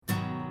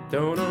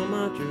Don't know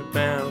much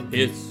about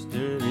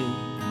history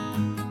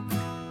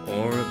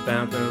or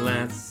about the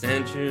last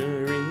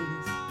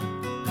centuries.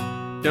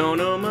 Don't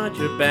know much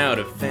about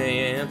a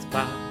faience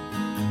pot.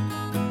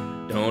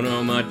 Don't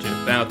know much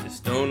about the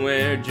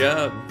stoneware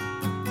jug.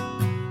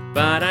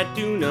 But I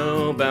do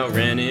know about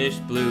Rhenish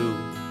blue.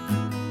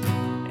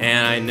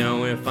 And I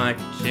know if I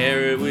could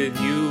share it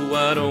with you,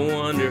 what a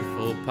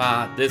wonderful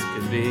pot this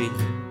could be.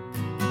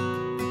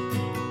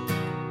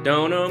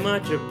 Don't know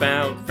much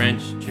about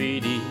French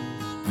treaties.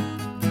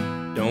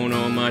 Don't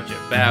know much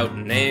about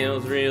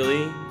nails,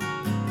 really.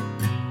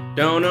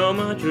 Don't know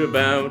much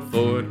about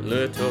Fort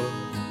Latour.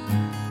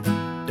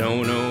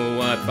 Don't know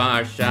what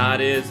bar shot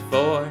is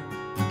for.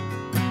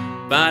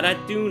 But I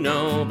do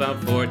know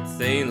about Fort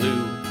St.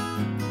 Louis.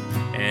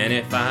 And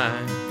if I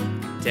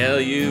tell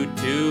you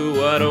too,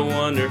 what a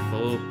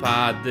wonderful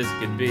pot this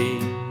could be.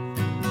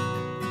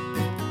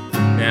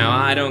 Now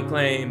I don't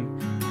claim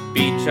to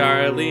be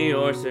Charlie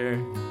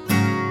Orser,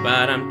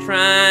 but I'm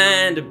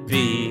trying to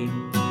be.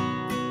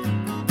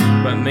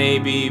 But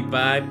maybe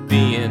by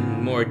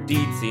being more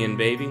Deetsian,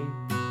 baby,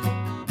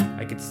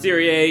 I could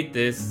seriate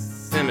this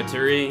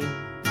cemetery.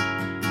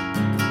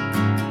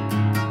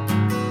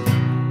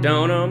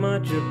 Don't know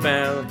much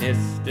about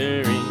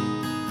history.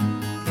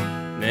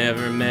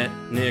 Never met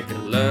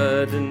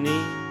Nicolas Denis.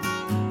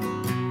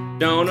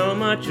 Don't know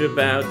much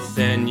about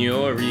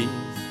seigneuries.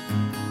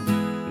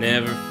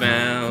 Never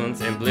found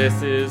St.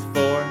 Bliss's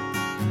fort.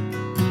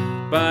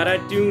 But I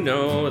do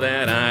know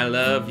that I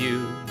love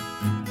you.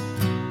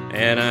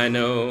 And I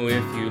know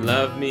if you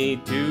love me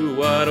too,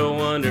 what a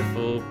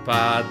wonderful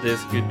pot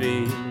this could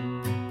be.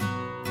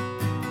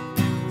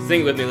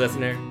 Sing with me,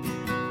 listener.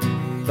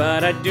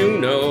 But I do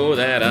know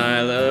that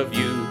I love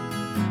you.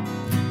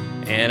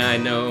 And I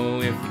know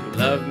if you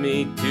love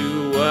me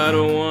too, what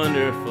a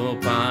wonderful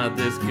pot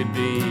this could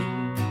be.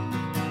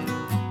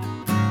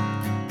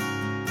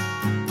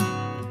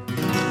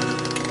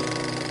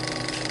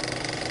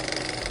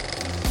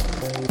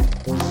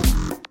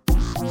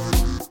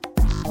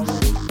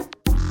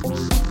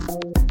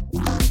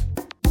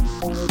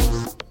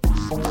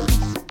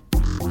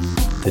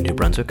 The New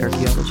Brunswick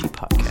Archaeology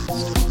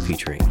Podcast,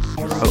 featuring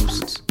your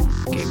hosts,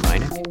 Gabe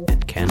Reinick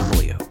and Ken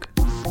Holyoke.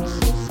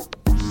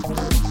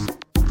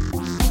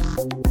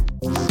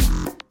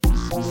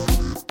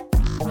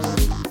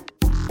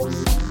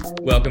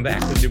 Welcome back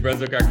to the New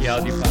Brunswick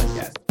Archaeology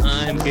Podcast.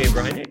 I'm Gabe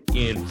Reinick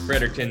in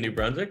Fredericton, New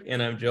Brunswick,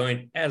 and I'm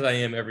joined, as I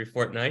am every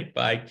fortnight,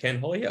 by Ken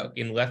Holyoke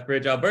in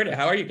Lethbridge, Alberta.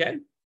 How are you,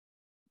 Ken?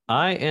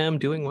 I am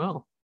doing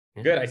well.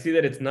 Good. I see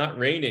that it's not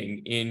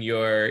raining in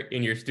your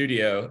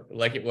studio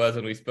like it was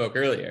when we spoke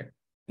earlier.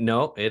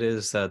 No, it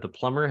is. The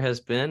plumber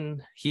has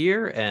been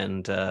here,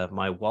 and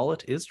my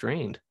wallet is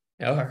drained.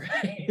 All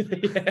right.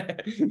 Yeah.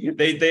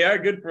 They are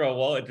good for a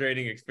wallet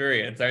draining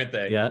experience, aren't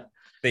they? Yeah.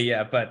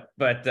 But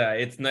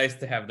it's nice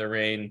to have the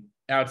rain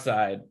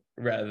outside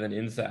rather than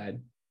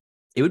inside.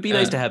 It would be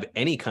nice to have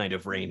any kind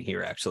of rain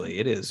here, actually.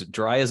 It is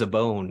dry as a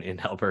bone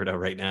in Alberta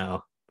right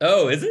now.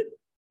 Oh, is it?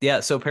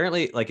 Yeah, so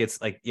apparently,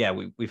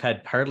 we've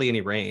had hardly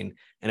any rain,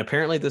 and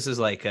apparently this is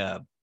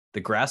the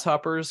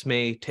grasshoppers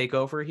may take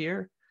over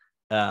here,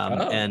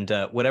 and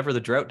whatever the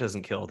drought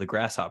doesn't kill, the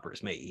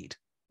grasshoppers may eat.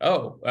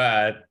 Oh,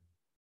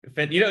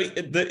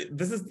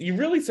 you've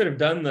really sort of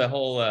done the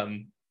whole.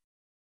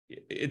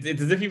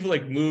 It's as if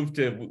you've moved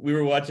to. We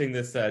were watching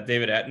this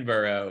David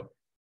Attenborough.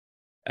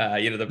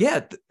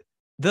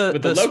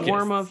 The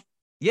swarm of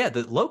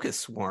the locust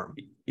swarm.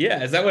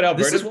 Yeah, is that what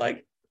Alberta's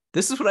like?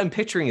 This is what I'm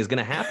picturing is going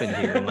to happen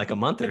here in a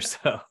month or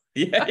so.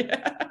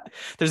 Yeah.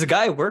 There's a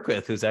guy I work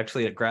with who's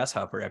actually a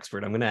grasshopper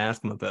expert. I'm going to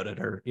ask him about it,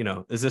 or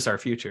is this our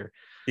future?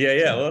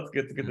 Yeah. Well,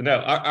 it's good to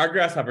know. Our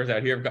grasshoppers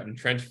out here have gotten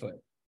trench foot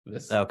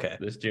this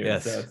June.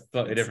 Yes. So it's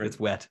slightly different. It's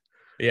wet.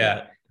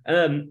 Yeah.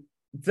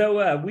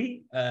 So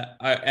we are,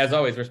 as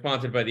always, we're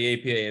sponsored by the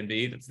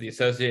APA&B. That's the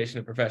Association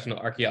of Professional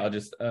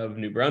Archaeologists of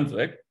New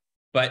Brunswick.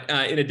 But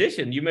in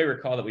addition, you may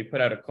recall that we put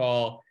out a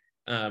call.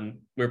 We're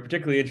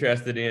particularly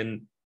interested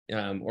in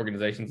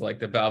organizations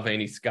like the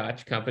Balvenie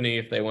Scotch Company,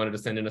 if they wanted to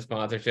send in a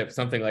sponsorship,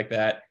 something like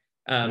that.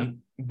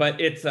 But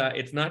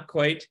it's not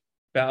quite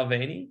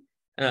Balvenie,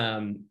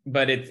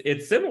 but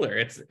it's similar.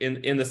 It's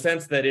in the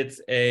sense that it's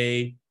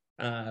a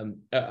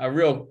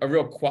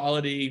real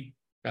quality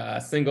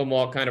single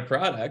malt kind of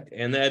product,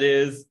 and that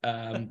is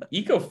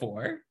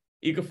Ecofor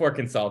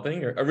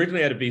Consulting,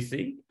 originally out of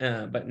BC,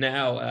 but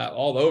now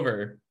all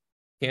over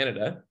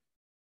Canada.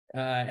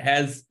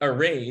 Has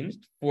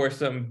arranged for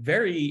some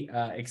very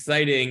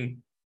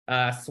exciting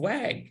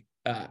swag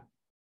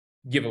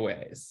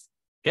giveaways.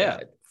 Yeah.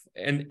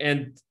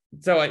 And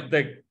so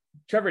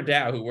Trevor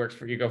Dow, who works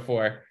for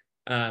Ecofor,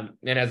 and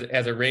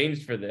has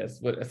arranged for this,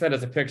 sent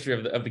us a picture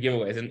of the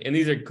giveaways. And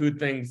these include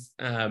things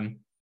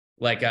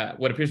like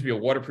what appears to be a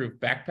waterproof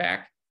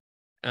backpack,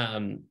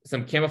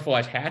 some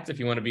camouflage hats if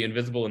you want to be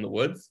invisible in the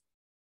woods.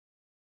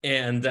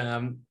 And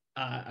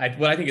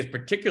what I think is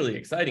particularly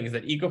exciting is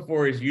that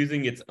Ecofor is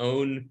using its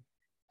own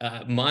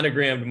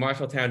monogrammed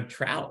Marshalltown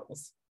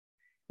trowels,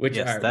 which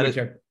are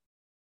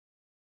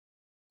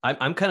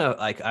I'm kind of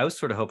like, I was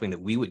sort of hoping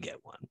that we would get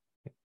one.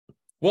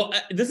 Well,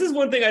 this is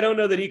one thing I don't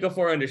know that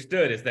Eco4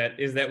 understood is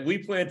that we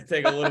plan to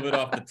take a little bit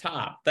off the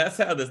top. That's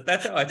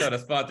how I thought a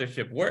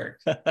sponsorship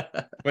worked.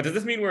 But does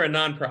this mean we're a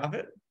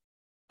nonprofit?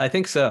 I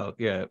think so.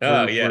 Yeah.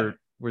 Oh, yeah.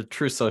 We're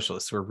true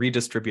socialists. We're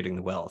redistributing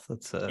the wealth.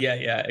 That's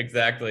Yeah,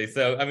 exactly.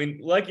 So, I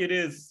mean, like it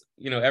is,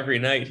 every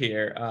night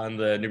here on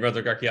the New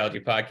Brunswick Archaeology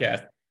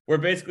Podcast, we're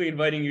basically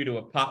inviting you to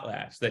a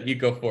potlatch that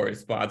Eco4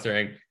 is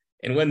sponsoring.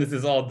 And when this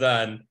is all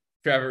done,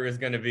 Trevor is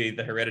going to be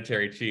the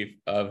hereditary chief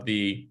of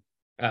the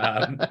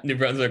New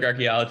Brunswick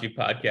Archaeology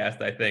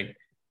Podcast, I think.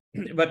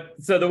 But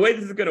so the way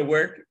this is going to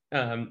work,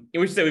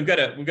 we should say we've got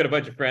a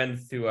bunch of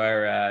friends who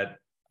are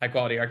high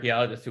quality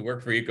archaeologists who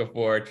work for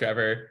Eco4,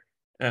 Trevor,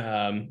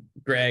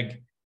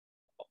 Greg,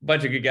 a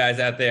bunch of good guys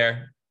out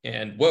there.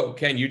 And whoa,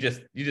 Ken, you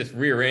just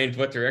rearranged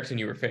what direction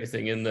you were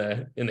facing in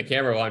the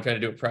camera while I'm trying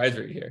to do a prize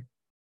read here.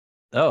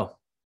 Oh,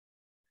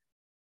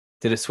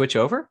 did it switch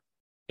over?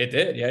 It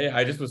did. Yeah.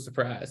 I just was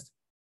surprised.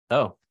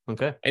 Oh,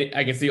 okay.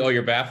 I can see all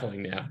your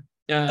baffling now.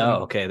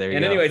 Okay. There you go.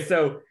 And anyway,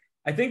 so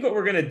I think what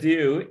we're going to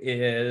do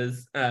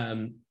is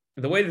the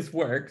way this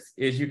works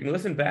is you can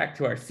listen back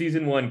to our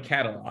season 1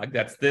 catalog.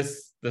 That's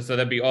so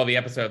that'd be all the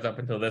episodes up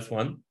until this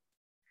one.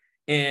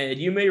 And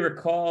you may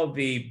recall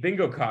the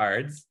bingo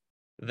cards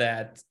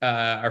that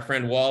our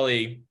friend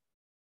Wally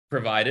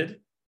provided.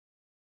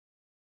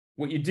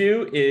 What you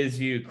do is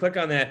you click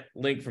on that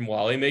link from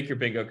Wally, make your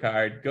bingo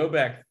card, go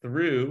back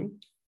through,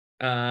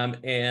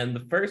 and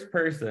the first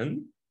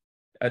person,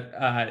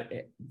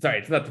 sorry,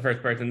 it's not the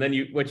first person.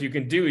 Then what you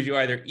can do is you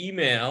either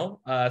email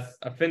us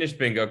a finished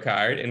bingo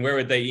card, and where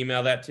would they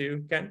email that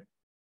to, Ken?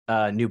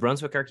 New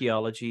Brunswick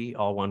Archaeology,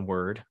 all one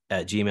word,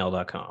 at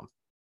gmail.com.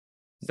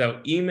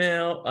 So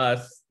email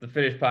us the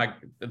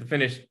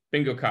finished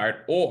bingo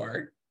card,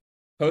 or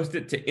post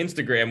it to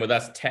Instagram with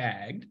us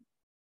tagged,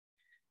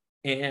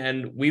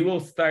 and we will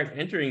start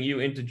entering you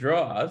into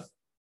draws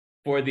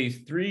for these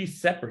 3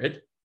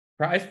 separate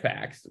prize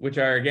packs, which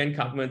are again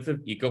compliments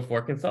of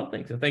Eco4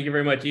 Consulting. So thank you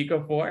very much,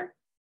 Eco4.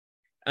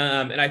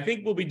 And I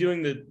think we'll be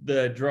doing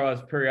the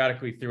draws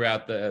periodically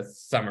throughout the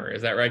summer.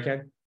 Is that right,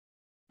 Ken?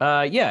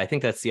 Yeah, I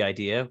think that's the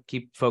idea.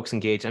 Keep folks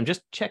engaged. I'm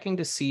just checking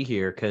to see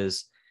here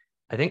because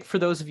I think for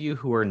those of you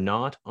who are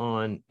not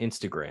on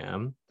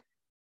Instagram,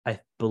 I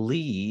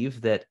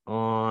believe that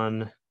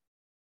on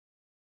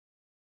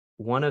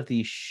one of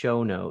the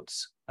show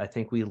notes, I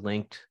think we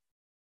linked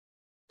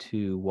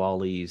to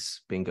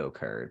Wally's bingo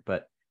card.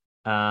 But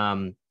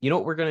you know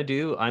what we're going to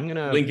do? I'm going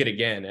to link it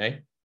again, eh?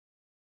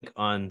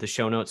 On the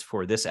show notes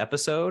for this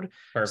episode.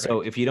 Perfect. So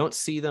if you don't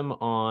see them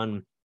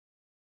on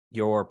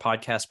your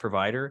podcast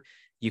provider,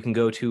 you can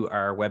go to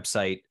our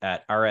website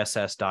at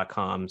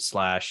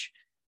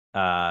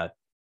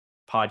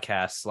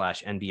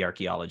rss.com/podcast/NB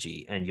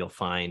archaeology, and you'll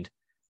find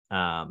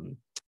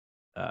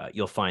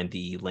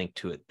the link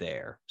to it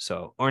there.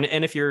 So,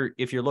 and if you're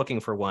looking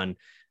for one,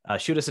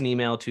 shoot us an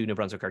email to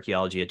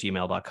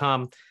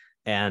newbrunswickarchaeology@gmail.com.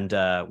 And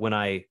when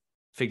I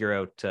figure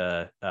out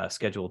a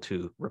schedule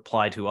to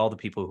reply to all the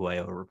people who I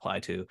owe a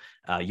reply to,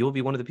 you will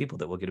be one of the people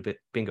that will get a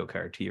bingo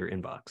card to your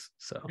inbox.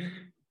 So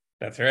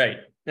that's right.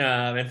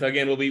 And so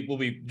again, we'll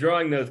be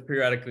drawing those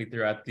periodically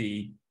throughout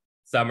the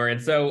summer. And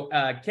so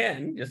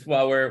Ken, just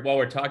while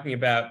we're talking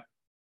about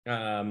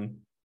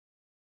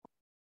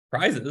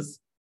prizes,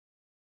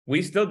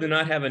 we still do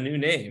not have a new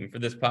name for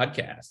this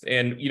podcast.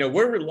 And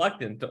we're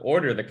reluctant to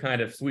order the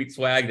kind of sweet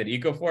swag that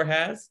Eco4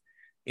 has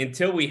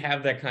until we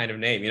have that kind of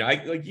name. You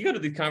go to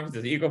these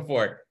conferences,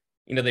 Eco4,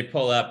 they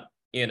pull up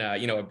in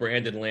a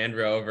branded Land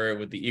Rover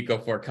with the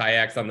Eco4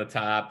 kayaks on the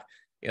top.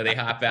 They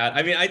hop out.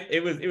 I mean,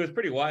 it was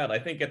pretty wild. I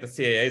think at the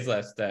CAA's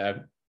last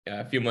a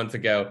few months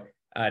ago,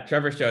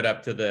 Trevor showed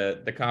up to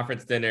the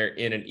conference dinner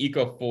in an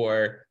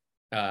Eco4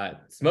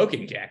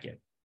 smoking jacket,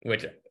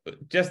 which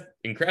just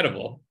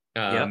incredible.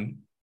 Yep.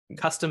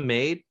 Custom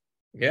made.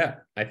 Yeah,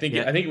 I think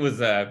it was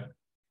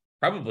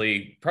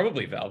probably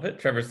velvet.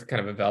 Trevor's kind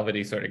of a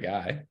velvety sort of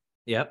guy.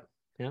 Yep.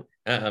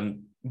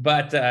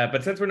 But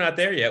since we're not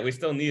there yet, we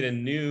still need a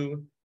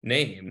new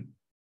name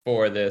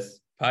for this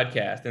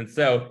podcast. And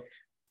so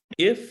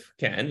if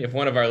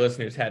one of our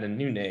listeners had a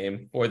new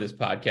name for this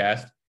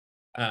podcast,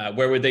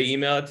 where would they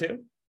email it to?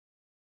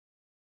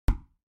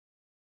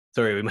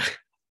 Sorry, we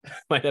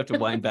might have to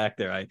wind back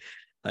there.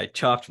 I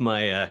chopped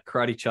my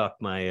karate chopped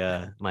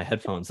my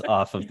headphones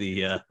off of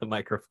the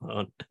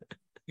microphone.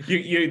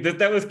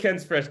 That was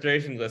Ken's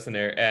frustration,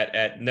 listener,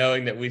 at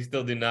knowing that we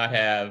still do not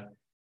have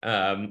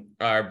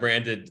our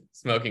branded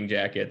smoking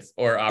jackets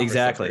or opera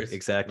exactly.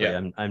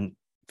 Yeah. I'm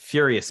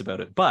furious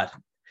about it, but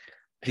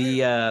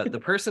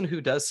the person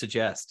who does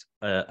suggest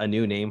a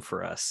new name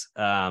for us,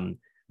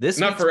 this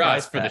not for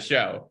us, for the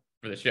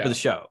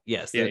show,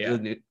 yes,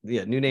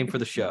 new name for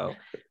the show.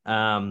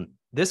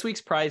 This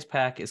week's prize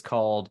pack is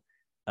called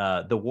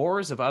The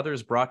Wars of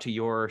Others Brought to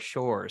Your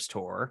Shores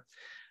Tour.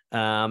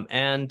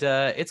 And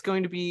it's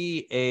going to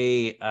be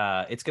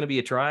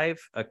a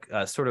drive,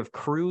 a sort of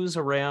cruise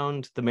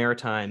around the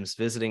Maritimes,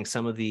 visiting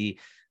some of the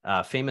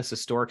famous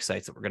historic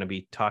sites that we're going to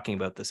be talking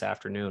about this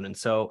afternoon. And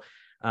so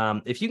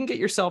If you can get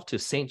yourself to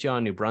St.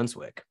 John, New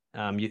Brunswick,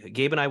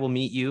 Gabe and I will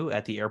meet you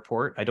at the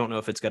airport. I don't know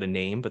if it's got a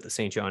name, but the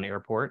St. John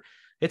Airport.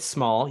 It's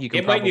small. You can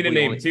It might need a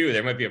name only... too.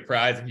 There might be a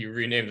prize if you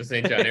rename the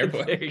St. John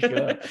Airport. There you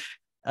go.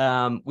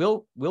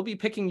 We'll be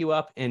picking you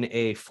up in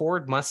a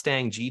Ford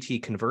Mustang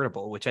GT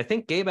convertible, which I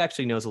think Gabe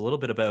actually knows a little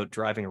bit about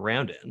driving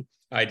around in.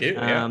 I do,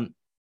 yeah.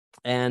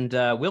 And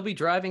we'll be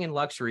driving in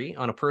luxury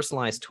on a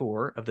personalized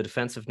tour of the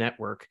defensive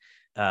network,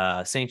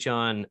 St.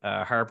 John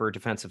Harbor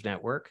Defensive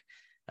Network,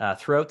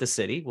 throughout the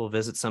city. We'll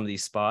visit some of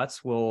these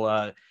spots.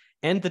 We'll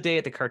end the day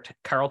at the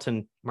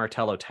Carlton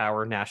Martello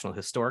Tower National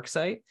Historic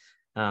Site.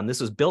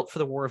 This was built for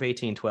the War of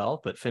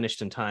 1812, but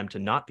finished in time to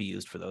not be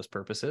used for those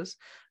purposes.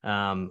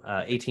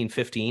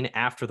 1815,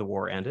 after the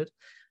war ended.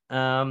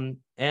 And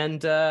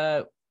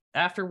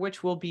after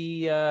which we'll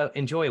be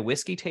enjoy a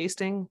whiskey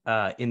tasting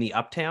in the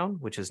Uptown,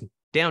 which is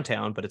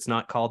downtown, but it's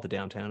not called the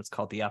downtown. It's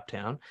called the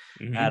Uptown,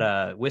 at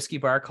a whiskey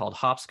bar called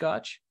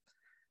Hopscotch.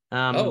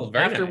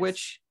 After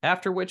which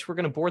we're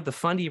going to board the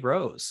Fundy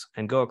Rose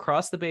and go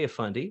across the Bay of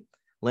Fundy,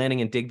 landing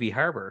in Digby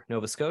Harbor,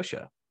 Nova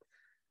Scotia.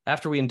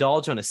 After we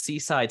indulge on a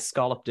seaside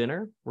scallop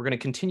dinner, we're going to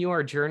continue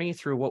our journey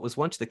through what was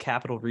once the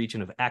capital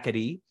region of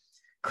Acadie,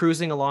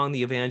 cruising along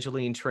the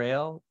Evangeline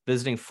Trail,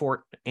 visiting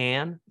Fort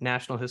Anne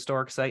National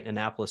Historic Site in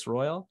Annapolis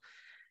Royal,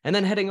 and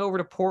then heading over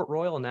to Port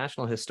Royal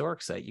National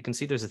Historic Site. You can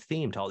see there's a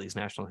theme to all these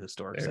national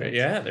historic sites.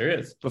 Yeah, there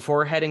is.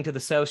 Before heading to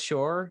the South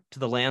Shore, to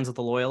the lands of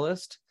the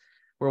Loyalist,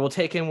 where we'll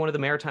take in one of the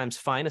Maritime's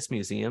finest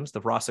museums,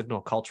 the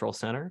Rossignol Cultural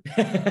Center.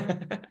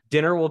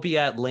 Dinner will be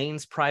at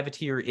Lane's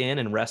Privateer Inn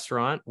and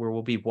Restaurant, where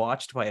we'll be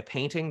watched by a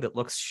painting that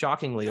looks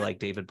shockingly like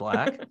David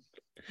Black.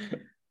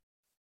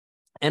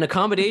 And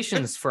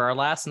accommodations for our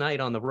last night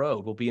on the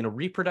road will be in a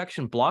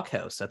reproduction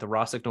blockhouse at the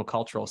Rossignol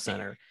Cultural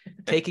Center,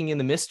 taking in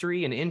the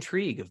mystery and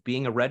intrigue of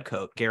being a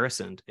redcoat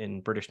garrisoned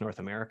in British North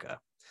America.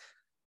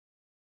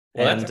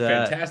 Well, that's a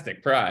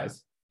fantastic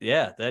prize.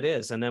 Yeah, that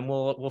is. And then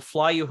we'll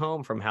fly you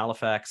home from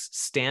Halifax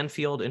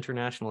Stanfield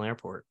International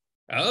Airport.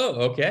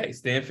 Oh, okay.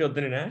 Stanfield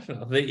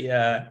International.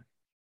 Lane's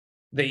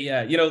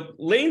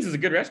is a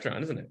good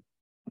restaurant, isn't it?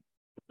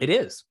 It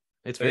is.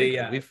 It's very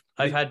good.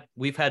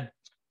 We've had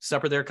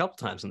supper there a couple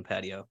times in the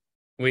patio.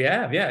 We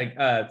have,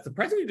 yeah.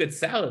 Surprisingly good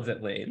salads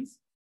at Lane's.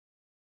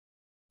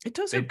 It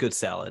does have good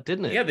salad,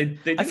 didn't it? Yeah, they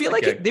I feel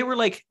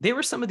they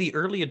were some of the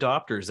early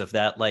adopters of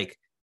that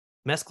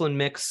mesclun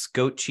mix,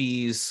 goat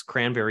cheese,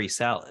 cranberry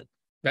salad.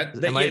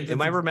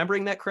 Am I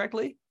remembering that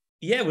correctly?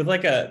 Yeah, with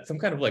some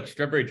kind of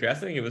strawberry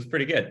dressing. It was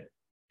pretty good.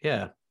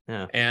 Yeah.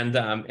 And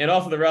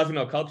also the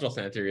Rossignol Cultural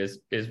Center is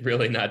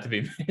really not to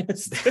be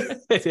missed.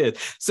 It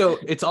is. So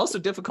it's also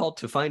difficult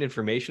to find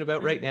information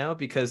about right now,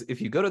 because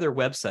if you go to their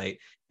website,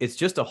 it's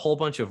just a whole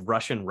bunch of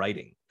Russian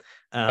writing.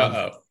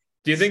 Do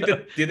you think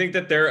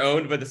that they're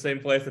owned by the same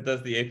place that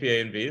does the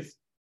APA&Bs?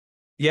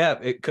 Yeah,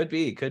 it could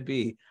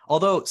be.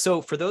 Although, so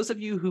for those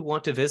of you who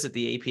want to visit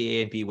the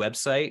APA&B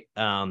website,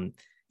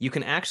 you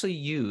can actually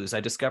use, I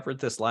discovered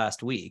this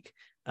last week,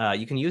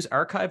 you can use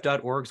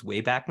archive.org's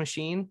Wayback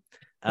Machine.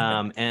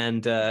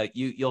 And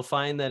you'll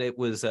find that it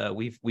was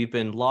we've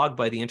been logged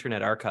by the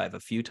Internet Archive a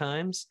few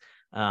times.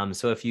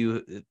 So if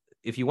you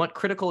want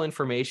critical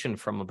information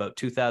from about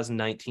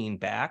 2019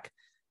 back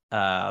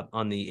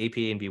on the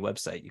APA&B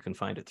website, you can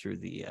find it through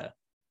the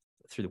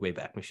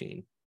Wayback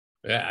Machine.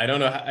 Yeah, I don't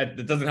know how,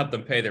 it doesn't help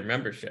them pay their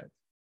membership.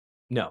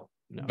 No,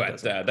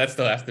 but that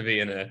still has to be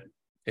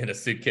in a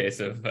suitcase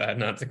of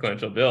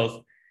non-sequential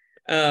bills.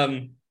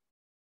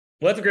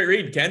 Well, that's a great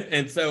read, Ken.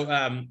 And so,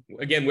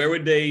 again, where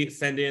would they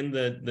send in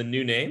the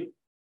new name?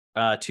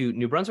 To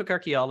New Brunswick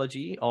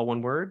Archaeology, all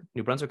one word,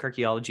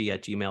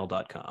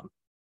 newbrunswickarchaeology@gmail.com.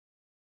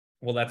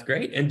 Well, that's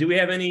great. And do we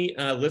have any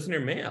listener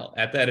mail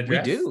at that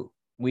address?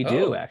 We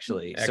do,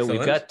 actually. Excellent. So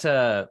we've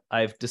got,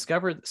 I've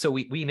discovered, so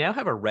we now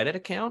have a Reddit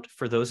account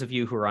for those of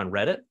you who are on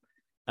Reddit.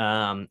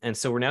 And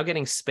so we're now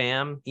getting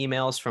spam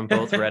emails from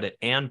both Reddit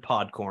and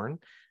Podcorn.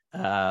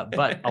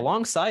 But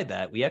alongside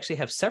that, we actually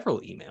have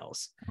several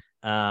emails.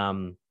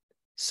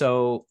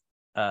 So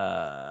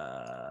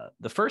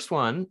the first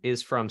one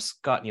is from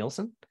Scott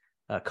Nielsen,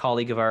 a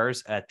colleague of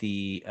ours at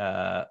the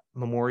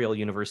Memorial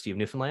University of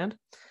Newfoundland.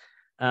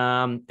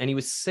 And he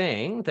was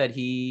saying that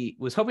he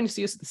was hoping to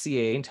see us at the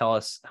CA and tell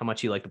us how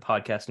much he liked the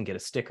podcast and get a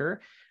sticker.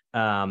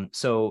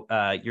 So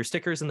your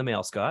sticker's in the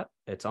mail, Scott.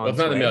 It's on. Well, it's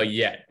not in the mail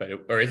yet,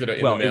 or is it in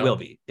the mail? It will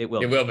be. It will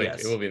be.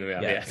 Yes. It will be in the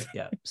mail. Yes.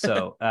 Yeah.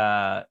 So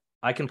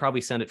I can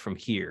probably send it from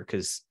here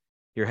because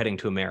you're heading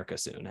to America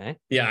soon, eh?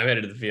 Yeah, I'm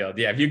headed to the field.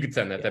 Yeah, if you could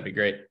send that, that'd be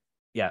great.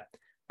 Yeah.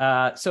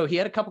 So he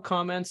had a couple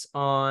comments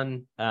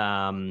on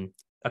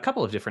a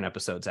couple of different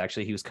episodes,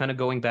 actually. He was kind of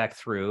going back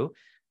through.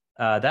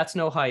 That's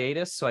No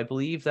Hiatus. So I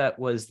believe that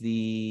was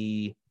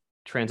the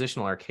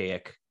Transitional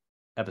Archaic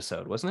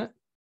episode, wasn't it?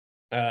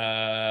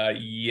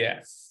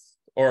 Yes.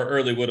 Or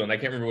Early Woodland. I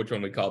can't remember which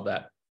one we called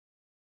that.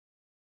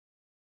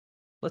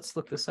 Let's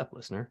look this up,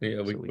 listener.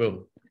 Yeah, we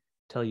will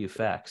tell you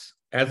facts.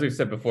 As we've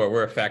said before,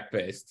 we're a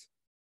fact-based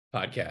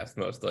podcast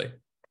mostly.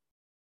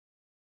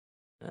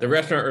 The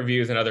restaurant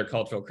reviews and other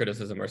cultural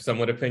criticism are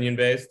somewhat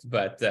opinion-based,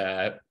 but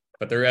the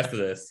rest of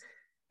this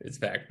It's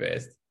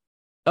fact-based.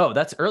 Oh,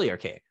 that's early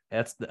archaic.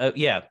 That's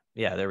yeah.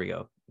 There we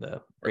go.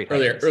 The great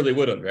Early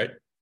woodland, right?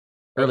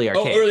 Early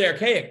archaic. Early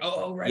archaic.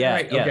 Right.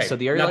 Yeah. Okay. So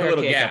the early Not the little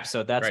archaic gap.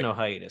 episode, that's right. no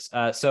hiatus.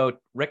 So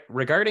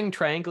regarding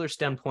triangular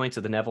stem points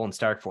of the Neville and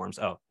Stark forms,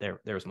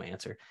 there's my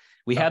answer.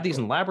 We have these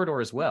in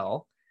Labrador as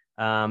well,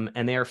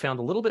 and they are found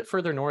a little bit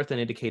further north than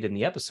indicated in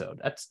the episode.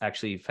 That's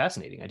actually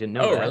fascinating. I didn't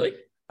know that.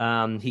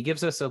 Really? He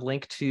gives us a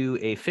link to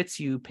a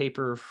Fitzhugh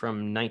paper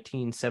from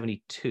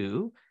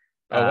 1972.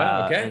 Oh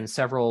wow! Okay. And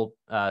several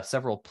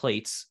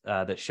plates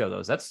that show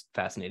those. That's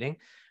fascinating.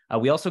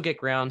 We also get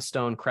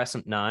groundstone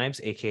crescent knives,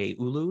 aka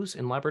ulus,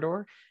 in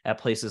Labrador at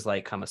places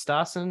like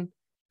Kamastasen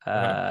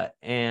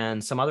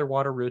and some other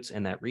water routes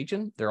in that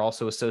region. They're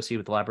also associated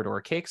with Labrador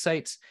archaic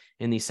sites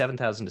in the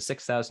 7,000 to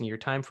 6,000 year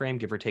time frame,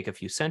 give or take a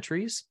few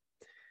centuries.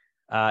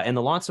 And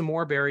the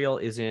Launsamore burial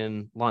is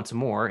in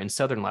Launsamore in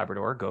southern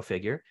Labrador. Go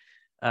figure.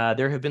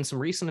 There have been some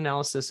recent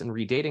analysis and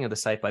redating of the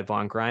site by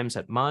Von Grimes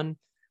at MUN.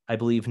 I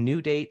believe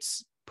new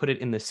dates put it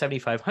in the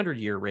 7,500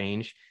 year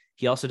range.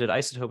 He also did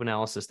isotope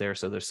analysis there,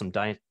 so there's some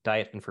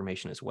diet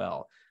information as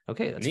well.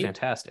 Okay, that's Neat.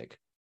 Fantastic.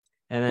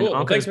 And then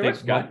Anka's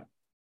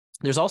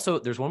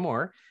there's one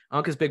more.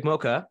 Anka's Big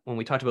Mocha, when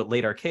we talked about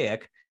late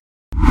archaic.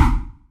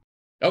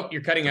 Oh,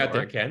 you're cutting out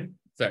there, Ken.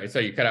 Sorry,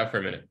 you cut out for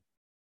a minute.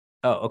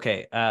 Oh,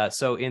 okay.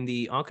 So in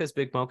the Anka's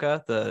Big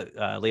Mocha,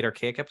 the late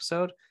archaic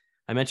episode,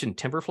 I mentioned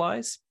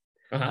timberflies.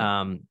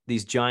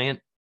 These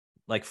giant,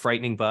 like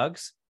frightening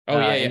bugs.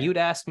 And you'd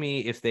ask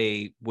me if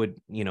they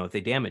would, if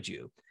they damage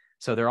you.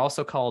 So they're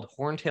also called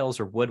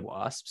horntails or wood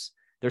wasps.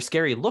 They're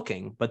scary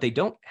looking, but they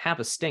don't have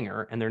a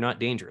stinger and they're not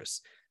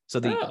dangerous. So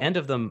the end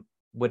of them,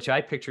 which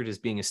I pictured as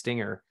being a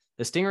stinger,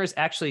 the stinger is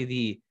actually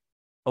the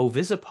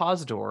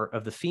ovipositor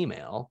of the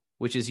female,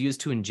 which is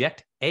used to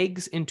inject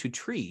eggs into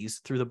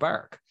trees through the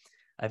bark.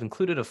 I've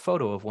included a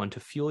photo of one to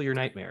fuel your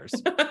nightmares.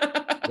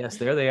 Yes,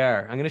 there they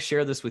are. I'm going to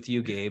share this with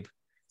you, Gabe.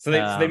 So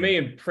they may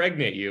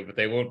impregnate you, but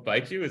they won't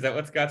bite you. Is that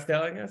what Scott's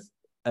telling us?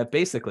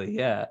 Basically,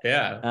 yeah.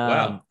 Yeah.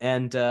 Wow.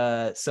 And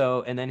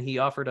then he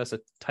offered us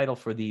a title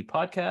for the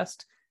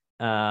podcast.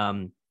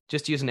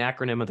 Just use an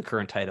acronym of the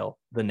current title,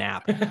 the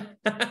NAP.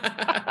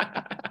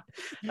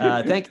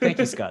 Thank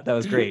you, Scott. That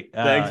was great.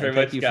 Thanks very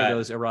much, Thank you Scott. For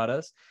those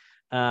erratas.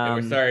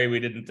 We're sorry we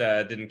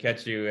didn't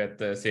catch you at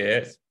the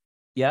CAS.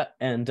 Yeah,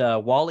 and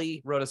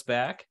Wally wrote us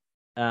back.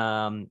 He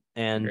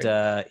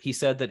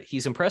said that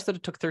he's impressed that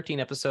it took 13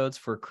 episodes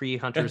for Cree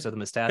Hunters of the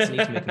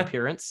Mistassini to make an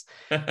appearance.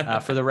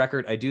 For the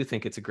record, I do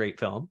think it's a great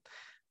film.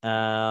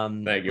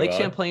 Thank you, Lake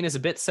Wally. Champlain is a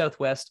bit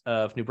southwest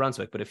of New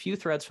Brunswick, but a few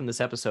threads from this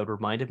episode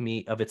reminded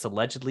me of its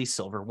allegedly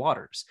silver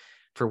waters.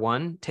 For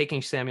one,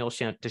 taking Samuel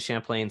de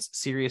Champlain's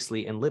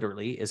seriously and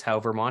literally is how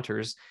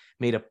Vermonters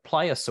made a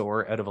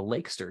pliosaur out of a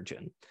lake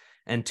sturgeon.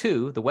 And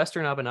two, the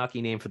Western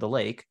Abenaki name for the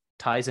lake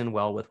ties in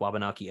well with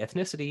Wabanaki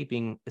ethnicity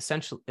being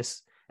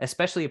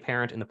especially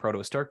apparent in the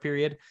Proto-Historic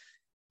period.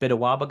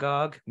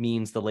 Bidawabagog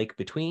means the lake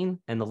between,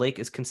 and the lake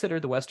is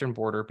considered the western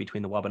border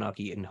between the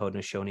Wabanaki and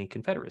Haudenosaunee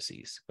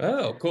confederacies.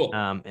 Oh, cool.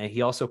 And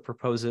he also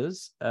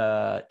proposes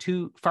far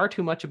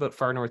too much about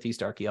far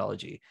northeast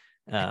archaeology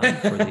for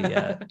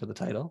the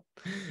title.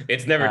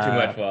 It's never too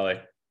much, Wally.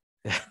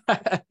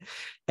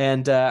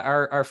 And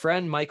our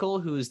friend Michael,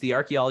 who's the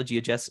archaeology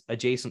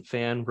adjacent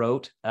fan,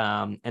 wrote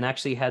and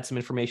actually had some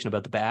information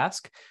about the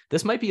Basque.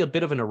 This might be a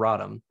bit of an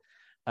erratum.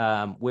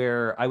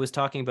 Where I was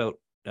talking about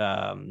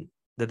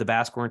that the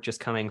Basque weren't just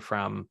coming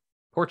from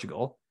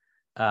Portugal.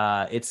 They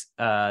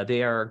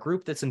are a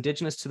group that's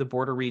indigenous to the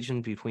border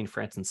region between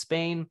France and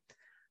Spain.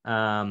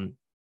 Among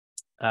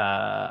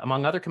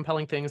other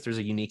compelling things, there's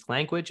a unique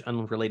language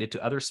unrelated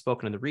to others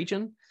spoken in the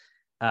region.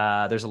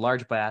 There's a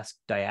large Basque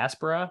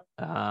diaspora,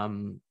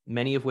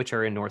 many of which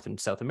are in North and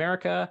South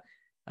America.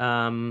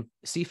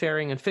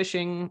 Seafaring and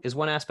fishing is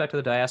one aspect of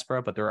the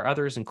diaspora, but there are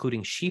others,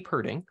 including sheep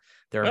herding.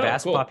 There are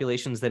Basque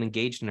populations that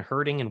engaged in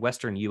herding in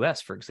Western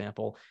US, for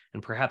example,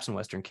 and perhaps in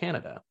Western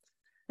Canada.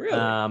 Really?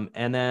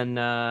 And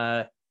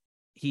then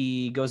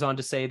he goes on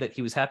to say that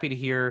he was happy to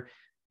hear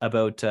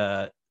about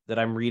that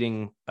I'm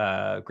reading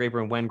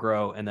Graeber and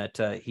Wengrow, and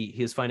that he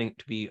is finding it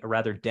to be a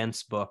rather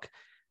dense book.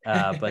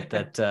 But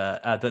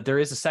that there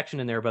is a section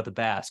in there about the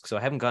Basque. So I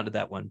haven't gotten to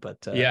that one, but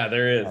yeah,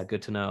 there is.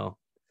 Good to know.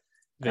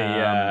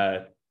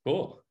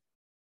 Cool.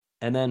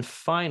 And then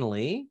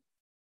finally,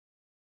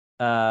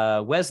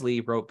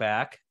 Wesley wrote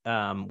back.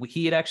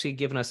 He had actually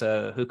given us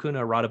a Hukuna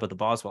errata about the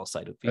Boswell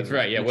site. That's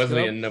right. Yeah,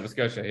 Wesley in Nova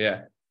Scotia.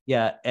 Yeah.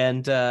 Yeah,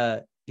 and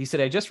he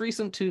said, I just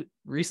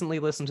recently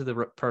listened to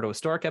the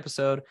Proto-Historic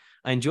episode.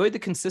 I enjoyed the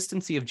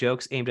consistency of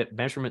jokes aimed at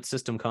measurement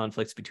system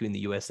conflicts between the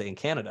USA and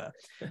Canada.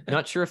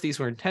 Not sure if these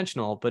were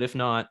intentional, but if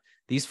not,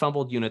 these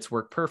fumbled units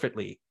work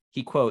perfectly.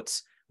 He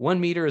quotes, 1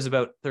 meter is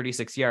about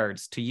 36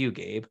 yards to you,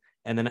 Gabe.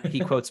 And then he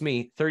quotes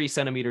me, 30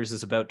 centimeters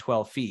is about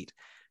 12 feet.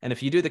 And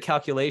if you do the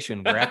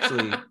calculation, we're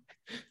actually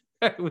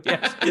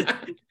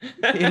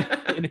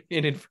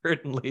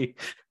inadvertently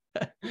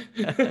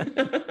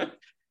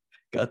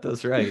Got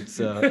those right.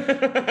 So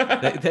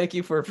thank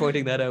you for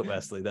pointing that out,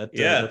 Wesley.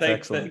 Yeah, That's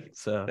excellent.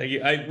 So thank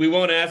you. We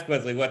won't ask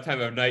Wesley what time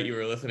of night you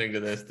were listening to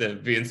this to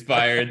be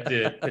inspired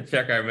to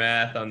check our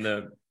math on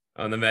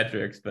the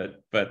metrics,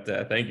 but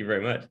thank you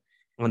very much.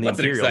 on the What's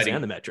an imperials and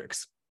exciting? the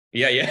metrics.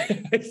 Yeah,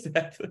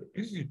 exactly.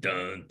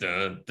 Dun,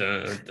 dun,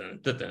 dun, dun,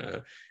 dun,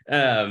 dun.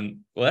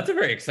 Well, that's a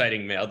very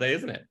exciting mail day,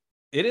 isn't it?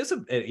 It is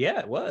yeah,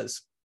 it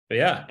was. But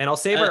yeah, and I'll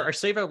save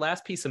our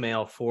last piece of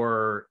mail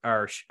for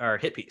our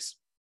hit piece.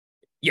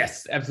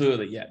 Yes,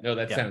 absolutely. Yeah, no,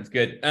 that sounds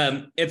good.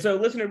 And so,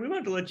 listener, we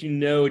wanted to let you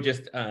know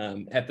just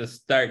at the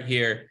start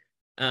here,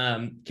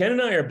 Ken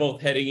and I are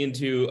both heading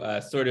into a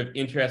sort of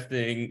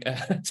interesting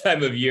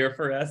time of year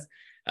for us.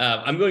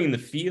 I'm going in the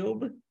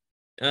field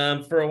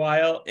for a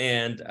while,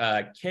 and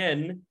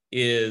Ken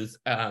is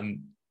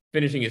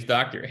finishing his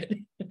doctorate.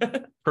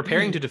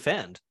 Preparing to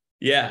defend.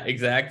 Yeah,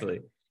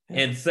 exactly.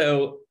 Yeah. And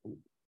so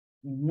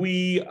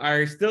we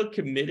are still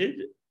committed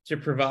to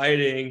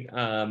providing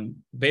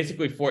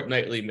basically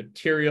fortnightly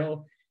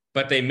material,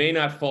 but they may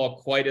not fall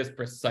quite as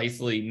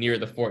precisely near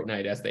the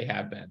fortnight as they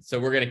have been. So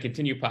we're going to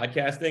continue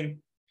podcasting.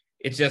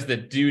 It's just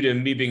that due to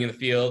me being in the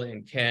field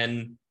and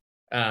Ken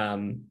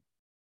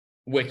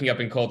waking up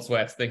in cold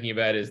sweats thinking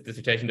about his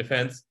dissertation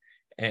defense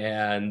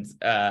and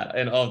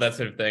all of that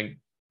sort of thing,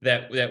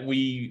 that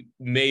we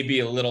may be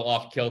a little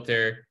off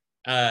kilter.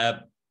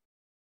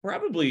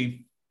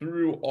 Probably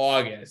through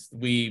August,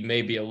 we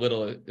may be a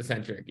little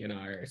eccentric in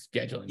our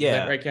scheduling. Yeah, is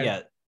that right,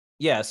 Ken?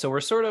 Yeah. So we're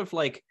sort of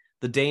like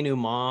the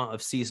denouement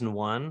of season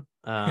 1,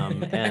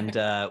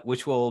 and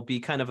which will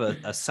be kind of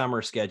a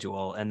summer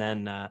schedule, and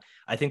then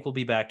I think we'll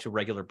be back to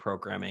regular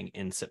programming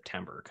in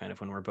September, kind of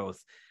when we're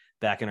both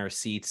back in our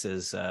seats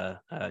as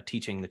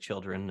teaching the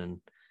children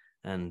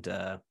and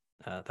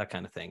that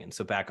kind of thing, and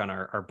so back on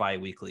our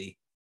bi-weekly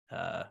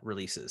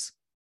releases.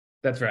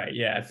 That's right.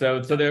 Yeah. So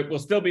there will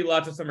still be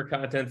lots of summer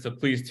content. So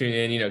please tune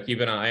in, keep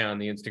an eye on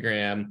the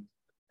Instagram,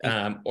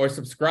 or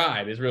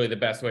subscribe is really the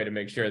best way to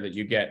make sure that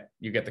you get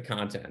the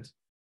content.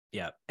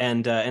 Yeah.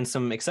 And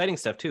some exciting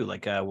stuff too.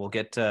 Like we'll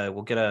get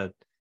a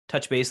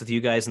touch base with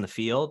you guys in the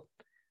field.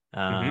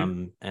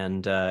 And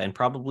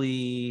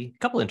probably a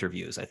couple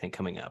interviews, I think,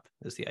 coming up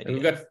is the idea.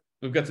 And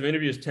we've got some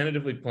interviews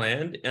tentatively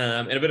planned,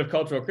 and a bit of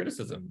cultural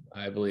criticism,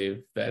 I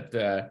believe,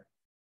 that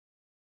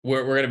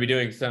we're going to be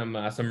doing some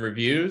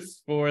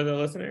reviews for the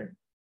listener.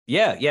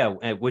 Yeah,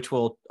 which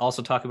we'll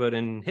also talk about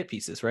in hit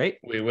pieces, right?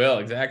 We will,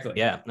 exactly.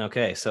 Yeah.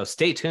 Okay. So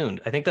stay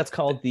tuned. I think that's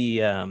called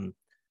the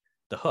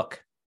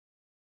hook.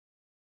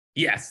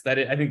 Yes,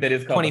 I think that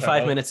is called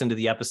 25 minutes into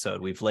the episode,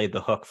 we've laid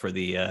the hook for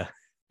the.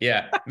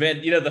 Yeah,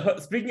 man. The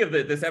hook. Speaking of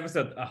this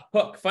episode, a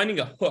hook. Finding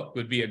a hook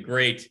would be a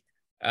great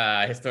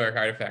historic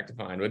artifact to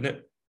find, wouldn't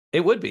it?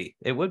 It would be.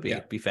 Yeah.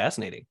 It'd be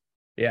fascinating.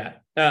 Yeah.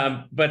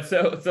 But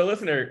so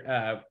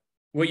listener.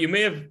 What you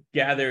may have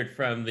gathered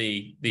from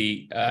the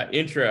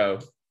intro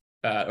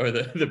or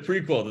the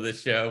prequel to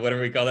this show,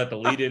 whatever we call that, the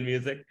lead-in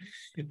music,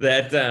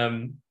 that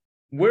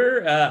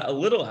we're a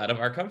little out of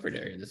our comfort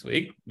area this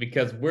week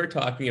because we're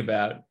talking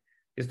about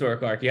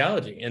historical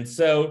archaeology. And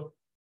so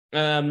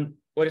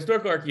what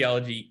historical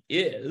archaeology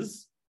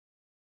is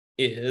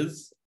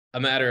a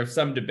matter of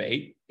some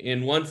debate.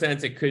 In one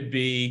sense, it could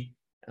be,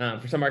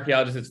 for some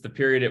archaeologists, it's the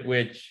period at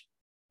which,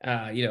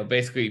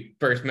 basically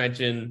first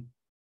mention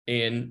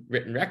in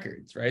written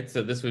records, right?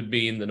 So this would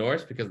be in the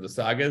Norse because of the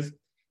sagas.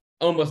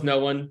 Almost no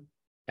one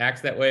acts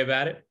that way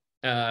about it.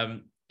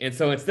 And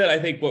so instead, I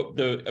think what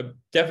the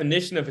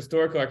definition of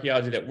historical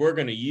archaeology that we're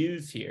going to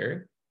use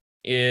here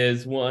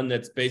is one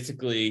that's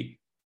basically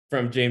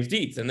from James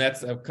Dietz. And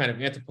that's a kind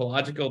of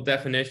anthropological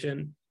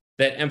definition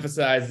that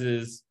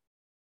emphasizes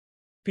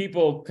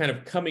people kind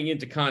of coming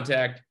into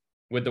contact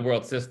with the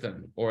world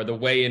system, or the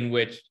way in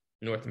which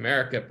North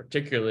America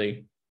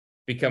particularly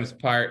becomes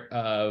part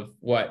of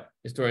what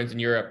historians in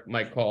Europe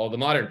might call the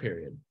modern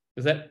period.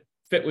 Does that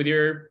fit with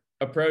your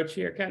approach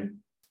here, Ken?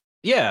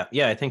 Yeah,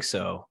 I think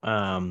so.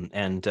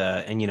 And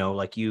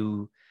like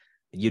you'd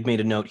made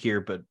a note here,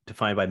 but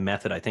defined by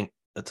method, I think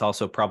that's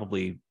also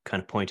probably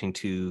kind of pointing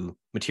to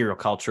material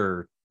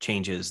culture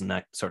changes and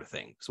that sort of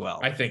thing as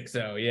well. I think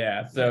so.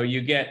 Yeah. So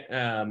you get,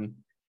 the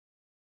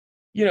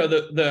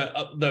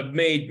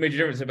major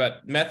difference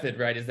about method,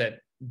 right, is that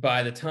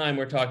by the time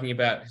we're talking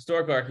about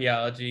historical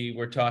archaeology,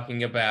 we're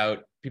talking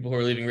about people who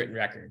are leaving written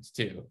records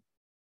too.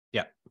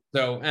 Yeah.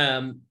 So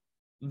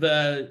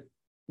the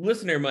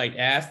listener might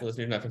ask, the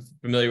listener's not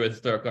familiar with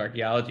historical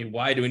archaeology,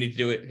 why do we need to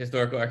do it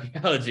historical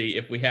archaeology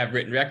if we have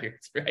written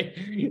records, right?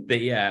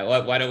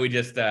 Why don't we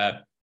just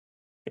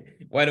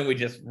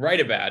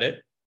write about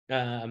it?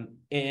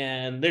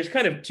 And there's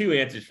kind of two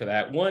answers for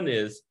that. One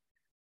is,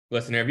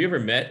 listener, have you ever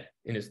met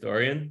an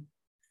historian?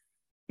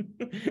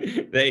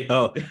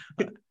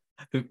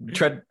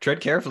 Tread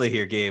carefully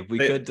here, Gabe. We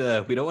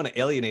don't want to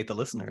alienate the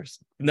listeners.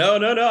 No.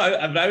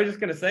 I was just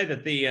going to say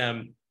that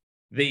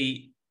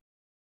the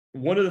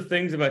one of the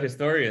things about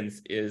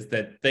historians is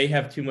that they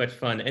have too much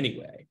fun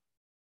anyway.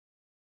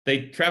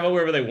 They travel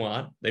wherever they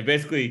want. They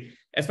basically,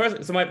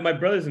 my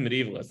brother's a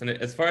medievalist, and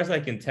as far as I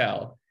can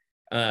tell,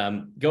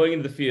 going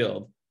into the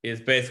field,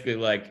 is basically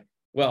like,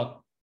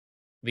 well,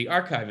 the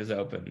archive is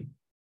open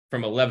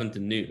from 11 to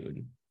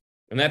noon.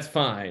 And that's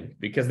fine,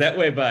 because that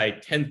way by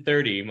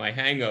 10:30, my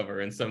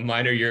hangover in some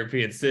minor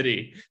European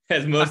city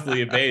has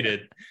mostly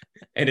abated,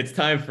 and it's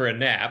time for a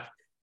nap,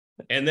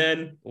 and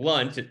then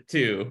lunch at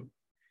 2,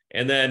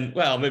 and then,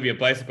 well, maybe a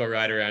bicycle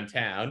ride around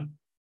town,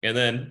 and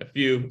then a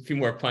few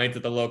more pints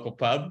at the local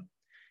pub,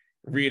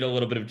 read a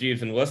little bit of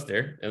Jeeves and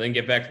Wooster, and then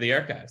get back to the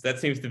archives. That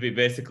seems to be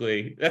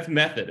basically, that's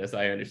method, as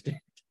I understand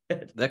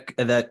it.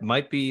 That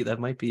might be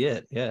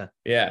it. Yeah.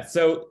 Yeah.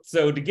 So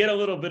to get a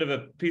little bit of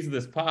a piece of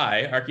this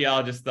pie,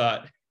 archaeologists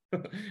thought,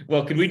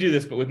 well, can we do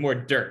this but with more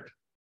dirt?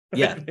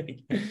 Yeah.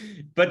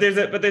 But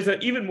there's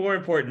an even more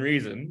important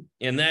reason,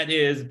 and that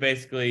is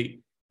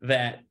basically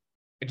that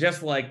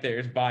just like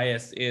there's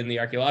bias in the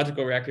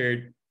archaeological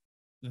record,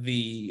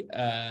 there's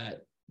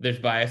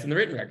bias in the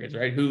written records,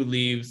 right? Who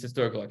leaves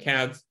historical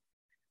accounts,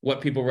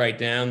 what people write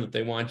down that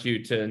they want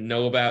you to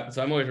know about.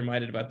 So I'm always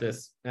reminded about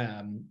this.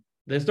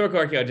 The historical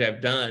archaeology I've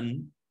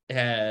done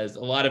has,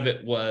 a lot of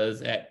it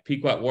was at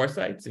Pequot war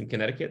sites in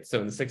Connecticut.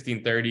 So in the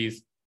 1630s,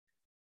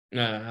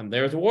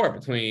 there was a war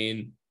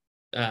between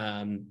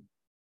the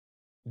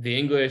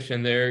English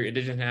and their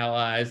indigenous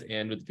allies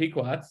and with the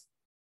Pequots.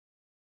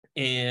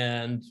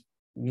 And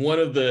one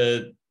of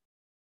the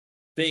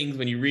things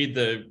when you read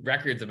the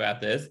records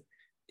about this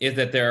is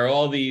that there are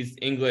all these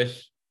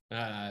English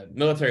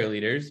military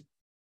leaders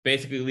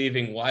basically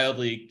leaving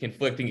wildly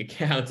conflicting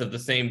accounts of the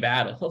same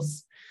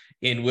battles,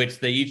 in which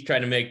they each try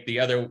to make the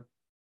other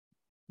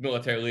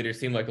military leader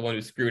seem like the one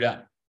who screwed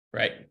up,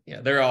 right?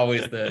 Yeah, they're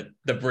always the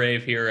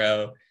brave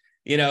hero,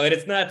 and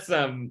it's not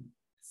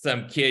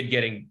some kid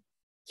getting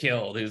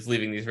killed who's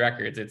leaving these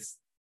records. It's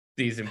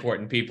these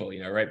important people,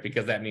 right?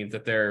 Because that means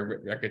that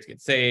their records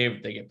get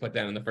saved, they get put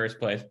down in the first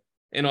place,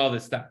 and all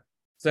this stuff.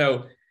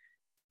 So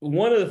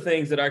one of the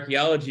things that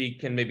archaeology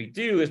can maybe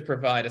do is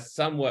provide a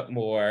somewhat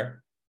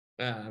more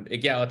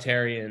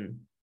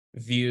egalitarian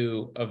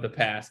view of the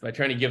past by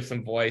trying to give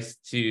some voice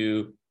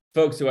to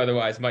folks who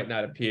otherwise might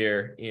not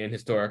appear in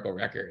historical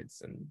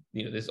records. And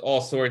there's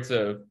all sorts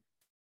of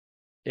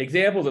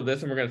examples of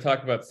this, and we're going to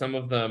talk about some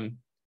of them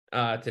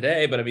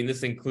today. But I mean,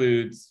 this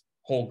includes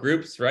whole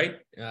groups, right?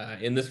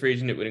 In this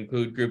region, it would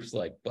include groups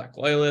like Black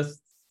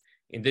Loyalists,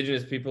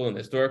 Indigenous people in the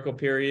historical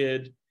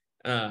period.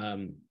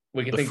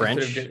 We can the think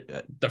French, of sort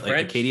of the like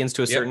French Acadians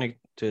to a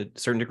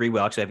certain degree. We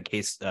actually have a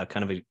case,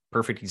 kind of a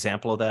perfect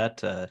example of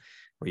that,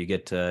 where you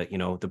get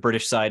the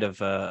British side of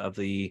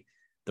the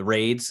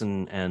raids,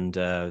 and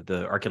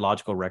the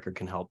archaeological record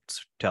can help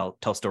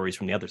tell stories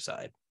from the other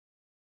side.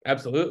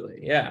 Absolutely,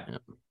 yeah.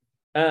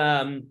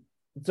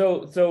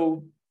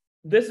 So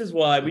this is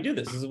why we do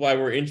this. This is why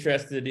we're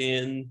interested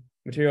in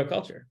material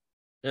culture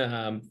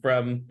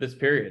from this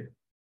period.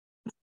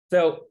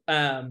 So,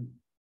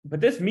 but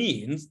this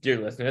means, dear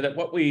listener, that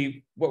what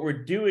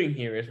we're doing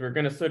here is we're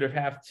going to sort of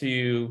have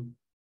to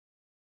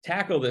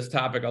tackle this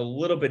topic a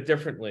little bit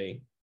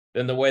differently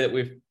than the way that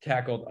we've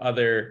tackled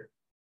other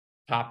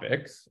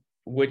topics,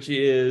 which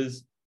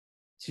is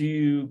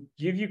to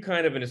give you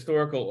kind of an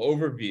historical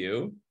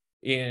overview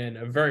in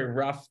a very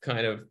rough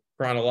kind of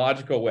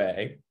chronological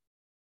way.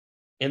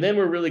 And then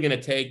we're really going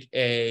to take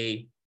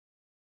a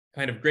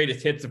kind of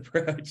greatest hits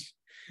approach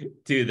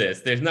to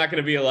this. There's not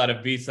going to be a lot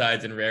of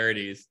B-sides and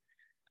rarities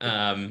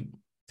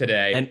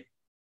today. And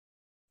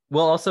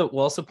we'll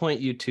also point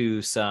you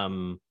to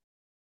some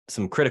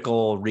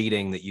critical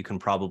reading that you can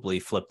probably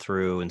flip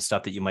through, and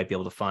stuff that you might be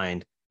able to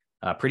find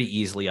pretty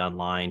easily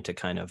online to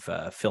kind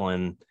of fill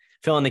in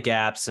the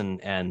gaps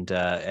and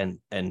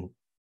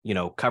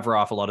cover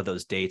off a lot of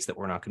those dates that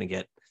we're not going to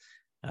get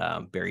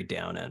buried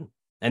down in.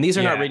 And these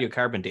are not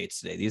radiocarbon dates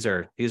today. These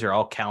are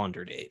all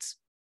calendar dates.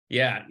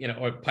 Yeah,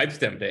 or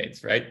pipestem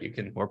dates, right?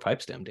 Or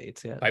pipestem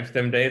dates, yeah.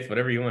 Pipestem dates,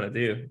 whatever you want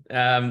to do.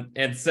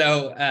 And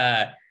so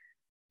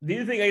the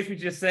other thing I guess we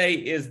just say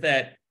is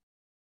that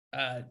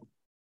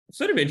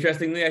sort of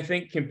interestingly, I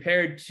think,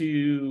 compared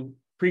to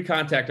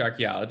pre-contact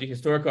archaeology,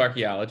 historical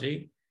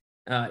archaeology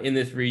in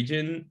this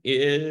region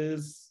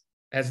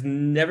has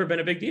never been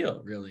a big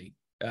deal, really.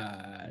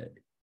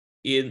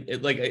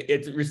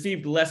 It's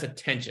received less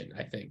attention,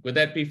 I think. Would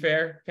that be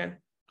fair, Ken?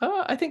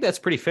 I think that's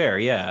pretty fair.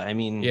 Yeah. I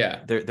mean,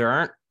 yeah, there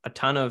aren't a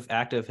ton of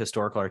active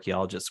historical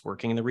archaeologists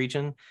working in the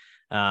region.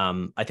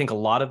 I think a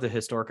lot of the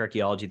historic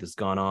archaeology that's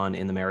gone on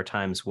in the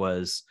Maritimes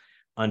was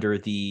under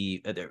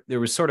there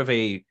was sort of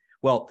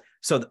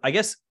so I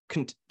guess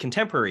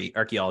contemporary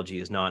archaeology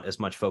is not as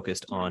much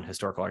focused on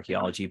historical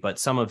archaeology, but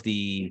some of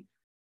the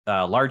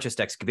largest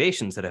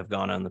excavations that have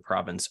gone on in the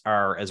province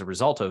are as a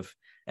result of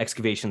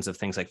excavations of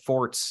things like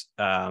forts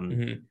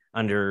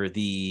under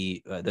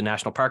the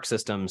national park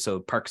system.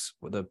 So parks,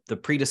 the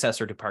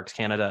predecessor to Parks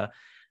Canada,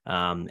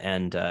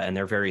 and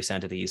their various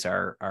entities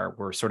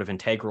were sort of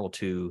integral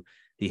to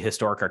the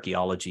historic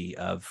archaeology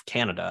of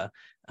Canada.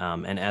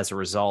 And as a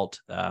result,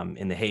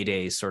 in the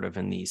heydays, sort of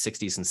in the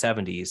 60s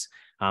and 70s,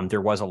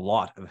 there was a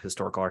lot of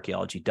historical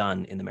archaeology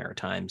done in the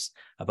Maritimes,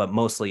 but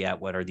mostly at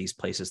what are these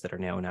places that are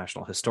now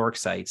national historic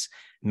sites,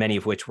 many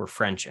of which were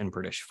French and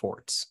British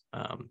forts.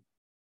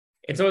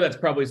 And so that's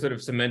probably sort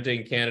of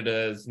cementing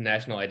Canada's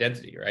national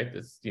identity, right?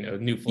 This,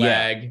 new Yeah.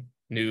 flag,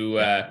 new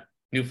Yeah.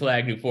 new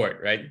flag, new fort,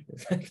 right?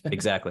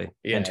 Exactly.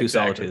 Yeah, And two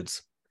exactly.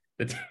 solitudes.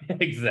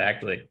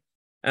 Exactly.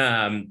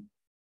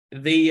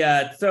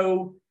 The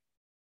So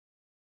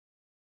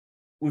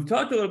we've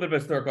talked a little bit about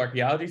historical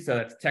archaeology. So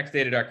that's text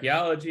dated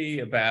archaeology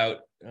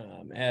about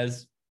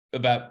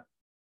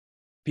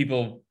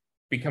people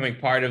becoming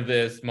part of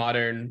this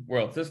modern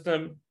world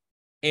system.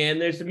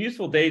 And there's some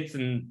useful dates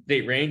and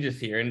date ranges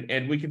here.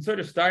 And we can sort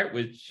of start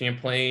with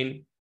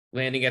Champlain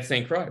landing at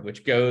St. Croix,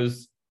 which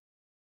goes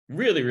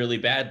really, really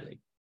badly.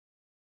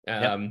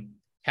 Yep.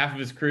 Half of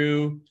his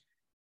crew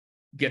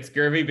gets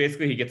scurvy.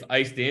 Basically, he gets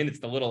iced in.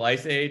 It's the Little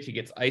Ice Age. He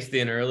gets iced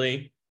in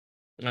early.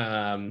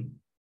 Half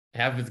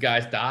of his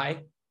guys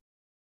die.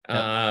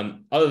 Yep.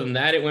 Other than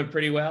that, it went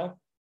pretty well.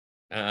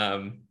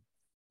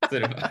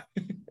 Sort of,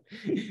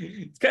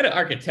 it's kind of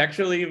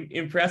architecturally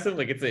impressive.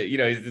 Like it's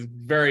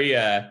very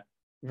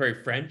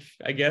very French,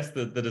 I guess,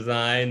 the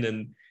design,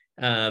 and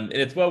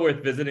it's well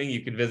worth visiting.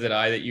 You can visit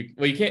either you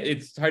can't.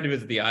 It's hard to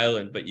visit the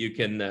island, but you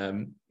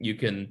can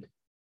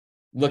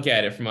look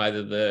at it from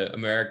either the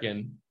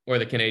American or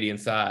the Canadian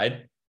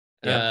side.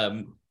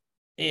 Yep.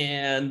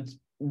 And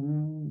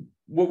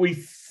what we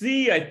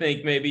see, I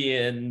think, maybe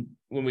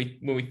when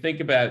we think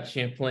about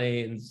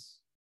Champlain's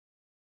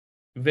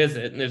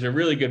visit, and there's a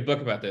really good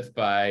book about this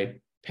by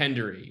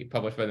Pendery,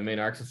 published by the Maine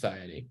Ark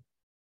Society,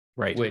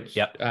 Right. which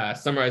Yep.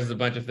 Summarizes a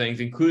bunch of things,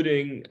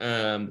 including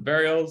the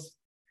burials,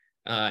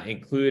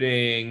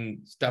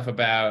 including stuff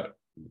about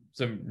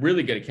some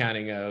really good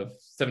accounting of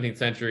 17th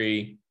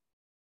century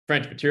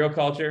French material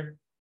culture.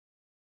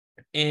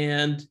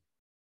 And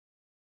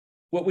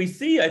what we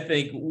see, I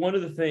think, one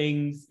of the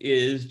things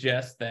is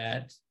just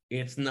that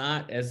it's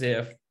not as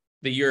if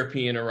the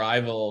European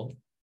arrival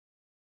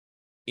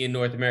in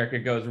North America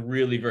goes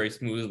really very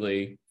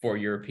smoothly for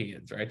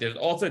Europeans, right? There's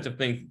all sorts of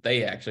things that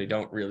they actually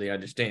don't really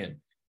understand.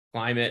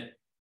 Climate,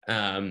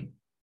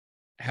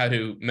 how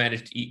to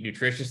manage to eat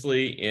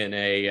nutritiously in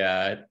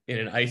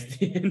an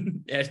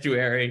iced-in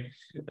estuary,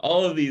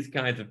 all of these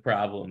kinds of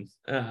problems.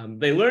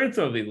 They learned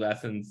some of these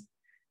lessons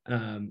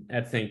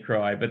at St.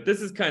 Croix, but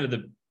this is kind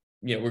of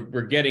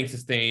we're getting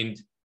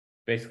sustained,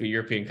 basically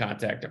European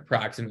contact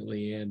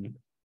approximately in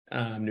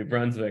New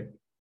Brunswick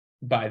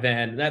by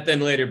then. That then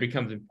later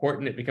becomes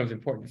important. It becomes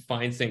important to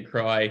find St.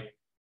 Croix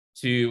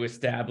to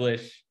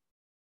establish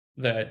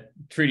the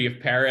Treaty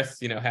of Paris.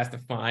 Has to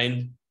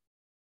find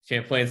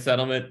Champlain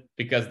settlement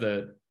because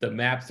the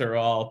maps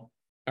are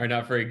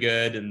not very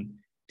good, and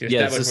to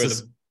establish where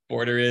the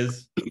border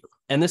is.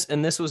 And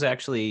this was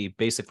actually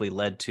basically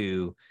led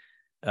to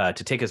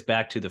take us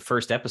back to the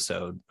first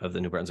episode of the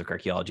New Brunswick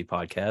Archaeology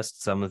Podcast.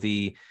 Some of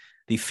the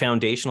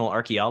foundational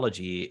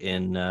archaeology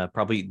in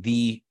probably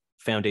the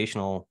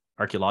foundational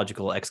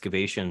archaeological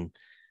excavation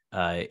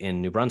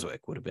in New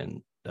Brunswick would have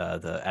been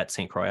at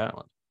St. Croix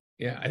Island.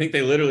 Yeah, I think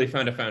they literally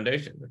found a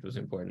foundation, which was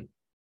important.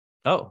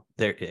 Oh,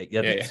 there,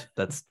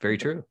 that's very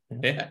true.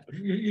 Yeah,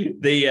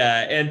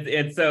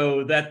 and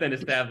so that then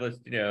established,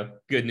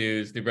 good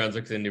news. New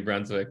Brunswick's in New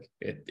Brunswick.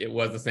 It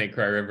was the St.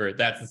 Croix River.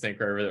 That's the St.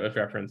 Croix River that was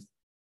referenced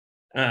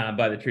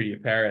by the Treaty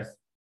of Paris.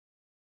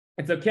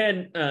 And so,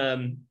 Ken,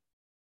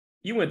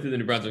 you went through the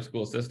New Brunswick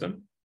school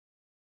system.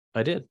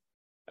 I did.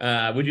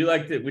 Would you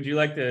like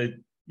to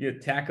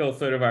tackle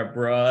sort of our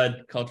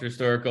broad culture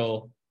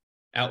historical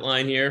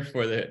outline here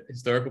for the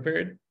historical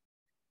period?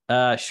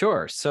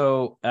 Sure.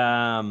 So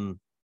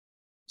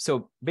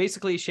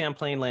basically,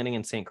 Champlain landing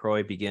in St.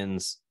 Croix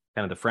begins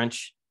kind of the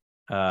French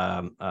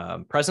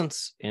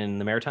presence in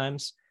the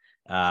Maritimes.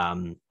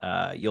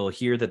 You'll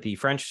hear that the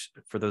French,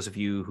 for those of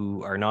you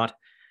who are not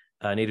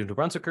native New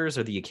Brunswickers,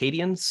 are the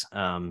Acadians.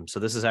 So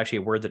this is actually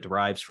a word that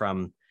derives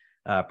from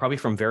probably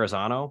from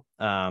Verrazano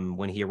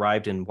when he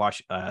arrived in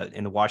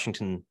the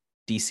Washington,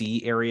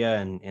 D.C. area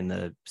in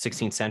the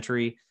 16th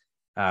century.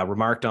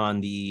 Remarked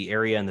on the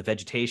area and the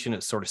vegetation.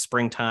 It's sort of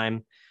springtime.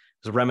 It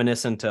was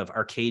reminiscent of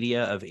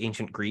Arcadia of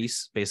ancient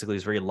Greece. Basically,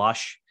 it's very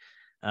lush.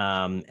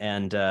 What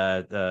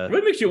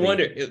makes you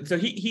wonder? So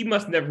he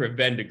must never have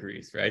been to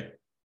Greece, right?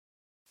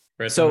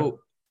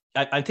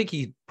 I think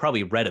he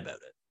probably read about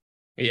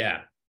it.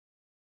 Yeah.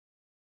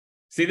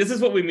 See, this is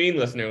what we mean,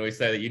 listener, when we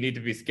say that you need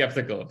to be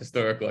skeptical of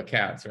historical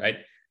accounts, right?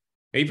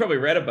 He probably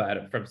read about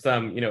it from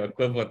some,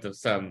 equivalent of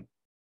some,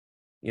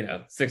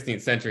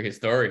 16th century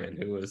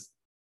historian who was,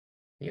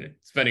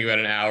 spending about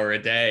an hour a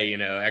day,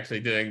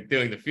 actually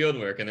doing the field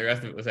work, and the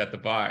rest of it was at the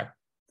bar.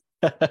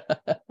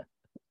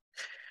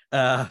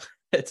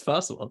 It's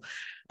possible.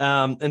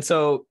 And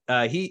so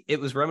it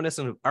was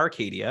reminiscent of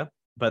Arcadia,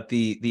 but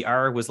the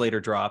R was later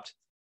dropped.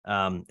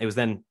 It was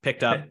then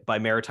picked up by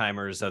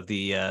maritimers of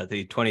the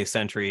 20th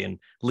century and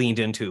leaned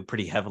into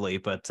pretty heavily.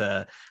 But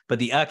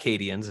the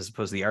Acadians, as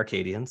opposed to the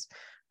Arcadians,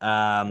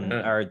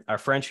 are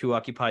French who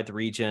occupied the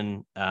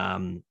region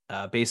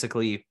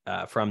basically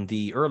from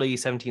the early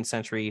 17th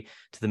century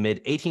to the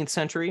mid 18th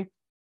century.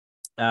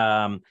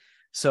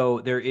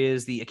 So there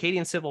is the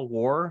Acadian Civil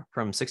War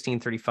from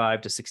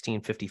 1635 to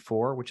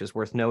 1654, which is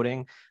worth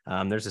noting.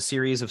 There's a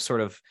series of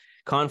sort of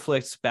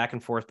conflicts back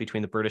and forth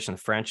between the British and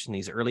the French in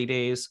these early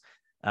days.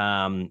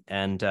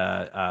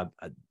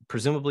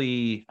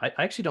 Presumably, I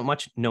actually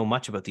don't know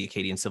much about the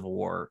Acadian Civil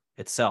War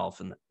itself,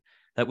 and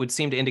that would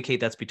seem to indicate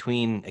that's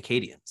between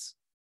Acadians.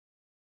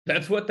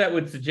 That's what that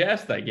would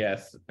suggest, I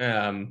guess.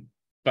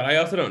 But I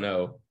also don't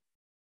know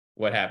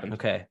what happened.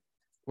 Okay,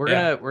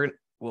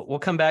 we'll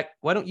come back.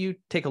 Why don't you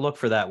take a look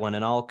for that one,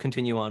 and I'll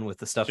continue on with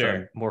the stuff that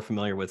I'm more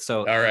familiar with.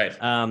 So, all right,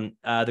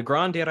 the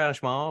Grand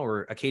Dérangement,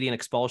 or Acadian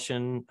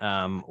Expulsion,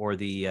 or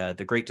the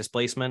Great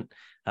Displacement,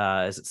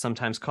 as it's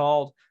sometimes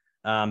called.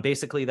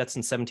 Basically, that's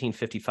in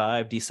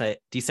 1755.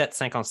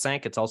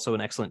 1755. It's also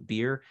an excellent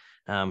beer.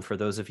 For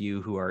those of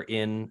you who are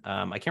in,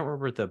 I can't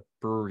remember what the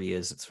brewery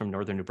is. It's from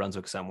northern New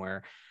Brunswick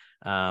somewhere.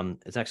 It's an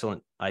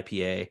excellent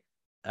IPA.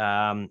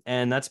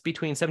 And that's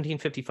between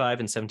 1755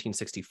 and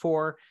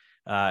 1764.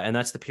 And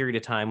that's the period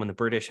of time when the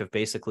British have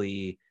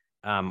basically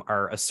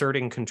are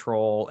asserting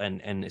control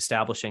and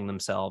establishing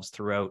themselves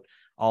throughout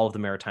all of the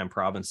maritime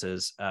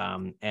provinces,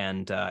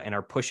 and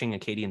are pushing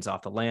Acadians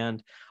off the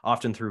land,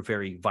 often through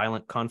very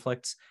violent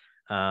conflicts.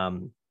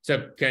 So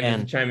can I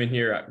just chime in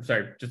here?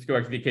 Sorry, just to go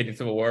back to the Acadian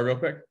Civil War real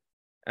quick.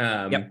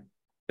 Yep.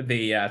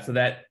 So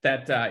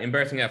that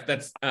embarrassing enough,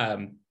 that's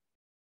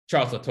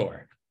Charles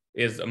Latour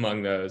is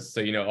among those.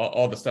 So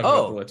all the stuff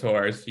about the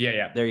Latours.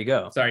 Yeah. There you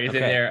go. Sorry, he's in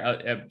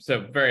there.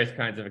 So various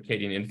kinds of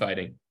Acadian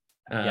infighting.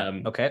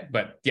 Okay.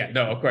 But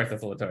no, of course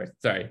that's the Latours.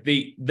 Sorry.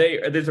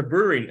 There's a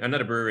brewery,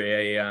 not a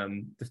brewery, a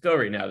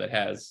distillery now that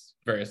has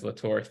various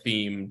Latour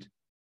themed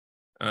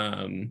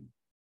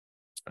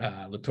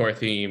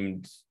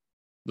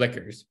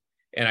liquors.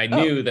 And I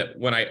knew that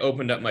when I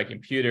opened up my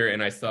computer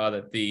and I saw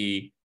that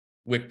the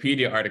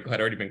Wikipedia article had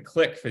already been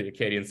clicked for the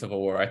Acadian Civil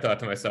War, I thought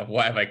to myself,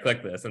 why have I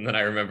clicked this? And then I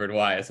remembered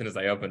why as soon as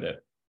I opened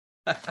it.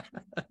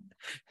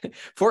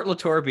 Fort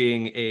Latour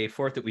being a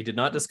fort that we did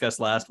not discuss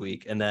last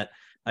week, and that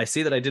I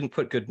see that I didn't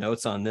put good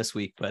notes on this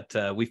week, but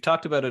we've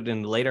talked about it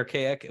in the late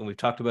Archaic, and we've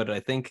talked about it, I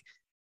think,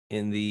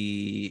 in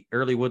the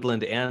early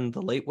Woodland and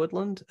the late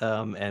Woodland,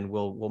 and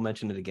we'll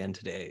mention it again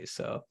today.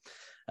 So,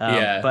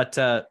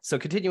 so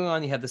continuing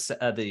on, you have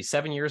the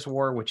 7 Years'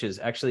 War, which is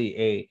actually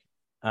a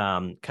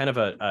kind of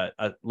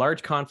a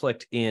large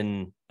conflict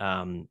in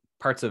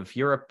parts of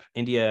Europe,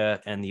 India,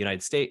 and the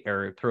United States,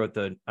 or throughout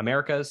the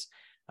Americas.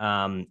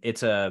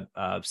 It's a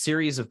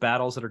series of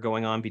battles that are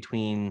going on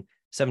between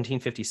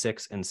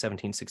 1756 and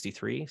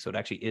 1763. So it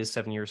actually is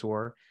 7 Years'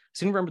 War.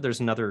 So you remember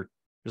there's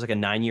like a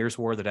 9 Years'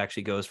 War that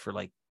actually goes for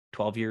like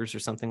 12 years or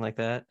something like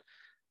that.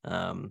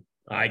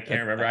 I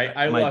can't remember.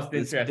 I lost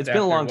interest. It's been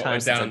a long time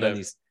since I've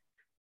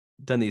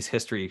done these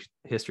history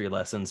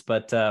lessons,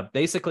 but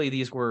basically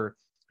these were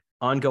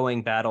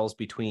ongoing battles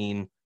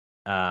between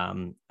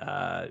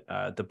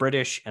the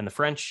British and the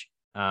French.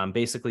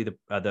 Basically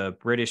the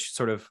British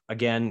sort of,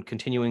 again,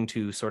 continuing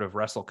to sort of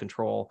wrestle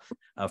control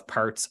of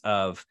parts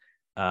of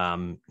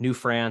New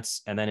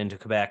France and then into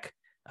Quebec.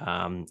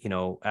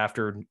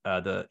 After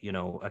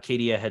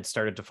Acadia had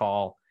started to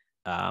fall,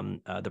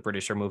 the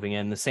British are moving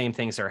in. The same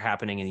things are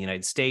happening in the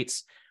United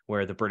States,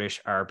 where the British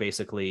are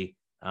basically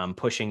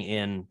pushing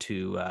in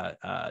to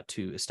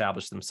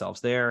establish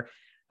themselves there.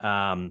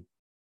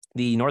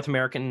 The North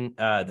American,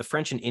 the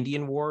French and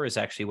Indian War is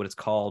actually what it's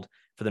called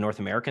for the North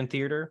American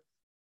theater.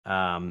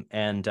 From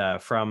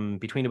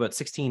between about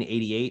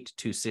 1688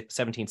 to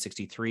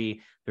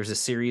 1763, there's a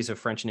series of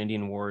French and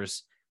Indian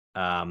wars,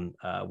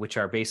 which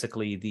are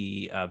basically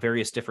the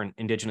various different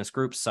indigenous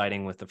groups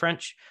siding with the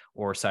French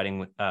or siding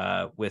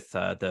with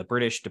the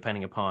British,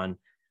 depending upon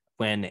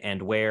when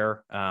and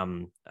where.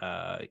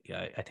 I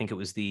think it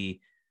was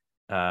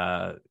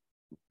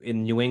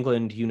in New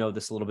England, you know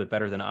this a little bit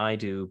better than I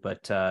do,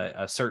 but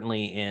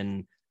certainly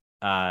in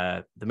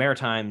the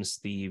Maritimes,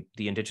 the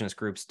indigenous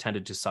groups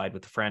tended to side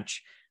with the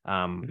French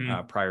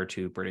prior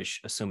to British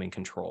assuming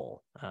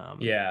control.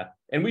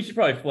 And we should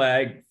probably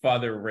flag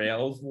Father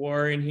Rail's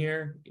War in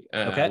here,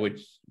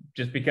 which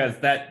just because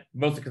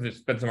mostly because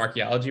there's been some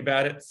archaeology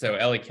about it. So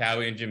Ellie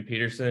Cowie and Jim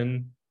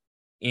Peterson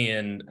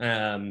in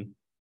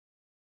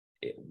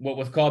what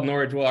was called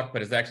Norridge Walk,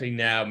 but is actually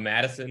now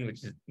Madison,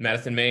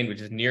 Maine,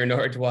 which is near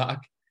Norridge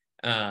Walk.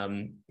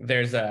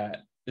 There's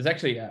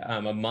actually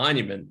a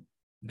monument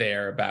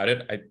there about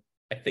it.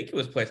 I think it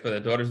was placed by the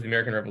Daughters of the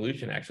American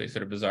Revolution, actually,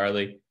 sort of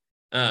bizarrely.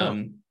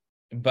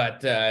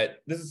 But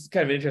this is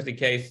kind of an interesting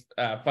case.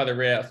 Father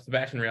Rail,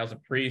 Sebastian Rail's a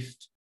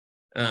priest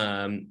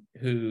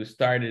who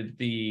started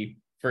the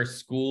first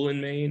school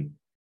in Maine,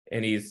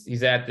 and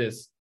he's at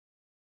this,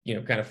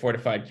 kind of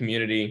fortified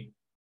community.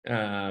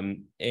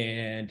 And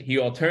he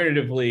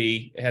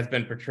alternatively has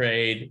been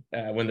portrayed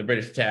when the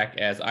British attack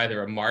as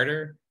either a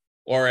martyr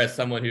or as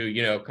someone who,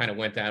 kind of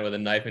went down with a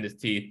knife in his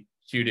teeth,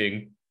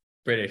 shooting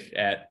British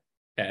at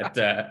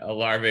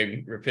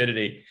alarming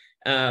rapidity,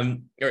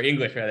 or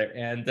English rather.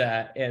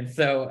 And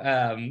so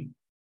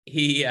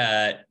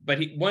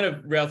one of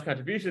Rail's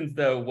contributions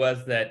though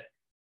was that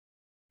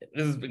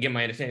this is again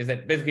my understanding, is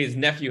that basically his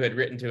nephew had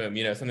written to him,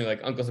 something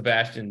like, Uncle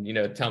Sebastian,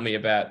 tell me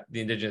about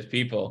the indigenous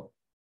people.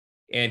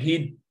 And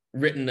he'd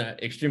written an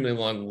extremely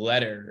long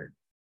letter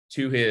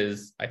to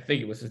I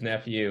think it was his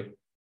nephew,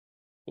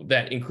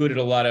 that included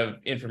a lot of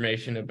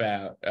information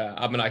about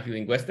Abenaki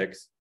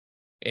linguistics,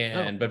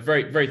 but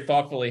very, very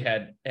thoughtfully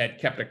had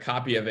kept a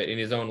copy of it in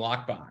his own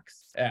lockbox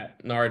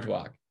at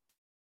Narwhal,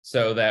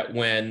 so that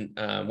when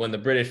the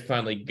British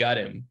finally got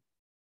him,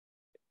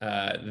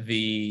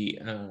 the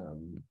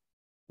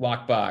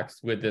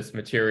lockbox with this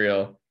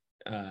material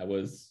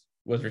was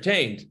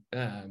retained,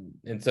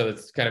 and so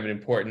it's kind of an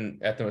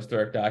important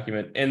ethnohistoric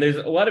document. And there's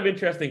a lot of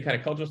interesting kind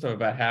of cultural stuff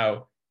about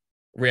how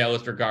Rael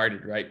is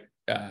regarded, right?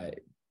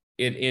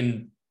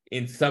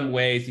 In some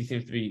ways,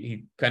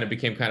 he kind of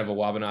became kind of a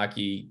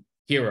Wabanaki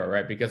hero,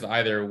 right? Because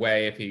either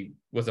way, if he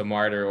was a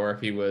martyr or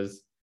if he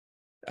was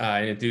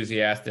an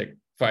enthusiastic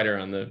fighter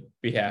on the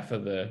behalf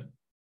of the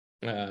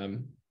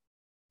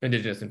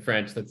Indigenous and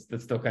French, that's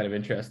still kind of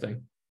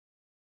interesting.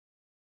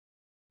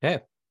 Hey,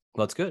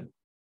 well, that's good.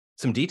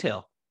 Some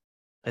detail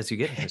as you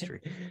get in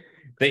history.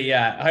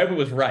 I hope it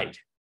was right.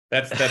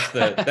 That's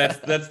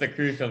the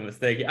crucial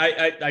mistake.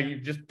 I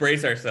just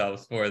brace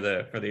ourselves for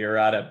the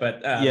errata,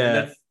 but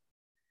that's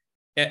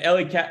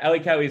Ellie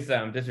Cowie's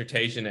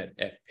dissertation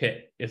at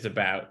Pitt is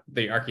about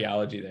the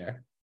archaeology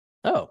there.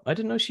 Oh, I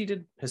didn't know she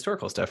did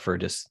historical stuff for a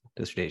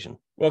dissertation.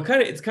 Well,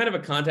 it's kind of a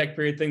contact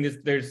period thing.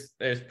 There's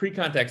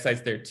pre-contact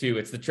sites there too.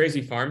 It's the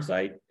Tracy Farm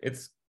site,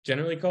 it's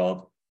generally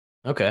called.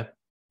 Okay.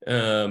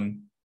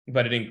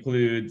 But it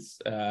includes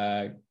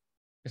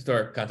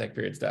historic contact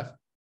period stuff.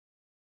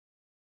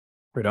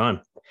 Right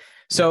on.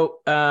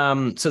 So,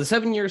 so the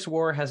 7 Years'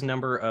 War has a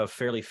number of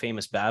fairly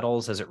famous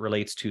battles as it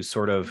relates to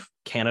sort of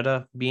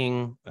Canada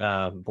being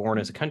born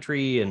as a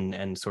country,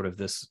 and sort of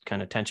this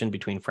kind of tension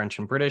between French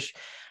and British.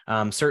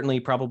 Certainly,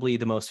 probably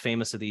the most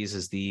famous of these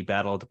is the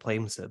Battle of the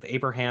Plains of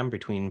Abraham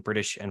between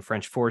British and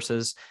French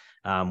forces,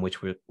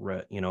 which were,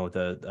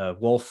 the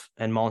Wolfe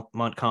and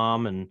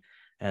Montcalm,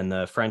 and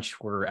the French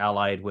were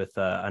allied with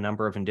a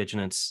number of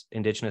indigenous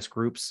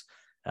groups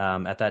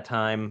at that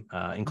time,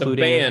 including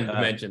the band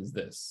mentions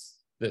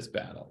this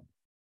battle.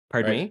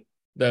 Pardon me?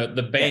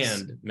 The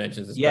band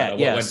mentions this battle.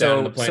 What went down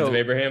in the Plains of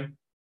Abraham?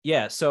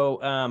 Yeah.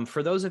 So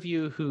for those of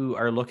you who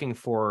are looking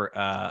for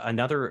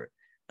another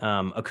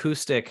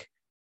acoustic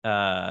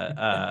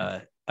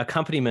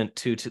accompaniment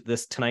to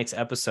this tonight's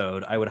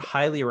episode, I would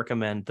highly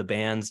recommend the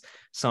band's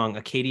song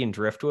Acadian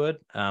Driftwood.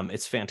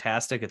 It's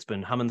fantastic. It's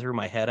been humming through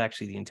my head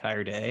actually the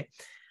entire day.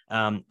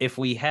 If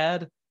we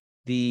had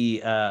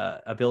the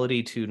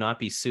ability to not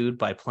be sued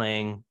by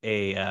playing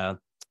it,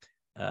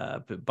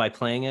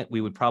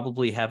 we would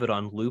probably have it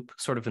on loop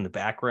sort of in the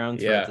background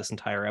throughout this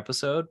entire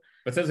episode.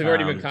 But since we've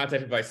already been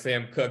contacted by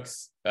Sam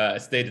Cooke's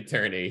state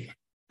attorney.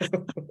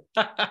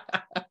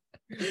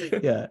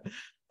 Yeah.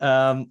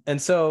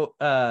 And so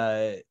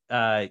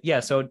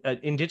so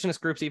indigenous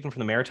groups, even from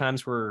the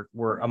Maritimes,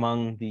 were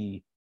among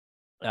the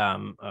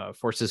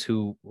forces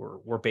who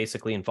were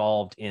basically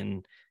involved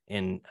in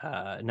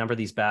a number of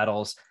these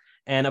battles.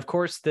 And of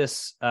course,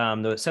 this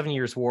the 7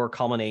 Years' War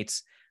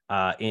culminates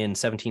in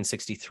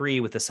 1763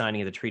 with the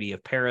signing of the Treaty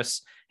of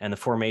Paris and the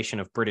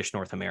formation of British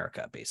North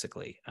America,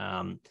 basically.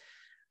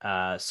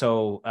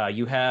 So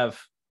you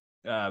have,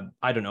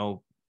 I don't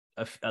know,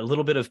 a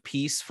little bit of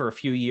peace for a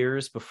few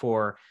years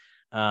before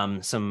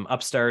some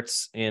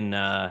upstarts in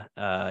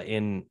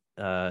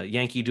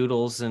Yankee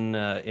Doodles in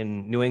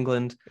New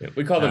England.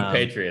 We call them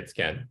patriots,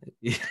 Ken.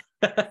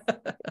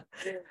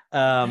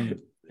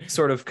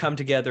 Sort of come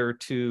together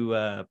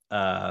to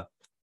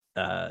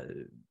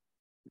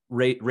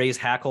raise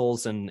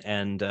hackles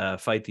and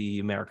fight the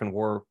American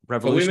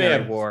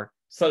Revolutionary War.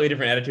 Slightly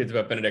different attitudes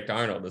about Benedict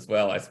Arnold as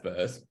well, I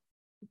suppose.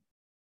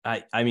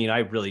 I mean, I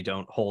really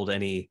don't hold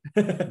any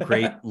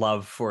great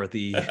love for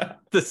the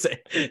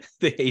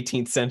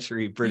 18th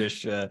century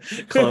British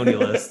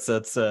colonialists.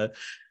 That's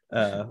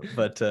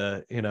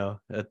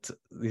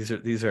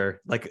these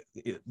are like,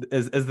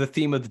 as the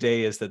theme of the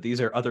day is that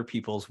these are other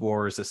people's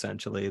wars,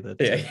 essentially.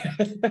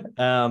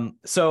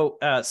 So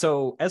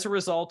as a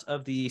result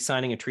of the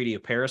signing of Treaty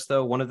of Paris,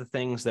 though, one of the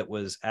things that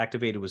was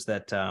activated was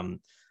that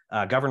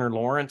Governor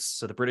Lawrence,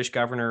 so the British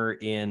governor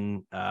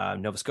in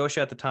Nova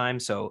Scotia at the time,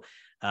 so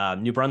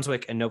New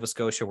Brunswick and Nova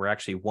Scotia were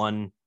actually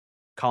one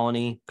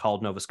colony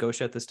called Nova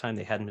Scotia at this time.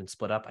 They hadn't been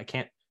split up. I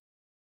can't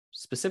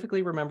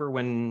specifically remember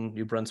when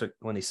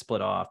they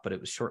split off, but it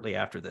was shortly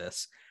after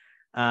this.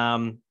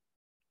 And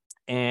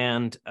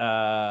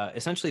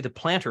essentially the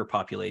planter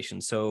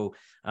population. So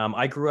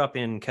I grew up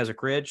in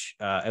Keswick Ridge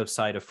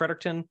outside of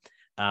Fredericton,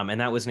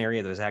 and that was an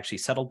area that was actually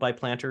settled by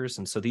planters.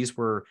 And so these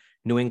were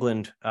New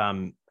England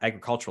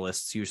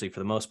agriculturalists, usually for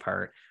the most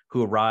part,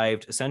 who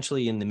arrived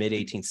essentially in the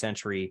mid-18th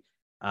century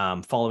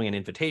following an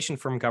invitation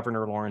from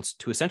Governor Lawrence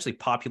to essentially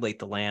populate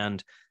the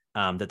land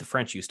that the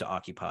French used to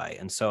occupy.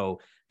 And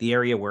so the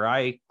area where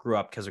I grew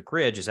up, Keswick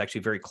Ridge, is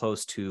actually very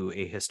close to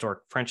a historic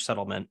French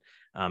settlement.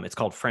 It's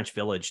called French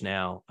Village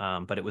now,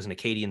 but it was an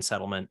Acadian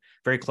settlement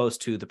very close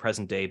to the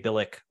present day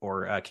Billick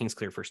or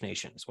Kingsclear First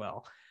Nation as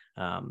well.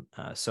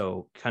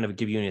 So kind of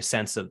give you a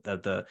sense of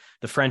the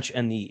French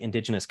and the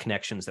indigenous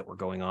connections that were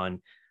going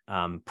on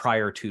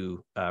prior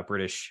to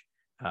British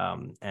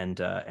and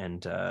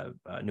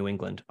New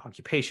England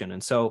occupation.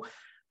 And so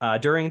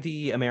during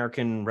the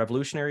American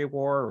Revolutionary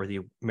War, or the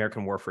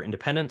American War for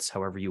Independence,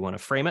 however you want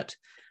to frame it,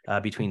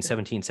 between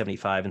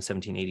 1775 and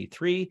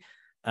 1783,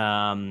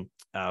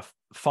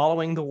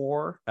 following the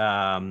war,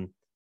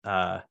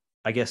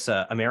 I guess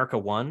America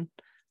won,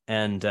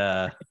 and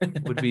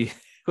would be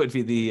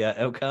the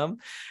outcome.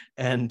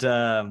 And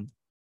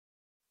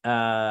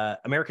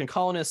American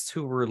colonists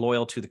who were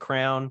loyal to the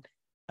crown,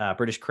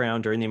 British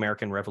crown, during the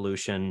American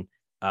Revolution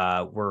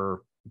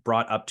were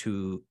brought up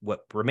to what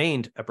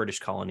remained a British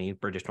colony,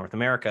 British North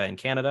America and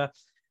Canada,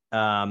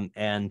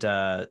 and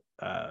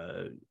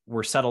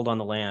were settled on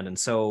the land. And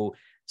so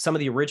some of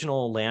the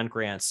original land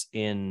grants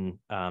in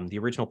the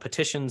original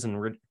petitions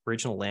and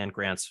original land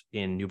grants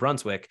in New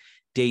Brunswick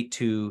date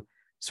to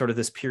sort of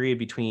this period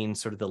between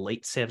sort of the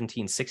late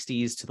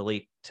 1760s to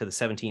the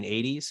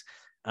 1780s.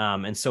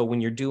 And so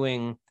when you're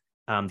doing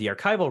the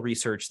archival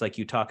research, like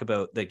you talk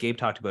about, that Gabe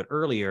talked about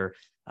earlier,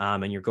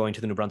 and you're going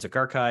to the New Brunswick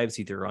archives,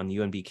 either on the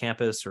UNB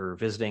campus or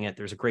visiting it,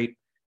 there's a great,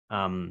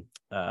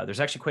 there's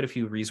actually quite a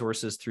few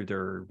resources through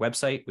their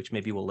website, which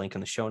maybe we'll link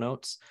in the show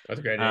notes. That's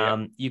a great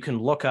idea. You can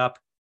look up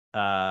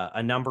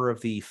a number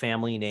of the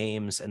family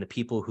names and the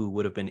people who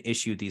would have been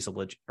issued these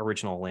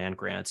original land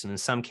grants. And in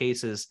some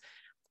cases,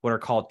 what are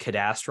called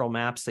cadastral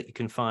maps that you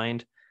can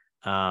find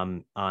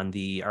on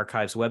the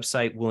archives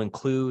website will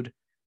include,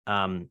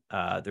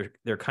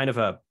 they're kind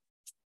of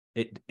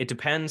it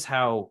depends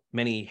how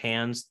many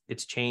hands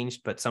it's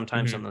changed, but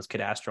sometimes on those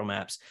cadastral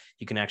maps,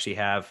 you can actually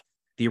have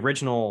the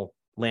original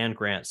land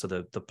grant, so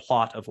the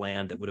plot of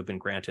land that would have been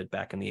granted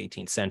back in the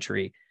 18th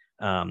century.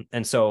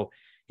 And so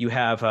you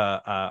have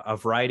a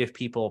variety of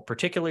people,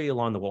 particularly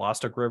along the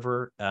Wolastoq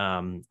River,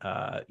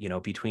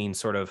 between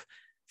sort of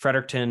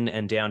Fredericton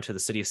and down to the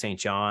city of St.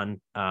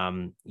 John.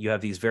 You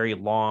have these very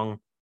long,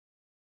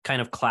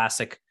 kind of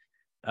classic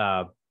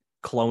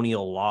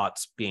colonial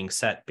lots being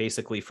set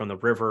basically from the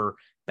river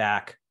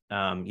back.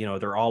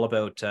 They're all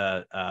about,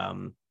 I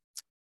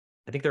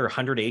think they're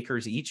 100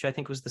 acres each, I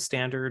think was the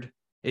standard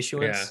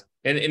issuance.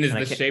 Yeah. And is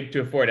the shape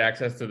to afford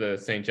access to the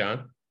St.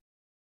 John?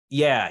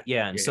 Yeah.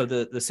 And so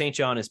the St.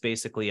 John is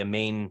basically a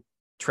main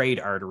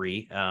trade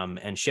artery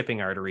and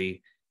shipping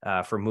artery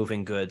for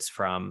moving goods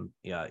from,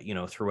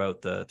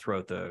 throughout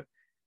the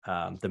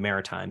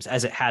Maritimes,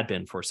 as it had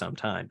been for some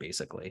time,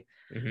 basically.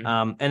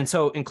 And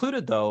so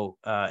included, though,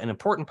 an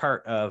important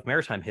part of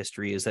maritime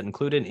history is that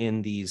included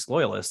in these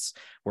loyalists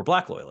were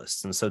Black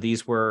loyalists. And so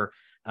these were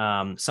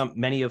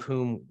many of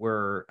whom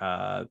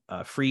were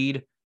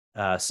freed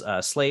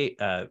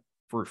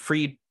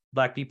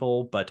Black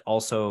people, but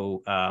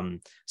also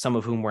some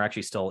of whom were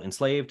actually still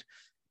enslaved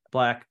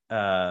Black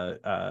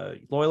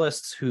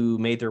loyalists, who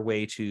made their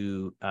way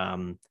to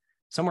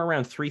somewhere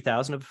around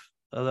 3,000 of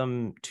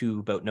them to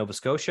about Nova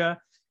Scotia,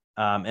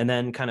 and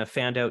then kind of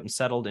fanned out and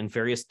settled in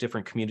various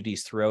different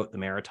communities throughout the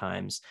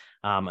Maritimes,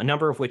 a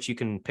number of which you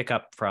can pick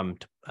up from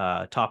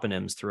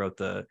toponyms throughout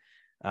the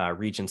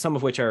region, some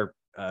of which are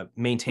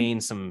maintain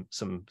some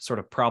sort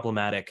of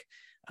problematic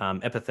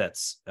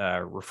epithets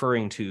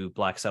referring to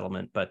Black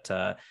settlement. But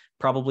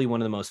probably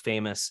one of the most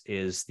famous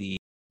is the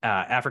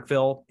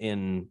Africville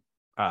in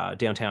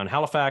downtown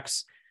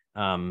Halifax,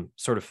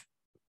 sort of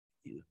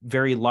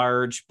very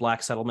large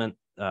Black settlement,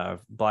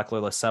 Black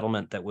loyalist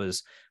settlement that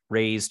was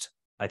raised,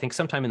 I think,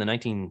 sometime in the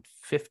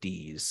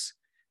 1950s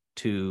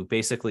to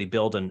basically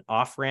build an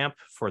off-ramp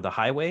for the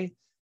highway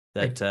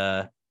that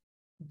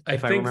I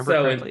think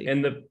so.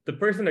 And the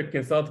person to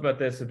consult about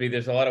this would be,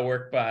 there's a lot of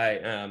work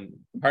by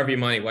Harvey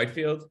Monty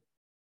Whitefield,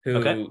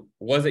 who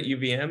was at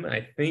UVM,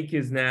 I think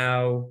is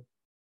now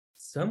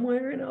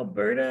somewhere in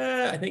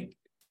Alberta. I think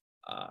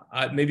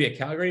maybe at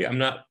Calgary. I'm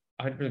not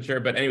 100% sure,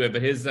 but anyway,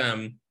 but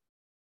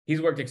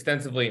he's worked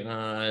extensively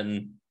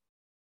on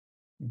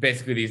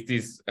basically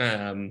these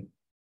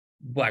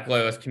Black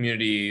loyalist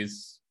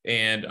communities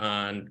and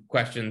on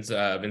questions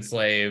of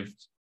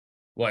enslaved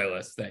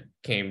loyalists that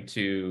came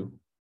to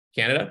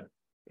Canada.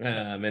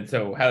 And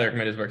so highly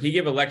recommend his work. He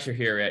gave a lecture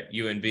here at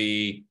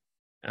UNB,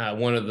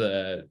 one of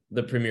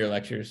the premier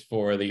lectures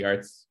for the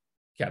arts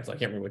council. I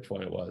can't remember which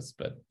one it was,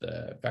 but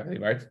the Faculty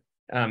of Arts.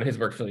 His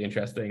work's really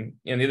interesting.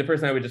 And the other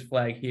person I would just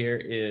flag here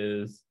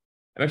is,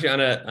 I'm actually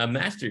on a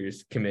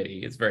master's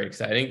committee. It's very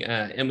exciting.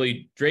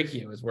 Emily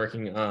Drakio is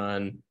working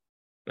on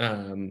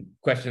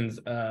questions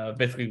of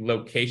basically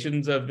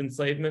locations of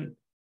enslavement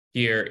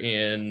here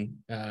in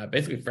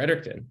basically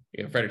Fredericton,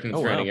 Fredericton and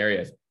surrounding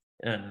areas.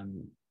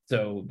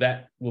 So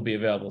that will be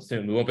available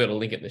soon. We won't be able to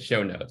link it in the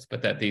show notes,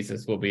 but that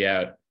thesis will be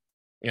out,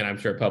 and I'm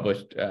sure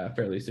published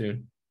fairly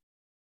soon.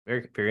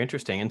 Very, very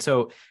interesting. And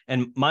so,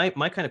 and my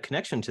kind of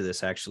connection to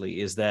this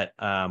actually is that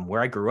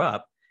where I grew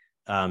up,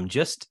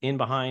 just in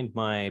behind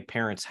my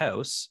parents'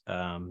 house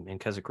in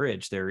Keswick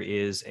Ridge, there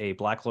is a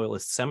Black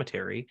loyalist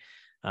cemetery,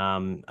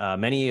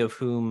 many of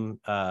whom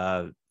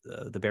the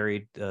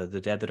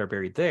dead that are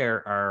buried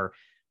there are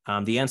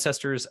the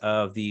ancestors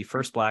of the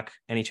first Black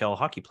NHL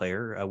hockey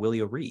player,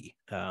 Willie O'Ree.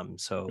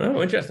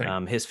 Oh,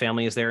 interesting. His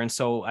family is there, and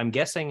so I'm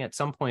guessing at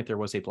some point there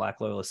was a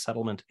Black Loyalist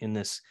settlement in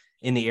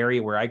the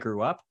area where I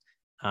grew up,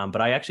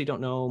 but I actually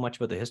don't know much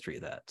about the history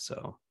of that.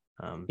 So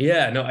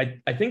yeah, no,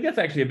 I think that's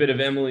actually a bit of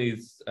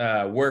Emily's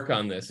work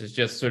on this, is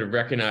just sort of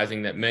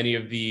recognizing that many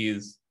of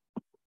these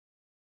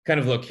kind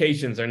of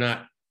locations are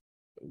not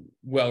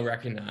well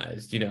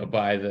recognized,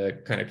 by the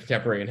kind of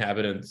contemporary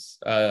inhabitants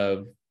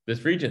of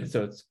this region.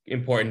 So it's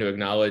important to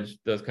acknowledge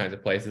those kinds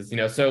of places.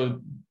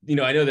 So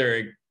I know there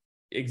are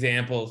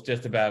examples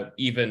just about,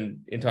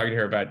 even in talking to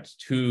her, about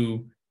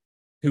who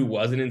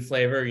was an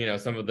enslaver.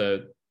 Some of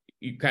the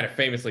kind of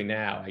famously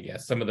now, I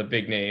guess, some of the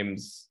big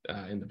names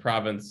in the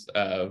province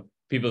of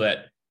people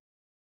that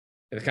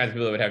the kinds of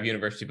people that would have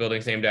university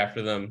buildings named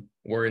after them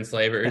were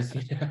enslavers.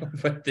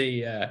 But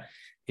the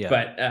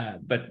yeah.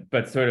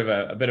 But sort of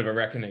a bit of a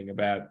reckoning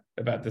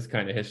about this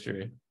kind of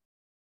history.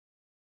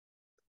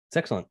 It's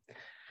excellent.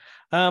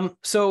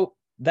 So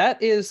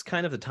that is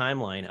kind of the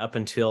timeline up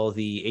until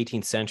the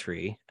 18th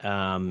century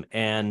and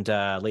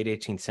late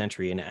 18th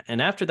century.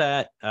 And after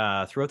that,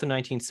 throughout the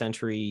 19th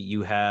century,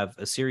 you have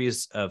a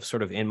series of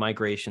sort of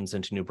in-migrations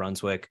into New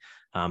Brunswick,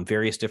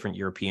 various different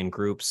European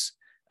groups,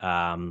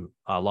 a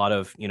lot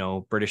of,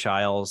 British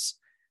Isles,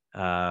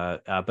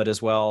 but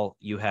as well,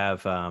 you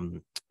have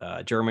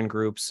German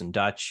groups and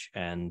Dutch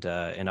and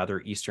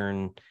other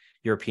Eastern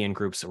European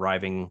groups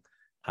arriving.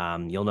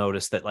 You'll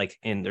notice that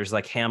there's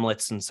like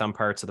hamlets in some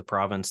parts of the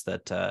province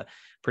that,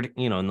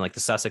 in like the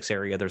Sussex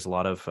area, there's a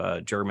lot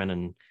of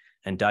German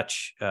and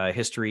Dutch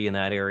history in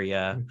that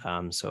area.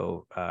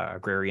 So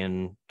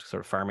agrarian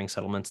sort of farming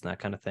settlements and that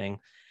kind of thing.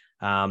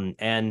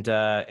 And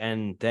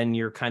then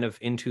you're kind of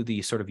into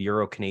the sort of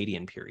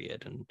Euro-Canadian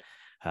period.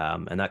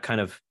 And that kind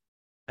of,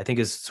 I think,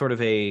 is sort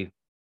of a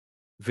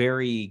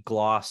very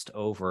glossed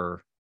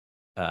over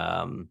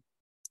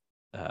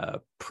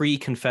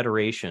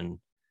pre-Confederation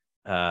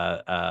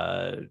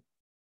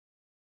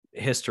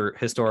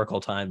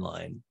historical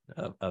timeline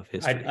of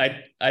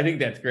history. I think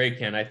that's great,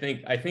 Ken. I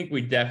think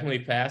we definitely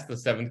passed the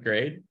 7th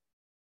grade.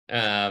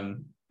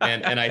 And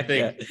I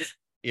think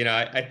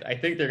I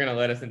think they're gonna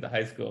let us into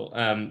high school.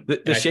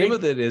 The shame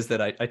of it is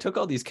that I took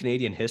all these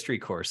Canadian history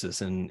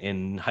courses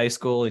in high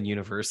school and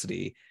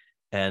university,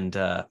 and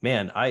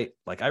man, I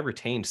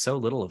retained so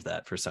little of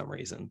that for some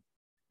reason.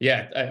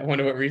 Yeah, I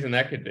wonder what reason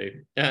that could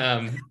be.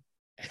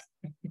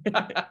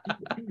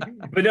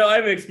 But no, I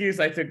have an excuse.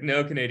 I took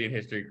no Canadian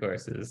history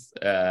courses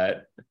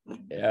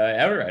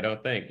ever, I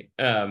don't think.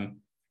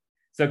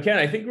 So Ken,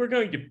 I think we're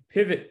going to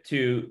pivot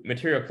to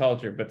material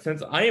culture, but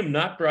since I am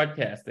not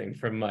broadcasting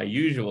from my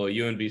usual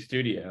UNB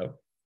studio,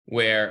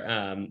 where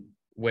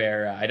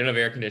I don't have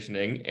air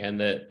conditioning and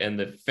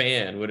the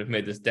fan would have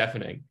made this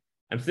deafening,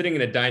 I'm sitting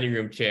in a dining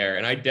room chair,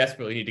 and I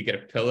desperately need to get a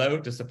pillow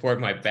to support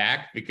my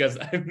back because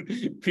I'm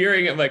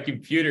peering at my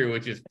computer,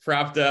 which is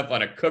propped up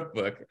on a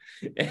cookbook.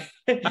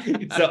 So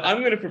I'm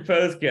going to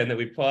propose, Ken, that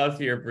we pause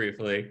here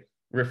briefly,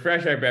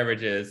 refresh our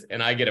beverages,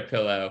 and I get a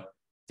pillow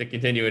to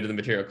continue into the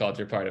material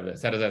culture part of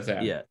this. How does that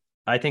sound? Yeah,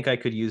 I think I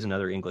could use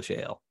another English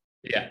ale.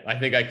 Yeah, I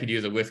think I could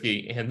use a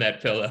whiskey and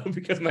that pillow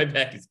because my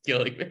back is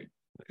killing me.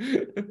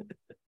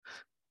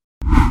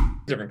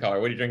 Different color.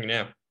 What are you drinking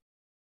now?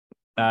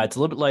 It's a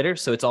little bit lighter,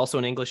 so it's also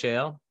an English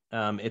ale.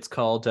 It's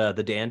called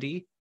the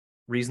Dandy.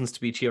 Reasons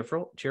to be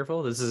cheerful.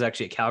 This is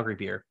actually a Calgary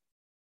beer.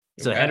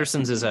 So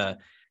Henderson's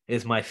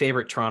is my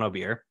favorite Toronto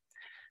beer.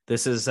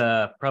 This is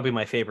probably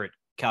my favorite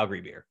Calgary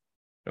beer.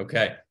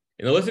 Okay.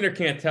 And the listener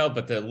can't tell,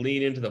 but to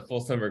lean into the full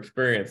summer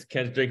experience,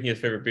 Ken's drinking his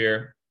favorite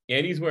beer,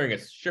 and he's wearing a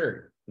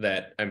shirt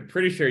that I'm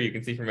pretty sure you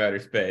can see from outer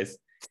space.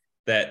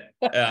 That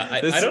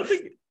I don't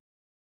think.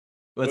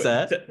 What's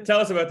that? Tell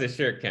us about this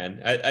shirt,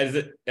 Ken. I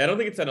don't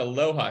think it's an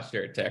Aloha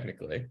shirt,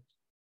 technically.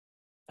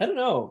 I don't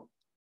know.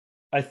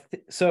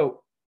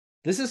 So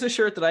this is a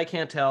shirt that I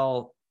can't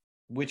tell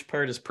which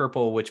part is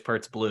purple, which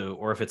part's blue,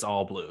 or if it's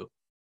all blue.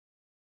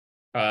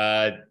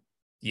 Yeah.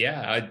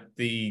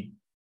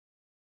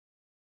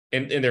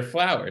 And they're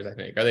flowers, I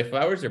think. Are they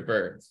flowers or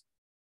birds?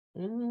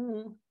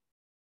 I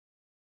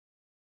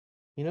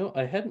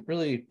hadn't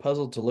really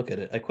puzzled to look at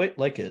it. I quite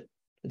like it.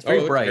 It's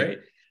very bright. Great.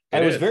 I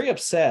was very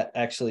upset,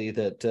 actually,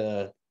 that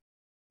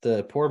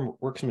the poor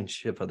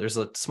workmanship. There's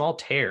a small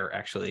tear,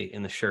 actually,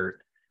 in the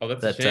shirt. Oh,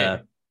 that's a shame.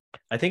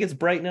 I think it's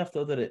bright enough,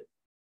 though, that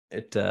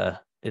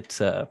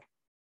it's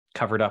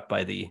covered up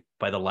by the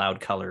loud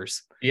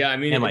colors. Yeah, I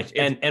mean,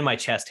 and my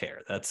chest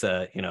hair. That's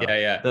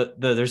Yeah.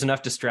 There's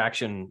enough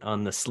distraction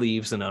on the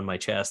sleeves and on my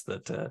chest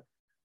that.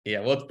 Yeah,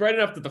 well, it's bright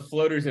enough that the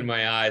floaters in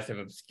my eyes have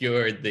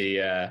obscured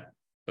the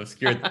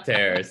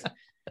tears.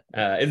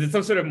 Is it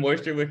some sort of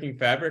moisture wicking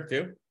fabric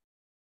too?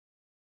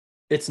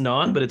 It's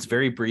not, but it's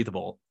very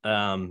breathable.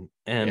 While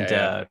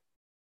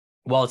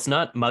it's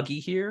not muggy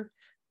here,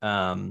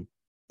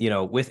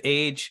 with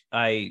age,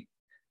 my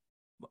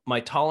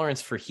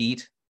tolerance for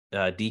heat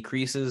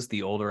decreases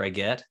the older I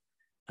get.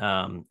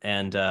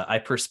 And I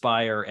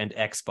perspire and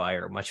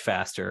expire much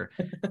faster.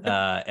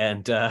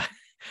 And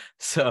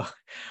So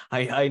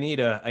I need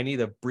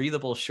a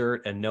breathable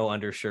shirt and no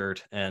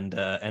undershirt and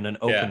an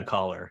open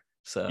collar.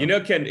 So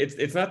Ken,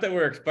 it's not that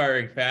we're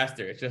expiring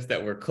faster, it's just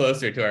that we're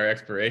closer to our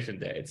expiration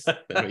dates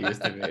than we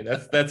used to be.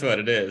 That's what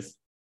it is.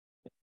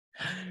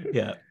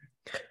 yeah.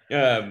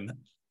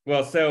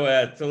 Well, so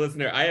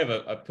listener, I have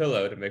a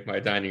pillow to make my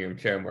dining room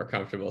chair more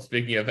comfortable.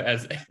 Speaking of,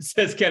 as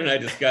Ken and I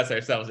discuss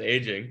ourselves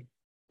aging,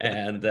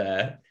 and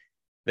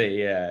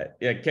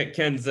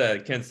Ken's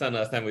son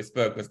last time we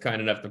spoke was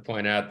kind enough to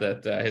point out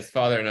that his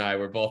father and I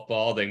were both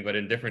balding, but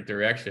in different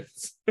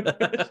directions.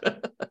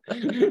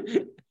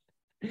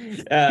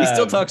 He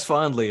still talks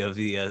fondly of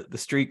the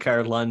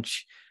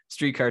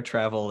streetcar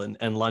travel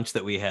and lunch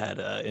that we had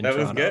in that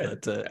was Toronto.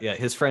 good. That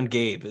his friend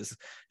Gabe is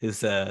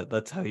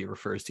that's how he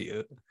refers to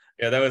you.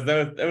 Yeah, that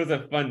was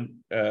a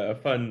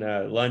fun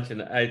lunch,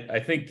 and I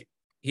think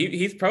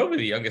he's probably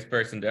the youngest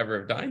person to ever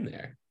have dined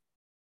there.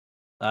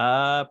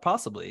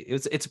 Possibly.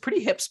 It's a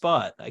pretty hip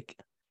spot. Like,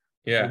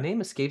 the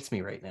name escapes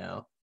me right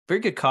now. Very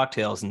good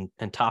cocktails and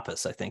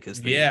tapas, I think, is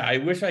the. Yeah, I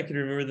wish I could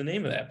remember the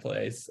name of that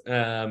place.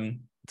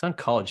 It's on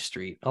College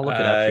Street. I'll look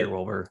it up here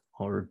while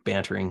we're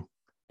bantering.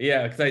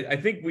 Yeah, because I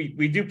think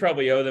we do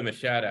probably owe them a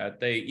shout out.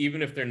 They,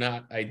 even if they're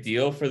not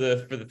ideal for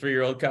the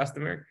 3-year-old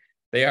customer,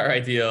 they are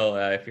ideal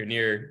if you're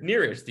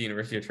nearest the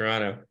University of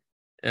Toronto.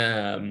 So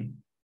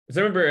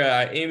I remember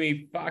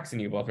Amy Fox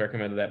and you both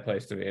recommended that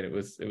place to me, and it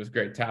was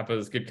great.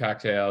 Tapas, good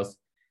cocktails.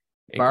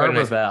 Bar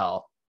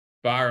Raval.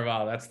 Bar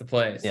Raval, that's the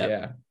place.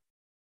 Yep.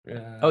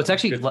 Yeah. It's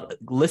actually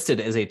listed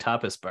as a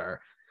tapas bar.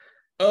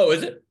 Oh,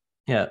 is it?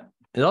 Yeah.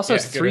 It also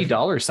has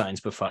 $3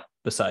 signs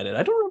beside it.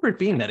 I don't remember it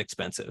being that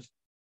expensive.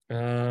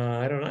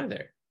 I don't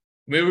either.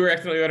 Maybe we were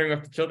accidentally ordering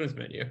off the children's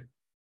menu.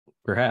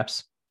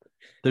 Perhaps.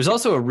 There's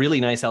also a really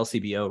nice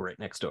LCBO right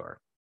next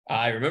door.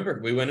 I remember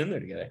we went in there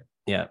together.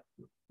 Yeah.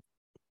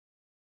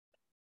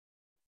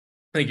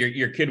 I think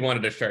your kid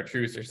wanted a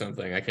chartreuse or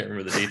something. I can't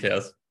remember the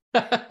details.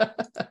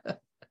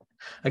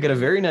 I got a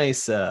very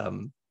nice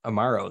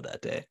Amaro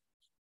that day.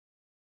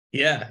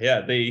 Yeah.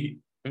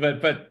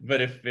 But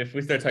if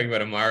we start talking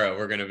about Amaro,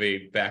 we're gonna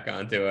be back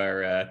onto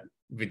our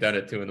be done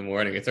at 2 a.m.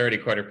 It's already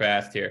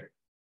 15:15 here.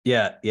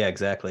 Yeah,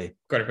 exactly.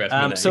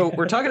 15:15. So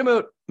we're talking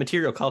about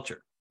material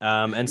culture.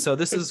 And so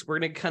we're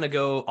gonna kind of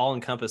go all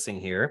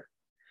encompassing here.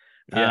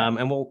 Yeah.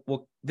 And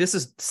we'll this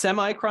is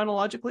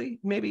semi-chronologically,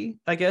 maybe,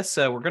 I guess.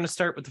 We're going to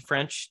start with the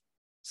French,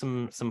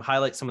 some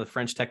highlight some of the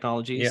French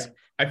technologies. Yeah.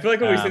 I feel like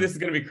when we say this is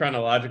going to be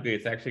chronologically,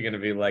 it's actually going to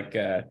be like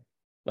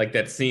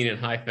that scene in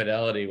High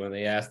Fidelity when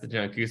they ask the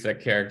John Cusack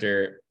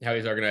character how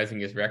he's organizing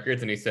his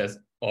records, and he says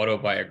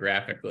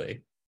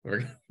autobiographically.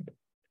 We're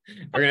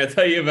going to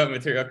tell you about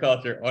material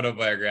culture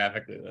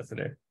autobiographically,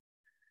 listener.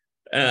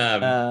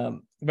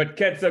 But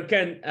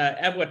Ken,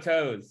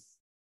 aboiteaus.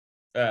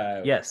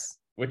 Yes.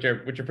 Which are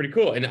pretty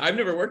cool. And I've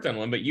never worked on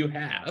one, but you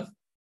have.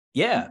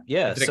 Yeah.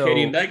 It's an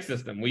Acadian dike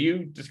system. Will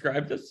you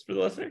describe this for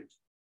the listeners?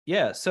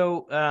 Yeah.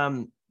 So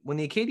when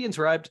the Acadians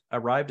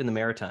arrived in the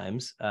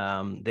Maritimes,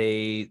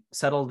 they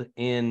settled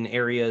in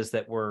areas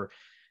that were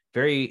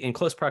very in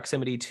close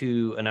proximity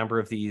to a number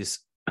of these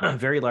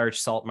very large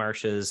salt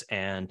marshes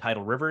and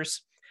tidal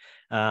rivers,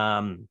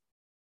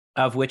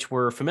 of which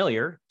were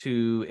familiar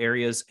to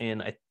areas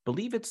in, I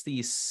believe it's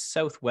the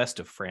southwest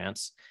of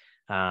France,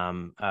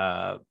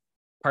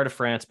 part of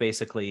France,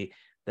 basically,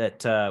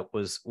 that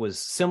was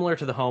similar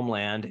to the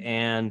homeland,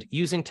 and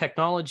using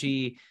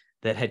technology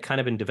that had kind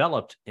of been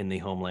developed in the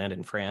homeland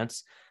in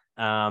France.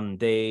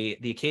 The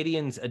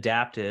Acadians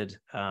adapted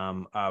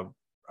a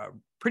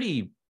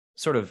pretty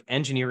sort of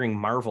engineering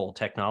marvel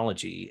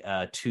technology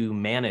to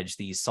manage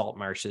these salt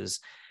marshes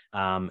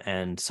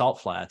and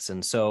salt flats.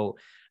 And so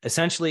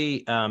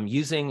essentially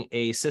using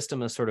a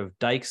system of sort of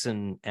dikes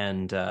and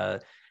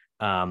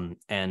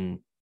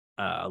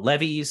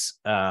levees.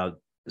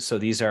 So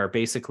these are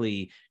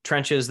basically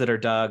trenches that are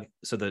dug.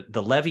 So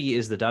the levee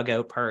is the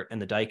dugout part,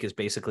 and the dike is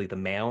basically the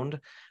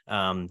mound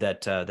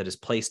that is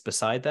placed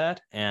beside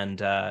that. And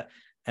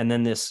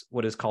then this,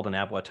 what is called an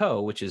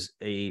aboiteau, which is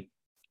a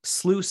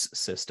sluice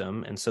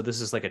system. And so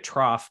this is like a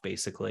trough,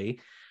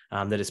 basically,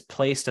 that is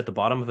placed at the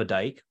bottom of a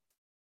dike,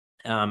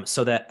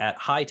 so that at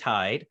high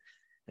tide,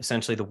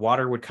 essentially the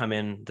water would come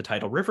in the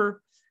tidal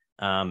river.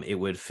 It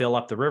would fill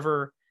up the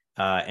river.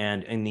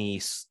 And in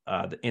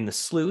the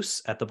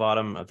sluice at the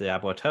bottom of the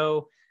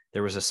aboiteau,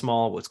 there was a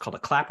small, what's called a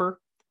clapper.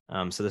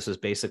 So this is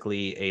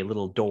basically a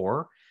little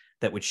door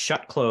that would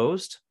shut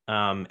closed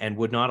and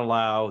would not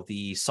allow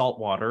the salt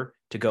water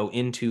to go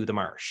into the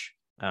marsh.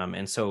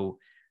 And so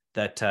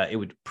that it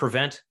would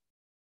prevent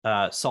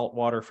salt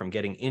water from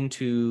getting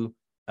into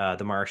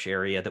the marsh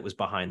area that was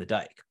behind the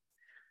dike.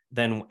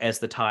 Then as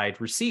the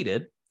tide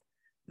receded,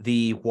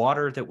 the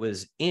water that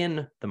was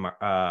in the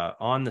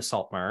on the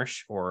salt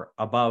marsh or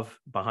above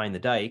behind the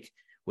dike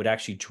would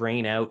actually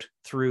drain out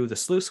through the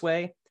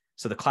sluiceway.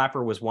 So the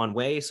clapper was one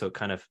way, so it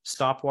kind of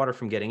stopped water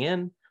from getting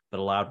in, but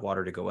allowed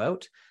water to go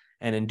out.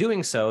 And in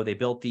doing so, they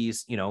built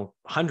these,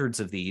 hundreds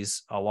of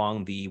these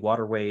along the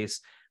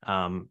waterways,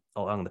 along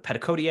the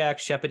Petitcodiac,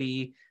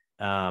 Shepparton,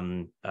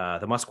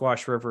 the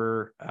Musquash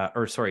River,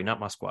 not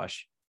Musquash,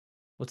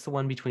 What's the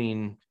one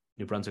between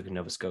New Brunswick and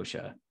Nova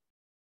Scotia?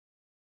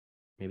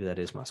 Maybe that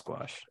is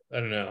Musquash. I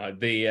don't know.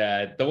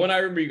 The one I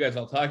remember you guys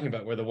all talking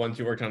about were the ones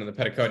you worked on in the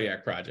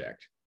Petitcodiac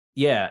project.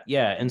 Yeah.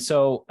 And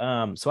so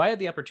I had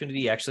the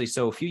opportunity actually.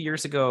 So a few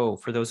years ago,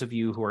 for those of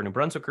you who are New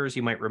Brunswickers,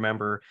 you might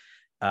remember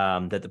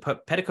that the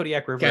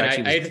Petitcodiac River Ken,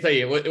 actually I hate to tell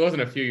you, it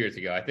wasn't a few years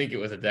ago. I think it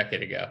was a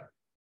decade ago.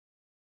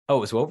 Oh,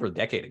 it was over a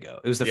decade ago.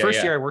 It was the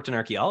first year I worked in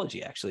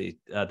archaeology, actually,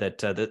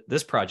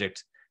 this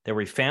project that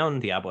we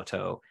found the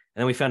Aboiteau, and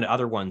then we found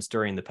other ones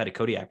during the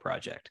Petitcodiac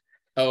project.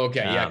 Oh,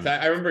 okay. Yeah.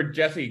 I remember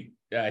Jesse,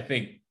 I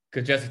think,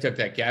 because Jesse took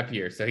that gap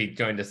year. So he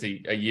joined us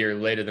a year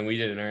later than we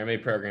did in our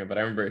MA program. But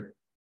I remember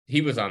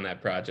he was on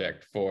that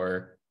project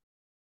for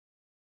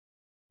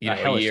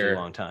a year,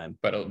 long time,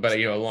 but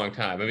a long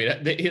time. I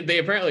mean, they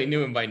apparently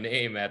knew him by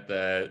name at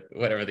the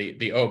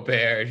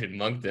Auberge in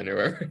Moncton or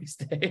wherever he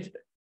stayed.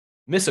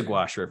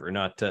 Missaguash River,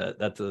 not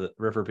that's the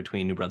river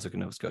between New Brunswick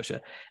and Nova Scotia.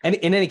 And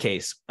in any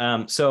case,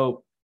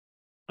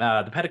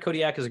 the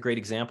Petitcodiac is a great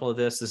example of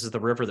this. This is the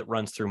river that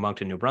runs through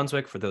Moncton, New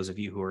Brunswick. For those of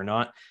you who are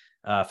not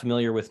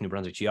familiar with New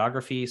Brunswick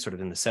geography, sort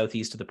of in the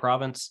southeast of the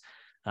province,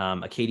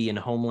 Acadian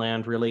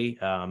homeland, really.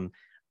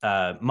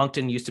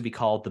 Moncton used to be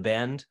called the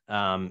Bend,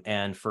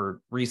 and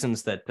for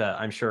reasons that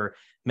I'm sure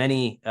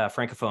many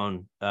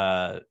Francophone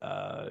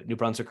New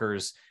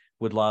Brunswickers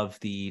would love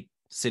the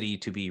city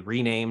to be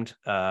renamed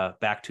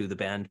back to the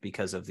Bend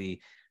because of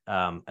the,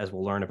 as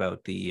we'll learn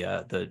about,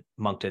 the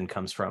Moncton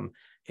comes from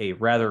a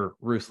rather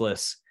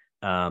ruthless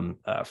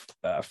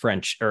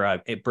French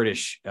or a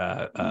British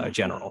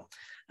general.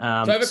 So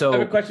I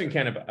have a question,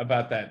 Ken,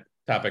 about that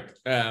topic.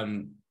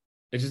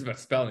 It's just about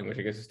spelling, which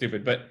I guess is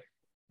stupid, but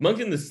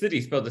Moncton the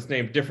city spelled this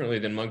name differently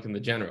than Moncton the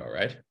general,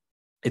 right?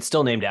 It's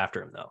still named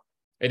after him, though.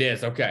 It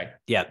is, okay.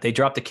 Yeah, they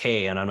dropped the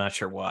K, and I'm not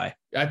sure why.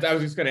 I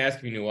was just going to ask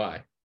if you knew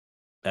why.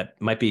 That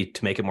might be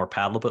to make it more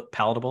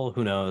palatable.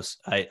 Who knows?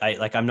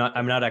 I'm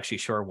not actually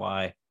sure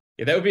why.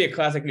 Yeah, that would be a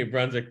classic New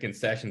Brunswick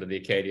concession to the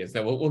Acadians.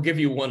 Now we'll give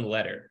you one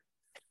letter.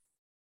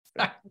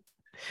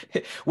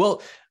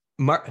 Well,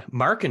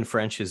 Mark in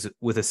French is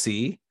with a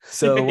C,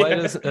 so why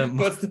does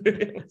what's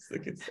the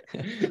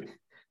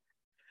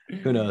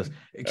who knows?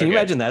 Can you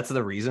imagine that's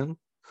the reason?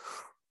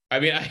 I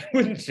mean, it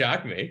wouldn't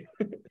shock me.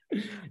 I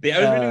was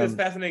reading this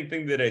fascinating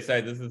thing that I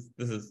said. This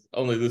is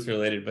only loosely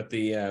related, but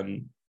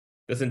the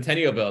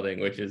Centennial Building,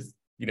 which is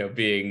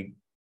being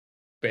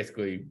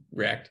basically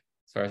wrecked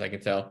as far as I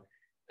can tell,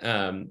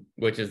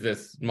 which is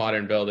this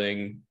modern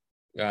building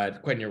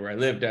quite near where I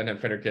live, downtown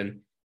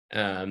Fredericton,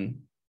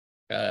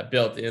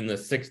 built in the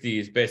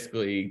 60s,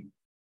 basically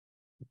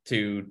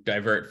to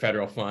divert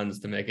federal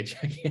funds to make a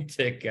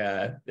gigantic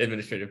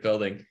administrative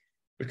building.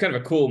 It's kind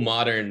of a cool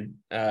modern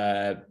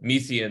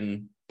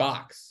Miesian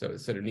box, so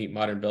it's sort of neat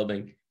modern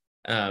building.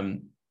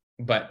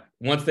 But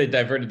once they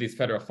diverted these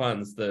federal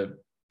funds, the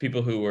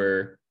people who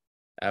were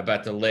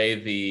about to lay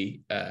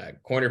the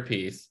corner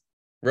piece,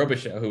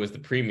 Robichaud, who was the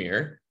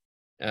premier,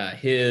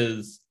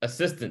 his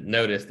assistant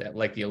noticed at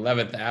like the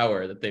 11th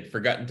hour that they'd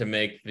forgotten to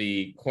make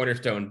the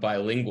cornerstone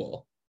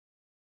bilingual.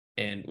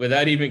 And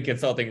without even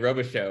consulting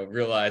Robichaud,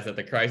 realized that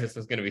the crisis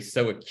was going to be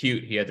so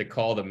acute, he had to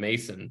call the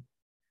mason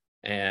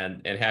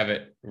and have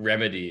it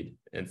remedied.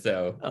 And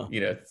so,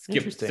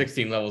 skip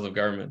 16 levels of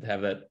government to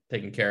have that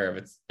taken care of.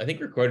 It's, I think,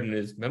 recorded in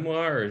his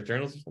memoir or his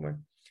journals or somewhere.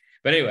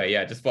 But anyway,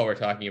 yeah, just while we're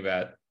talking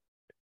about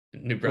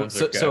New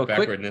Brunswick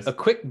backwardness. A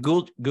quick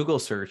Google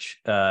search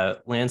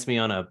lands me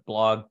on a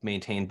blog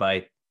maintained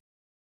by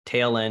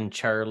Tail End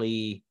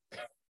Charlie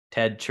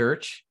Ted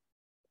Church.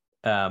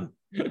 It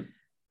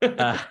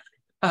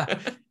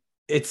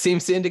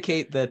seems to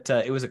indicate that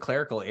it was a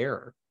clerical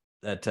error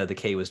that the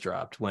K was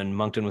dropped when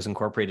Moncton was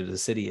incorporated as a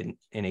city in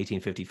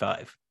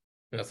 1855.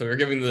 So we're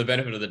giving them the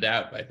benefit of the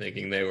doubt by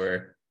thinking they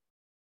were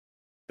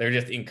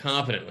just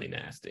incompetently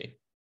nasty.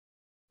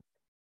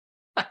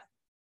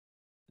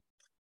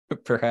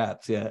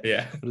 Perhaps, yeah.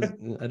 Yeah.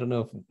 I don't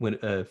know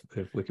if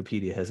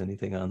Wikipedia has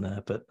anything on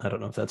that, but I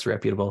don't know if that's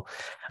reputable.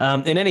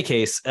 In any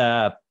case,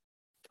 so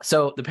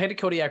the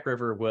Petitcodiac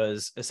River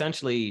was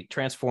essentially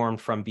transformed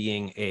from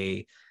being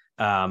a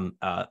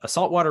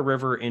saltwater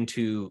river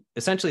into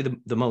essentially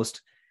the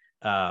most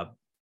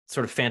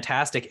sort of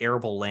fantastic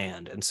arable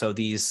land. And so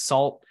these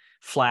salt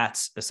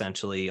flats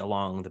essentially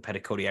along the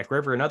Petitcodiac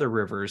River and other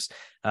rivers,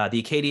 the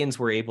Acadians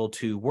were able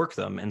to work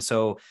them. And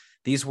so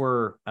these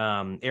were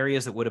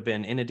areas that would have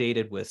been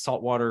inundated with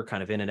saltwater,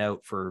 kind of in and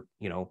out for,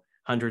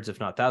 hundreds, if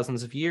not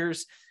thousands of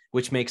years,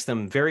 which makes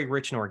them very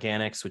rich in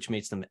organics, which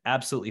makes them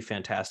absolutely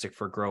fantastic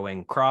for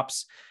growing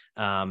crops.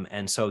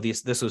 And so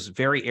this was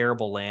very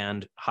arable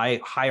land,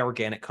 high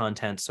organic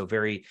content. So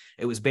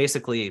it was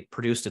basically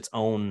produced its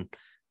own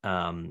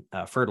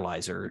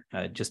fertilizer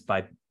just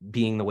by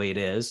being the way it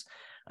is.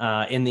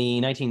 In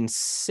the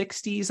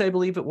 1960s, I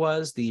believe it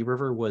was, the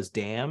river was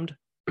dammed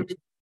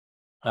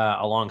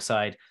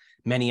alongside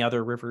many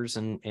other rivers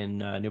in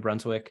New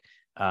Brunswick.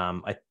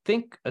 I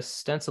think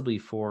ostensibly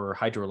for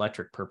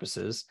hydroelectric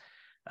purposes.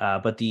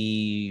 But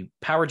the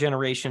power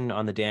generation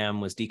on the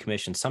dam was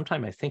decommissioned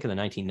sometime, I think, in the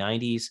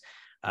 1990s.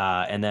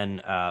 and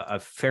then a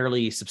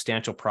fairly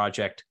substantial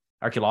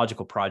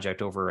archaeological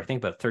project over, I think,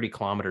 about 30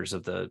 kilometers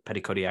of the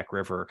Petitcodiac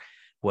River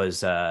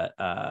was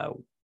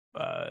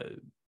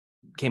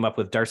came up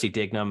with. Darcy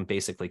Dignam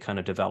basically kind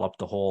of developed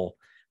the whole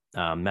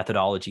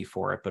methodology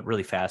for it, but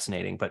really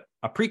fascinating. But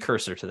a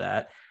precursor to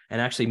that, and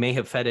actually may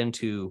have fed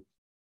into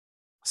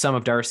some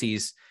of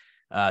Darcy's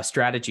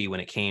strategy when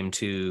it came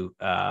to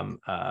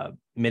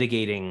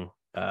mitigating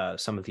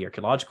some of the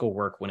archaeological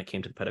work when it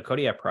came to the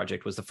Petitcodiac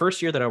project, was the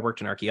first year that I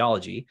worked in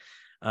archaeology.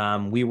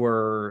 We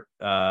were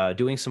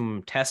doing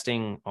some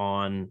testing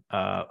on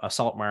a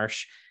salt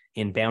marsh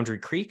in Boundary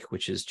Creek,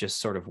 which is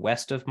just sort of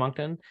west of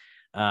Moncton,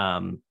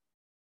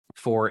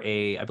 for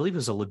I believe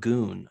it was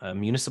a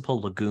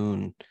municipal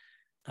lagoon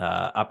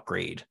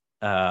upgrade.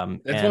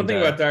 That's one thing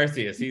about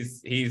Darcy is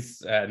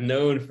he's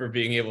known for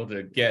being able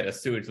to get a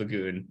sewage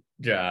lagoon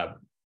job.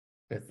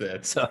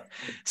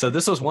 So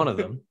this was one of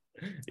them.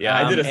 Yeah,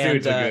 I did a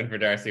sewage lagoon for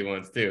Darcy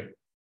once too,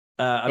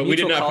 but we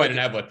did not find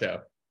an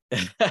ablato.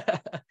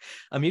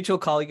 A mutual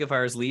colleague of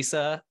ours,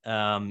 Lisa.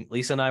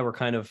 Lisa and I were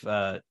kind of.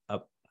 I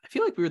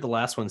feel like we were the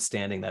last ones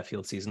standing that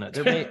field season.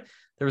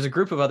 There was a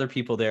group of other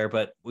people there,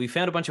 but we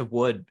found a bunch of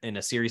wood in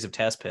a series of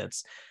test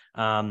pits,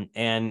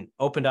 and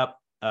opened up.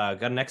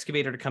 Got an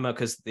excavator to come out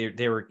because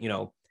they were,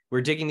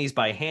 we're digging these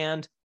by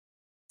hand.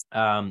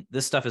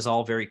 This stuff is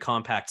all very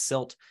compact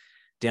silt,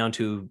 down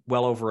to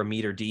well over a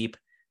meter deep.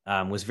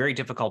 Was very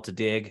difficult to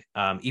dig,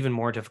 even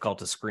more difficult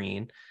to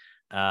screen.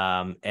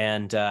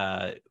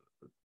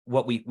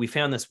 What we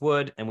found this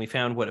wood, and we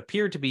found what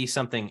appeared to be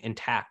something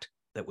intact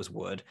that was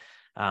wood,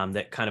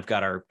 that kind of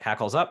got our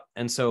hackles up.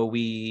 And so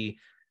we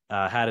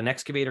had an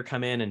excavator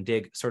come in and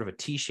dig sort of a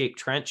T-shaped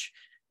trench,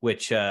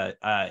 which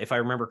if I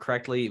remember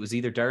correctly, it was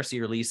either Darcy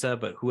or Lisa,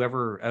 but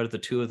whoever out of the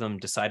two of them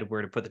decided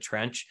where to put the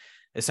trench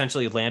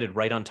essentially landed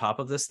right on top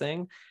of this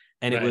thing.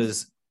 And It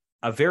was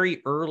a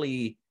very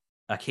early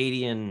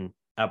Acadian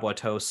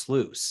aboiteau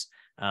sluice.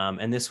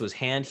 And this was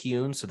hand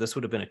hewn. So this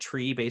would have been a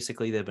tree,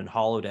 basically, that had been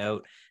hollowed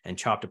out and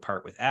chopped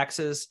apart with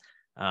axes,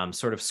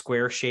 sort of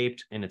square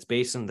shaped in its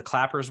basin. The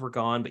clappers were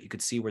gone, but you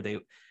could see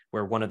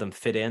where one of them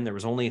fit in. There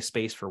was only a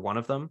space for one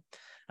of them.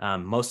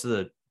 Most of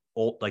the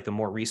the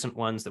more recent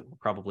ones that were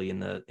probably in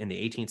the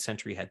 18th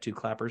century had two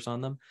clappers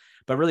on them.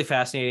 But really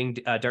fascinating.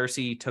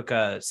 Darcy took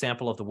a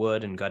sample of the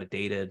wood and got it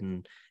dated,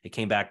 and it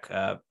came back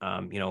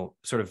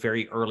sort of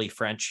very early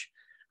French.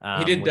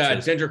 He did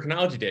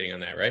dendrochronology dating on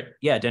that, right?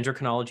 Yeah,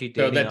 dendrochronology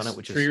dating on it,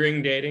 which tree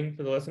ring dating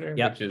for the listener.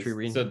 Yeah, tree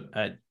ring. So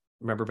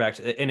remember back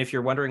to, and if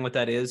you're wondering what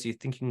that is, you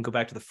think you can go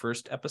back to the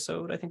first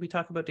episode. I think we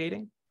talk about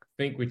dating. I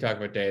think we talk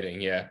about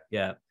dating. Yeah.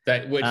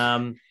 That which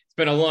it's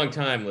been a long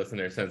time,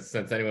 listener, since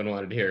anyone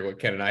wanted to hear what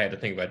Ken and I had to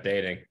think about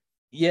dating.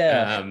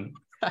 Yeah.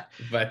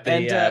 But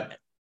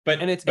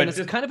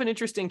it's kind of an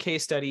interesting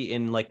case study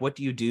in like, what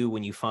do you do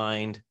when you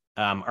find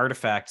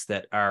artifacts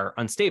that are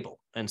unstable?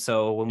 And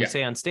so when we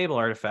say unstable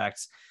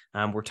artifacts,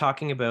 we're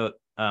talking about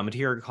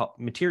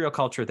material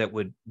culture that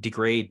would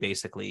degrade,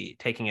 basically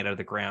taking it out of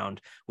the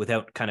ground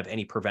without kind of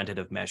any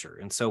preventative measure.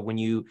 And so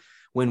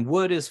when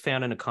wood is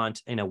found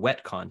in a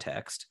wet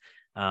context,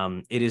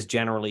 it is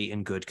generally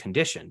in good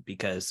condition,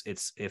 because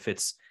if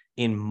it's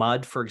in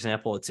mud, for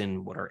example, it's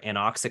in what are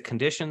anoxic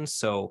conditions.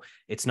 So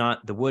it's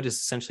not, the wood is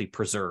essentially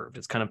preserved.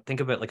 It's kind of, think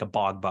of it like a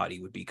bog body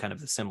would be kind of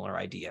the similar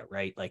idea,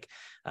 right? Like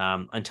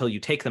until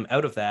you take them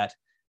out of that,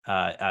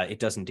 it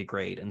doesn't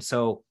degrade. And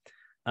so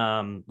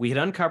we had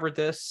uncovered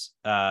this.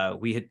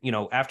 We had,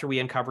 after we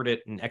uncovered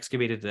it and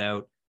excavated it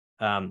out,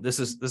 this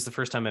is the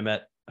first time I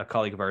met a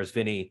colleague of ours,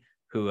 Vinny,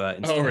 who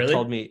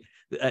told me,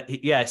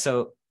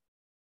 So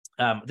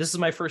this is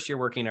my first year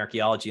working in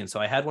archaeology, and so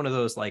I had one of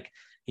those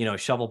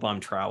shovel bum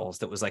trowels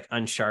that was like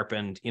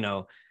unsharpened,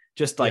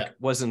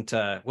 wasn't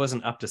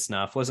up to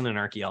snuff, wasn't an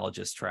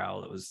archaeologist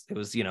trowel. It was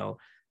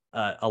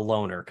a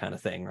loaner kind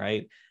of thing,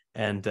 right?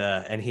 And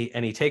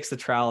he takes the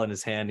trowel in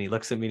his hand, and he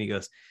looks at me and he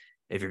goes,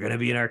 "If you're going to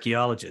be an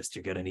archaeologist,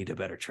 you're going to need a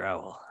better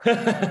trowel."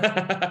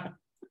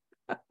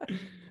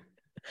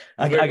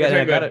 I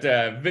got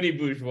Vinny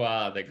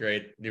Bourgeois, the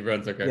great New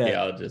Brunswick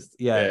archaeologist.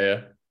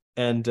 Yeah.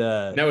 And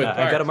I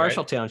got to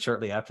Marshalltown, right?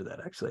 Shortly after that,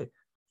 actually.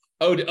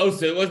 So it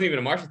wasn't even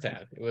a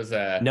Marshalltown. It was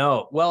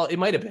no. Well, it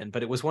might have been,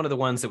 but it was one of the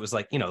ones that was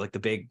like the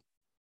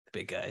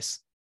big guys.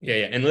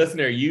 Yeah. And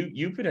listener,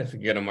 you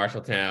potentially go to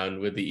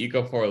Marshalltown with the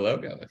Eco4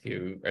 logo if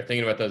you are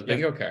thinking about those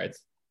bingo cards.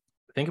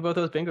 Think about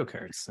those bingo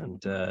cards,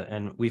 and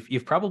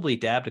you've probably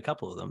dabbed a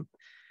couple of them.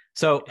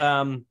 So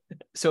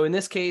in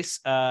this case,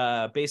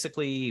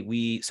 basically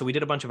we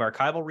did a bunch of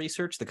archival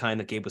research, the kind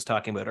that Gabe was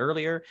talking about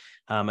earlier,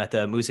 at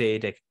the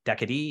Musée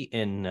d'Acadie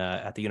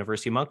at the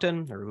University of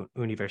Moncton, or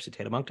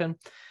Université de Moncton.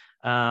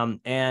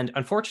 And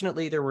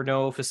unfortunately, there were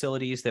no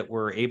facilities that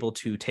were able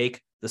to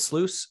take the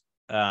sluice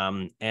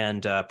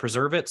and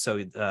preserve it.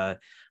 So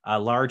a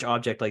large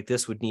object like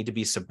this would need to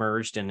be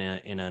submerged in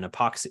an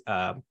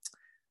epoxy.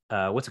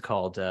 What's it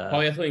called?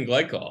 Polyethylene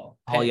glycol.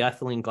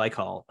 Polyethylene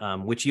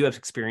glycol, which you have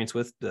experience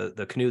with,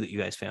 the canoe that you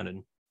guys found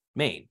in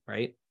Maine,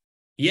 right?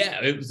 Yeah,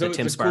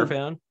 Tim Spar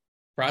found.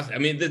 process. I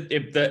mean,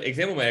 the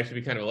example might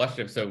actually be kind of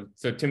illustrative.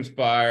 So Tim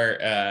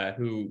Spar,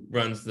 who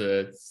runs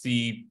the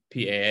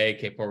CPAA,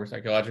 Cape Porpoise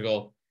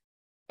Archaeological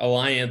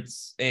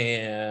Alliance,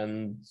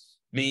 and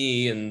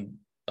me and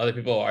other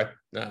people,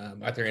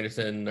 Arthur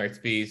Anderson, Art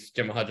Spies,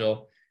 Gemma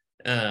Hudgel,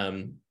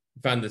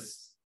 found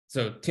this.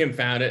 So Tim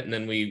found it, and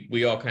then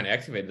we all kind of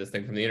excavated this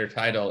thing from the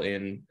intertidal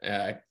in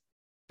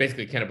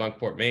basically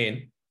Kennebunkport,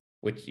 Maine,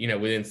 which,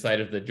 within sight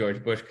of the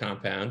George Bush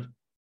compound.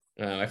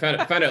 I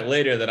found out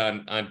later that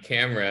on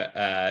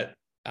camera,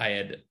 I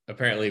had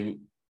apparently,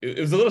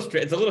 it's a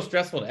little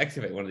stressful to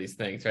excavate one of these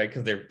things, right?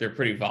 Because they're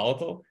pretty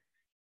volatile.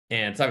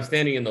 And so I'm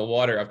standing in the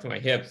water up to my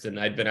hips, and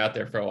I'd been out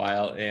there for a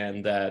while,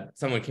 and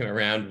someone came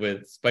around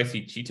with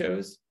spicy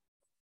Cheetos,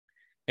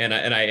 and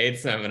I ate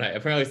some, and I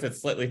apparently said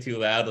slightly too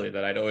loudly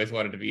that I'd always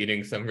wanted to be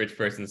eating some rich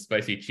person's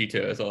spicy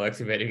Cheetos while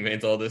excavating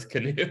Maine's oldest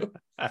canoe.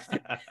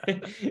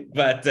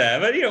 but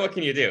what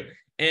can you do?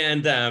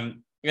 And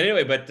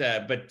anyway,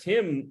 but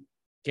Tim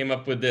came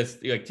up with this.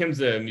 Like, Tim's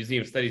a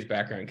museum studies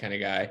background kind of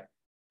guy,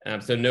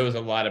 so knows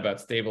a lot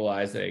about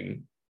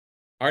stabilizing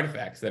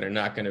artifacts that are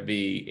not going to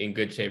be in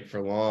good shape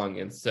for long.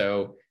 And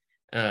so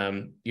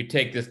you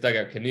take this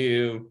dugout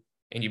canoe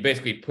and you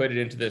basically put it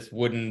into this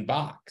wooden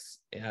box,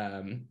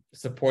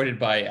 supported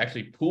by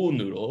actually pool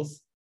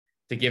noodles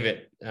to give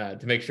it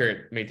to make sure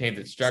it maintains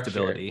its structure.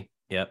 Stability.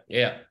 Yep.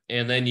 Yeah.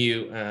 And then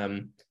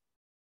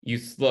you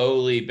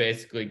slowly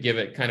basically give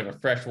it kind of a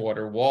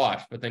freshwater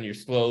wash, but then you're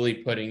slowly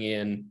putting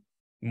in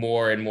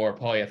more and more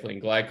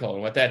polyethylene glycol.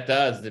 And what that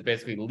does is it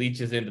basically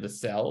leaches into the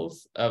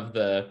cells of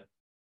the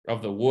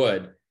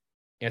wood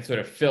and sort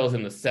of fills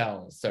in the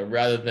cells. So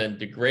rather than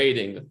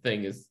degrading, the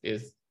thing is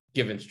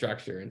given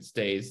structure and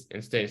stays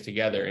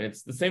together. And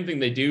it's the same thing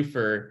they do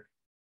for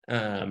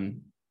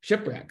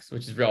shipwrecks,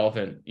 which is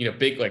relevant,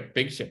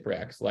 big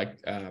shipwrecks like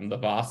the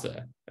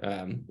Vasa,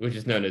 which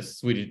is known as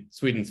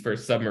Sweden's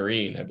first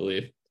submarine, I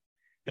believe.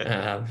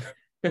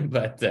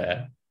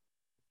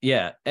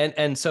 Yeah,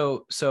 and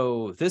so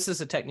this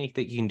is a technique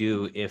that you can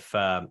do if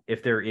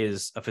there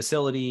is a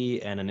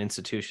facility and an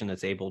institution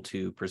that's able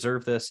to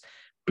preserve this.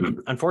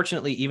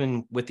 Unfortunately,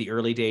 even with the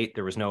early date,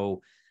 there was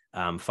no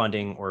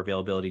funding or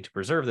availability to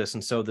preserve this,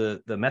 and so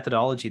the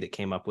methodology that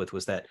came up with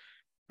was that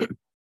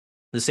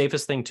the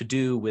safest thing to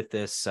do with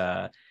this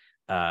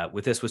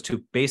was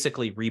to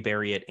basically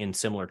rebury it in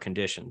similar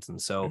conditions.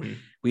 And so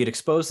we had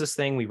exposed this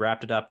thing, we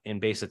wrapped it up in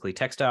basically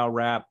textile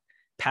wrap,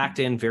 packed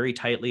in very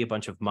tightly a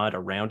bunch of mud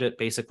around it,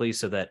 basically,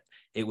 so that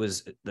it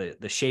was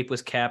the shape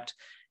was kept.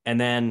 And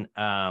then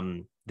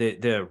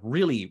the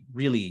really,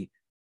 really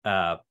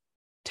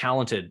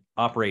talented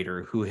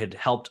operator who had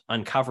helped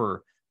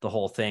uncover the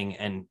whole thing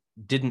and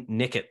didn't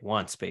nick it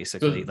once,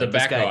 basically. So the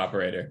backhoe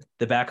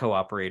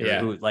operator, yeah.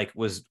 Who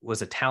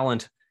was a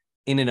talent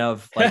in and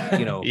of,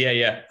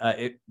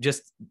 it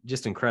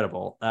just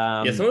incredible.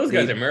 Some of those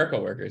guys are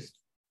miracle workers.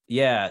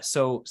 Yeah,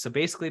 so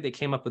basically they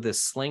came up with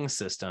this sling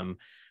system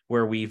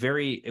where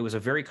it was a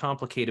very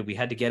complicated, we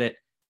had to get it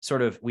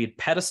we had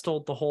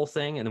pedestaled the whole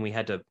thing, and then we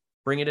had to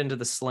bring it into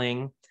the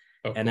sling.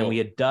 Then we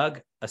had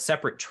dug a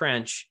separate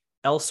trench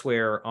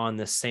elsewhere on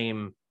the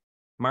same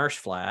marsh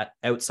flat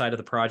outside of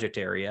the project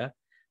area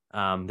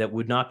that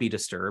would not be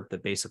disturbed,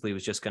 that basically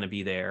was just going to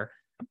be there,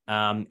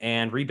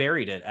 and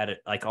reburied it at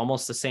like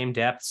almost the same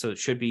depth. So it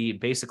should be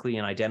basically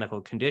in identical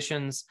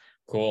conditions.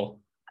 Cool.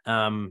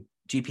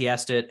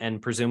 GPS'd it, and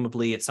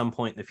presumably at some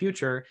point in the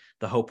future,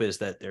 the hope is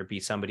that there'd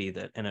be somebody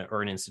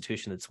or an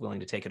institution that's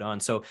willing to take it on.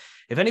 So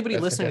if anybody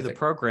listening to the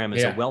program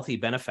is a wealthy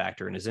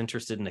benefactor and is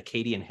interested in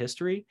Acadian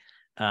history,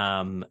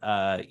 get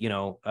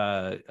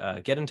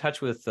in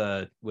touch with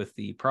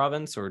the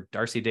province or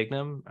Darcy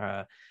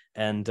Dignam,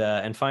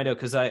 and find out,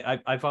 because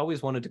I've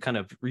always wanted to kind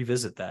of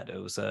revisit that. It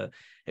was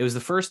the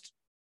first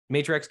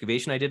major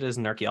excavation I did as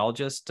an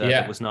archaeologist.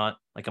 That was not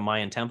like a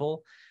Mayan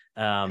temple.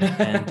 And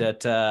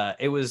that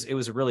it was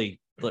a really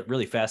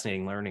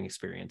fascinating learning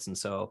experience. And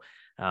so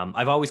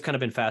I've always kind of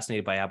been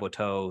fascinated by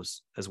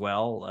Aboiteaux as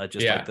well, like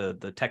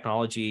the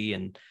technology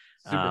and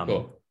super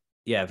cool.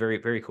 Yeah, very,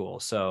 very cool.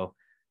 So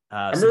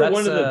I remember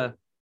one of the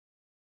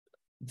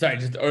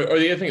or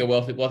the other thing a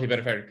wealthy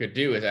benefactor could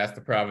do is ask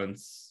the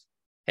province,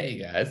 hey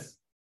guys,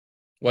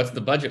 what's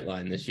the budget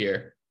line this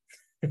year?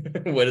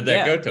 What did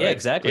that go to? Yeah,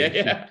 exactly.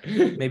 Yeah.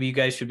 Maybe you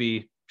guys should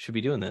be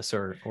doing this,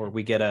 or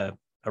we get a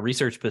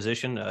research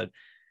position,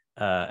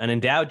 an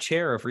endowed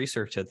chair of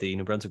research at the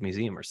New Brunswick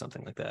Museum or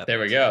something like that. There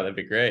we go. That'd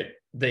be great.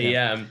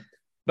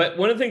 But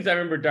one of the things I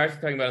remember Darcy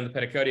talking about in the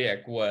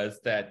Petitcodiac was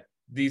that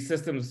these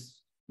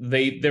systems,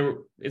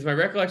 it's my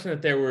recollection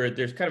that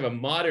there's kind of a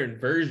modern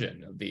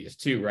version of these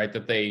too, right?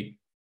 That they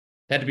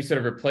had to be sort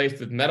of replaced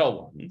with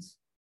metal ones.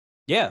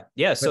 Yeah.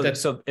 So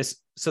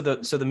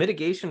the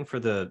mitigation for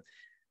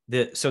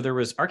so there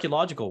was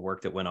archaeological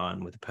work that went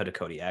on with the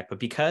Petitcodiac, but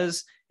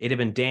because it had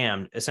been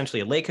dammed,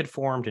 essentially a lake had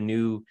formed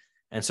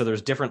and so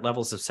there's different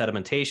levels of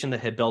sedimentation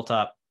that had built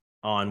up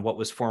on what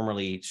was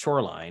formerly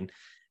shoreline.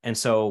 And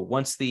so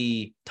once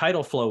the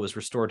tidal flow was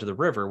restored to the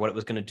river, what it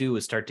was going to do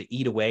is start to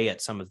eat away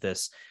at some of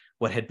this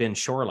what had been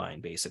shoreline,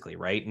 basically,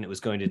 right? And it was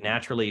going to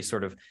naturally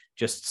sort of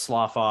just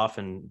slough off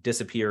and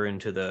disappear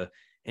into the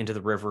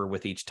river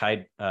with each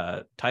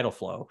tidal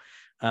flow.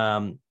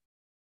 And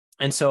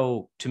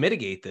so to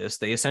mitigate this,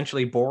 they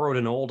essentially borrowed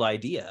an old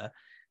idea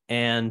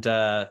and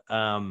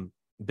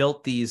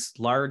built these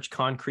large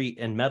concrete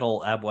and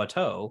metal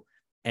aboiteaux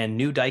and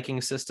new diking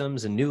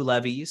systems and new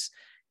levees.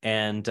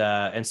 And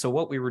so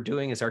what we were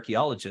doing as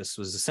archaeologists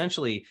was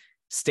essentially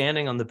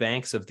standing on the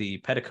banks of the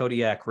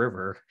Petitcodiac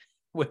River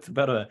with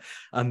about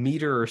a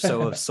meter or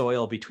so of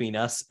soil between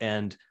us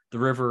and the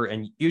river,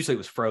 and usually it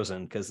was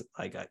frozen because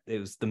it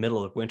was the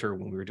middle of winter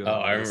when we were doing. Oh,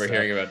 I remember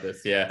hearing about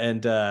this. Yeah,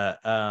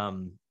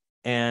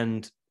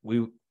 and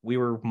we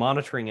were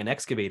monitoring an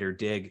excavator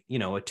dig,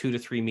 a 2 to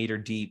 3 meter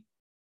deep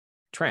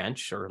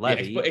trench or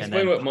levee. Yeah,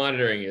 explain what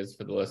monitoring is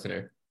for the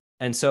listener.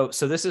 And so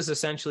this is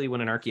essentially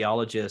when an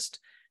archaeologist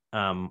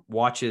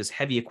watches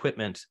heavy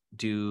equipment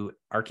do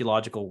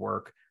archaeological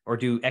work or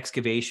do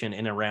excavation in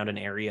and around an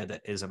area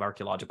that is of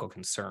archaeological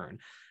concern.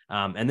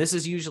 And this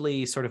is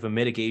usually sort of a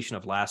mitigation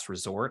of last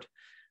resort.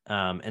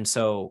 And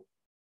so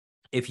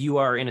if you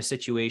are in a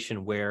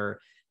situation where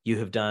you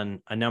have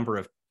done a number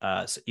of,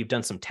 you've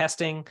done some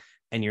testing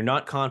and you're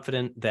not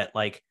confident that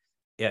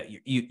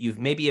you've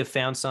maybe have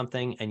found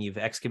something and you've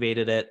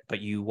excavated it, but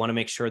you want to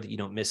make sure that you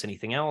don't miss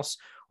anything else,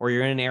 or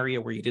you're in an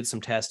area where you did some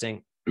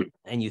testing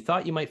and you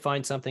thought you might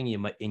find something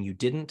and you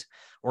didn't,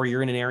 or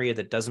you're in an area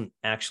that doesn't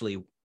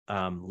actually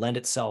lend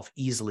itself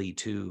easily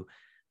to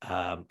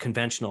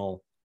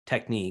conventional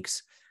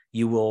techniques,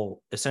 you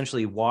will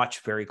essentially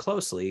watch very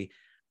closely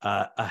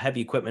a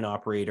heavy equipment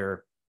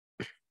operator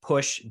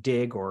push,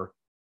 dig, or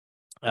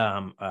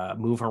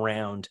move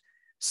around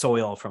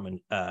soil from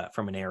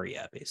an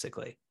area,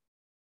 basically.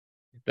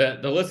 The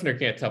listener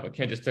can't tell, but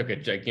Ken just took a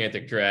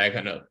gigantic drag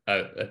on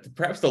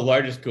perhaps the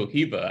largest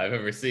cohiba I've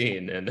ever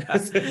seen, and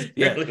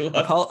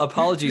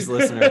apologies,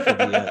 listener, for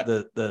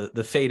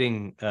the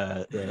fading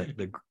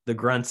the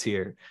grunts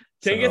here.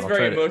 Ken gets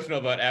very emotional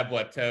about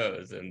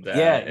aboiteaux, and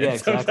exactly.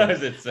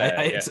 Sometimes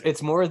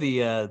it's more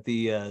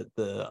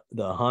the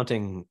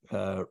haunting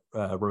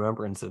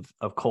remembrance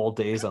of cold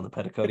days on the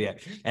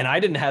Petitcodiac, and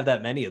I didn't have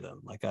that many of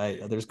them.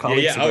 There's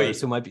colleagues of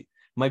ours who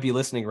might be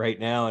listening right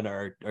now and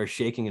are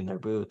shaking in their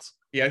boots.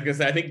 Yeah,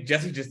 because I think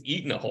Jesse's just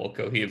eaten a whole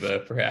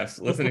cohiba, perhaps,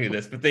 listening to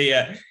this. But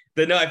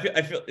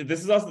I feel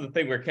this is also the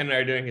thing where Ken and I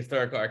are doing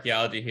historical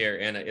archaeology here,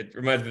 and it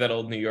reminds me of that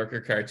old New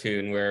Yorker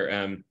cartoon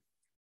where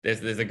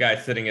there's a guy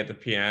sitting at the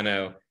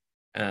piano,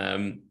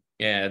 and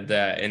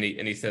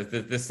he says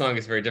this song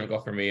is very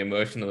difficult for me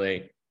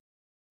emotionally,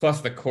 plus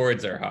the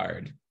chords are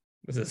hard.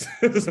 This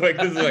is what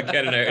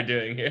Ken and I are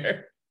doing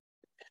here.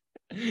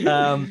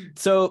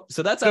 So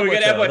that's we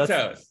get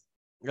aboiteaux.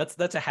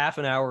 That's a half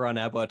an hour on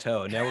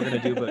aboiteaux. Now we're going to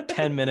do about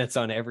 10 minutes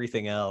on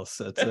everything else.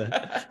 So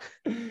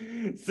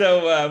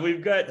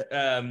we've got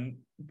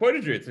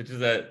portage routes, which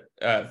is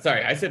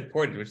I said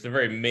portage, which is a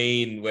very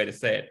Maine way to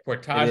say it.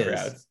 Portage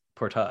routes.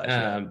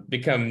 Portage.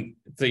 Become,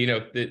 so,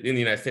 in the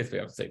United States, we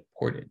have to say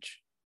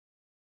portage.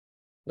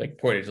 Like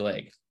Portage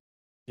Lake.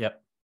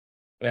 Yep.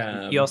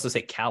 You also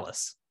say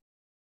callus.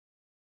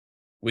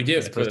 We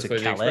do. That's where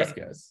the express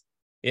goes.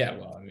 Yeah,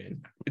 well, I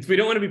mean, we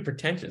don't want to be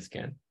pretentious,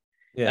 Ken.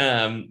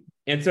 Yeah.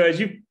 And so as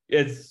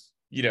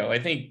I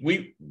think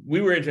we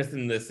were interested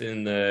in this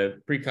in the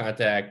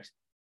pre-contact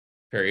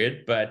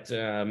period, but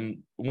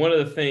one of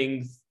the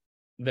things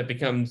that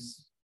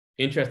becomes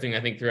interesting,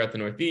 I think, throughout the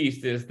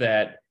Northeast is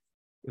that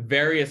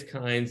various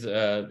kinds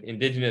of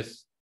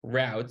indigenous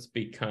routes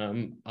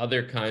become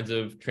other kinds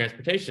of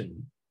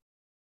transportation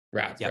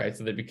routes, right?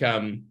 So they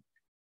become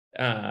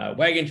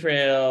wagon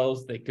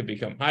trails, they could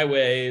become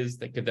highways,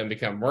 they could then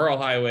become rural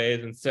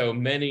highways, and so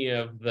many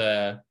of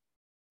the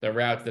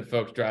routes that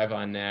folks drive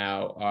on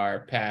now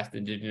are past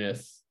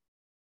indigenous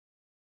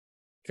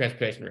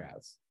transportation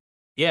routes.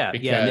 Yeah,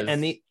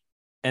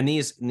 and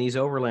these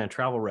overland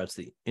travel routes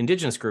the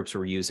indigenous groups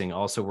were using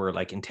also were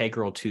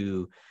integral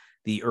to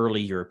the early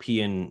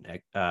European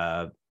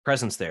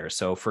presence there.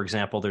 So, for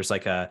example, there's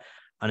an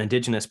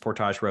indigenous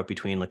portage route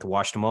between the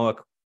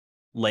Washtenamock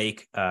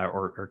Lake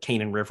or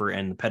Canaan River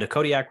and the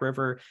Petitcodiac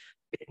River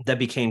that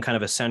became kind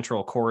of a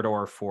central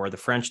corridor for the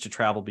French to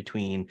travel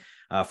between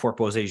Fort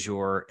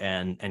Beauséjour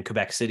and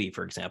Quebec City,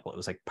 for example. It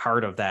was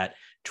part of that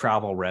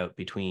travel route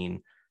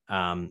between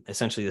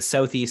essentially the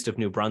southeast of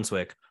New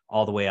Brunswick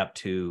all the way up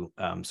to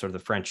sort of the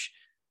French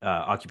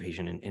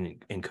occupation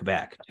in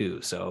Quebec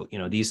too. So,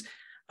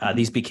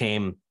 these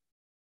became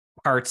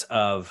parts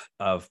of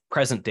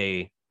present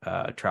day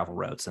travel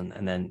routes,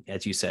 and then,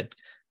 as you said,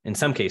 in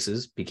some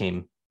cases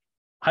became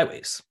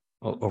highways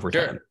over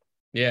time.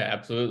 Yeah,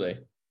 absolutely.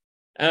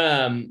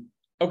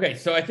 Okay,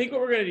 so I think what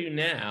we're going to do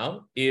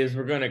now is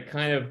we're going to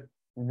kind of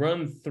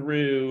run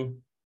through,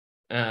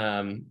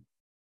 this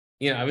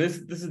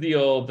is the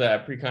old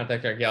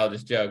pre-contact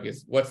archaeologist joke: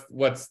 is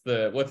what's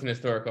an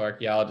historical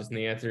archaeologist? And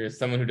the answer is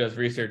someone who does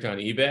research on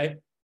eBay.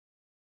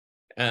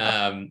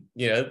 There's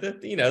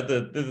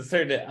a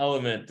certain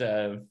element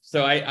of,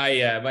 so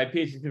I my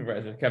PhD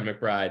supervisor is Kevin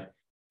McBride,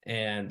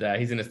 and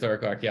he's an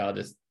historical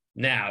archaeologist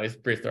now. He's a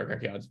prehistoric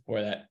archaeologist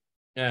before that.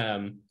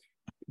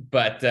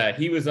 But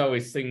he was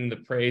always singing the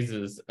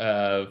praises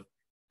of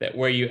that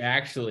where you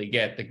actually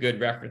get the good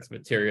reference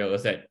material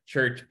is at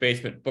church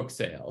basement book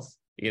sales,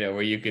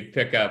 where you could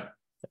pick up,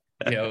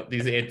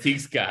 these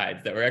antiques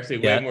guides that were actually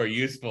way more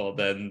useful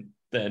than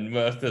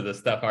most of the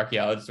stuff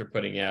archaeologists are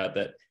putting out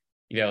that,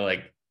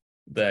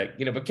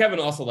 but Kevin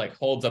also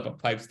holds up a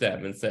pipe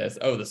stem and says,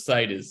 "Oh, the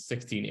site is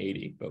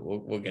 1680," but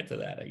we'll get to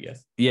that, I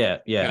guess. Yeah.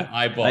 Kind of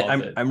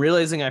eyeballs it. I'm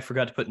realizing I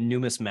forgot to put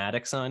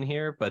numismatics on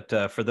here,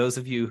 but for those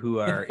of you who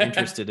are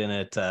interested in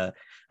it,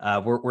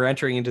 we're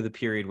entering into the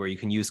period where you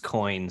can use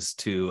coins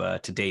to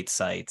date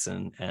sites,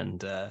 and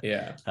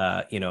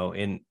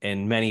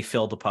in many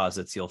fill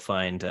deposits you'll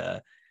find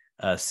a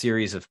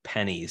series of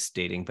pennies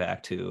dating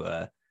back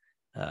to.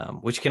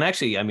 Which can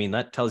actually,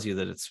 that tells you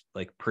that it's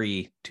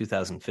pre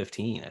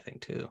 2015, I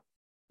think too.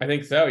 I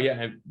think so.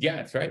 Yeah.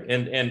 That's right.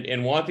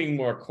 And wanting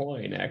more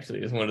coin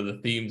actually is one of the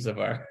themes of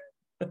our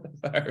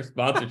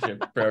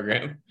sponsorship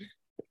program.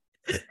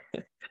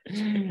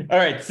 All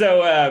right.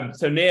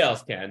 So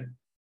nails, Ken.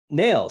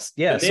 Nails.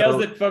 Yeah. The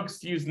nails that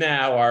folks use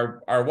now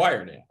are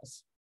wire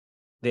nails.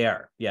 They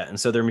are. Yeah. And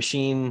so they're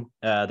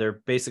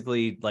they're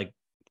basically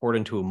poured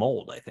into a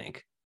mold, I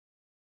think.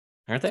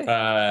 Aren't they?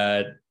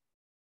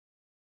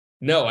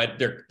 No,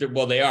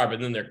 they are,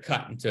 but then they're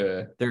cut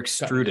into. They're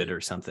extruded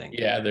or something.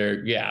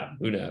 Yeah,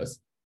 who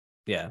knows?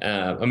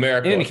 Yeah.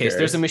 America. In any case,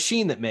 there's a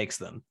machine that makes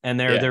them, and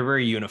they're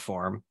very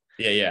uniform.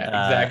 Yeah,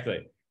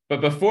 exactly.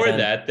 But before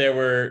that, there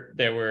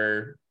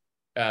were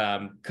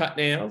cut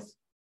nails.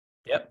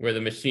 Yep. Where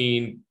the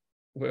machine,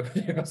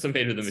 they're also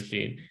made with the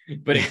machine,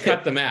 but it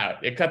cut them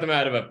out. It cut them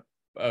out of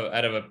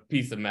a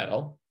piece of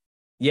metal.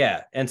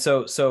 Yeah, and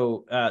so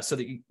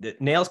the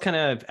nails kind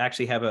of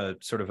actually have a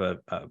sort of a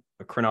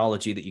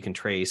chronology that you can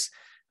trace.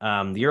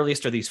 The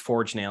earliest are these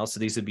forged nails,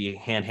 so these would be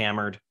hand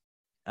hammered.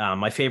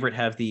 My favorite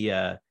have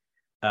the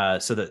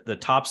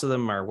tops of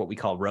them are what we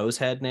call rose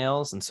head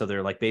nails, and so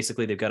they're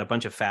basically they've got a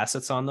bunch of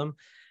facets on them.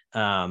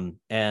 So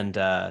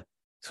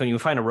when you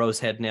find a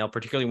rose head nail,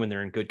 particularly when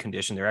they're in good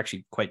condition, they're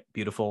actually quite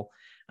beautiful.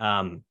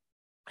 And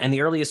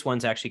the earliest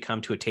ones actually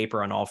come to a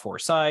taper on all four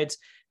sides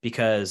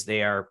because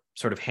they are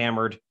sort of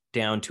hammered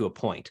down to a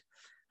point.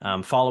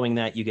 Following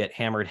that, you get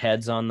hammered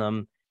heads on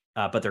them,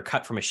 but they're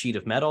cut from a sheet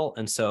of metal.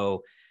 And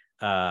so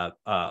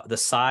the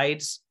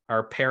sides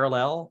are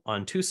parallel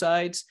on two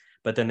sides,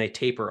 but then they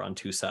taper on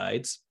two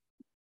sides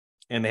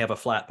and they have a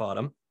flat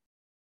bottom.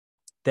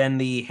 Then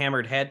the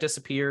hammered head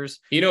disappears.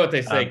 You know what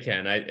they say,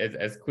 Ken?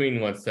 As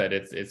Queen once said,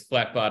 it's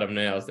flat bottom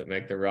nails that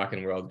make the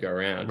rockin' world go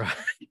round.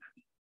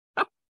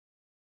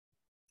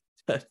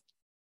 Right.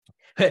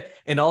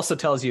 And also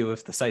tells you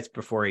if the site's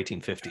before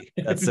 1850.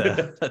 That's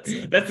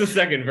the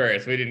second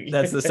verse. We didn't.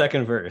 That's the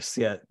second verse.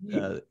 Yeah,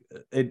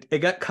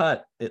 it got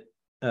cut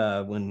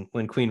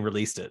when Queen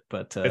released it,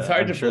 but it's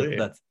hard to believe.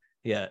 That's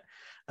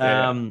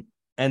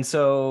and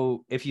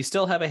so if you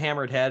still have a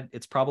hammered head,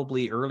 it's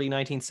probably early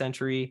 19th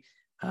century,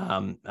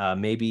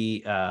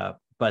 maybe.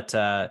 But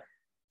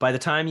by the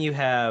time you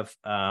have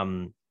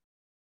cut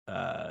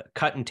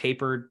and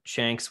tapered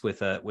shanks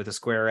with a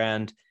square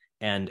end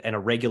and a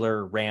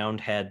regular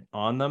round head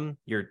on them,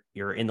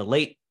 you're in the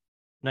late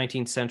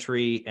 19th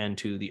century and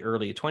to the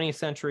early 20th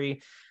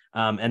century.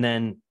 And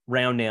then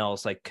round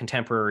nails, like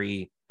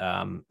contemporary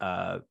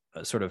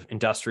sort of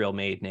industrial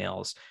made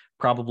nails,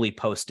 probably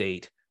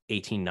post-date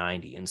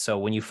 1890. And so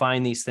when you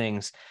find these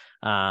things,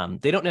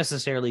 they don't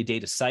necessarily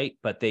date a site,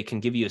 but they can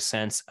give you a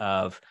sense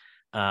of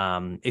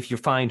if you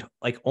find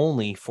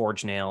only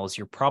forged nails,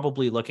 you're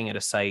probably looking at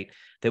a site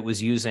that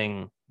was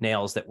using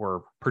nails that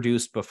were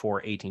produced before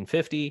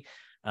 1850.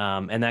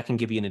 And that can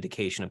give you an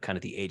indication of kind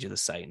of the age of the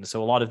site. And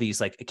so a lot of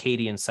these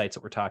Acadian sites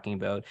that we're talking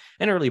about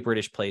and early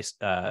British place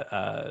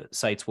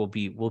sites will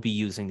be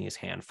using these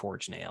hand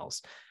forged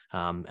nails.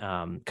 Kind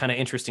of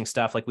interesting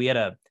stuff. We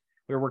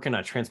were working on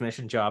a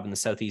transmission job in the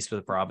southeast of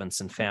the province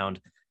and found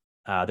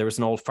there was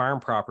an old farm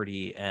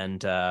property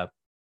and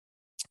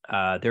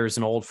there's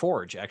an old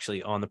forge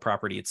actually on the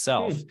property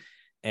itself.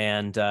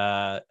 And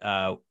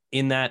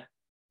in that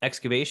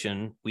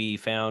excavation, we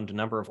found a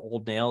number of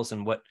old nails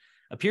and what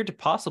appeared to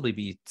possibly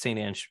be St.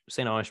 Ange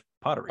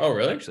pottery. Oh,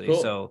 really? Actually,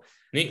 cool. So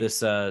neat.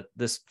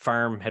 This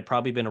farm had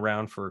probably been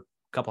around for a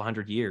couple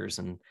hundred years,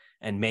 and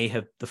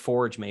the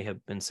forge may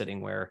have been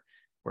sitting where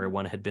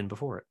one had been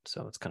before it.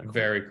 So it's kind of cool.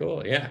 Very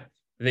cool. Yeah.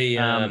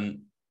 The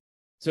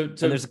so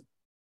there's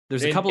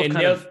a couple of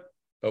kind nails,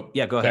 of.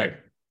 Yeah, go ahead.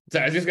 So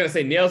I was just gonna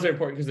say nails are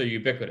important because they're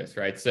ubiquitous,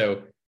 right?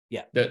 So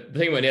yeah, the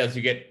thing about nails,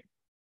 you get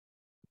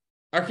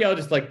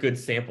archaeologists like good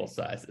sample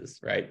sizes,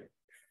 right?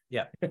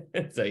 Yeah.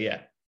 So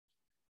yeah,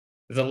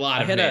 there's a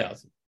lot of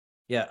nails.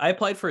 I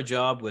applied for a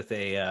job with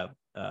with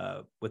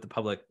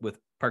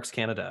Parks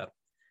Canada.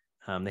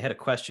 They had a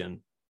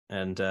question,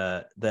 and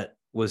that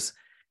was,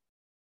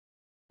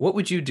 what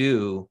would you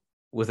do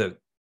with a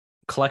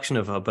collection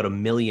of about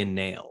 1 million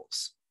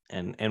nails?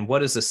 And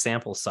what is the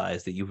sample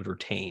size that you would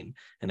retain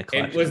in a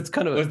collection?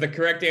 Was the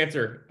correct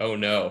answer, oh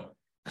no.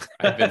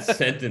 I've been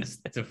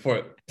sentenced to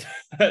Fort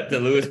to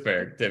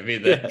Lewisburg to be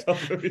the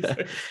cultural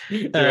research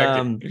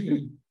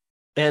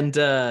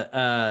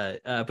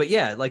director. But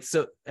yeah, like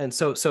so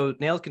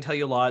Nails can tell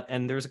you a lot,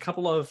 and there's a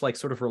couple of like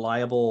sort of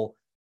reliable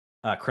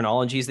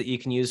chronologies that you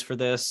can use for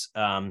this.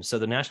 So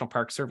the National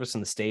Park Service in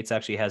the States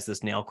actually has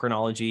this nail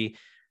chronology.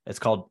 It's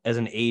called As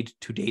an Aid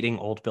to Dating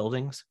Old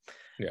Buildings,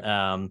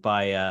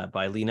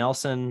 by Lee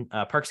Nelson.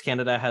 Parks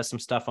Canada has some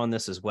stuff on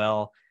this as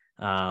well.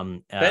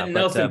 That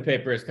Nelson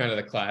paper is kind of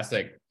the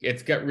classic.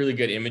 It's got really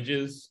good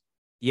images.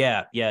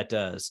 Yeah, it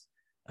does.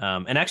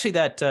 And actually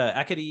that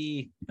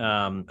Acadie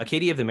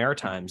of the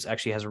Maritimes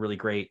actually has a really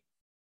great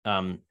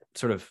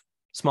sort of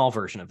small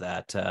version of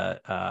that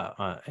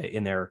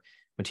in their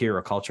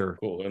material culture.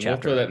 Cool. And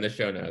chapter. We'll throw that in the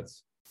show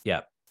notes.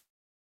 Yeah.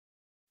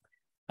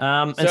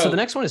 And so the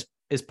next one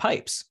is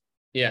pipes.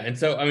 Yeah, and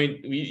so I mean,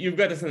 you've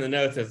got this in the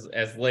notes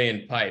as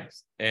laying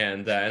pipes,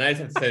 and I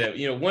just have to say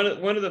that one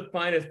of the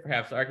finest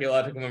perhaps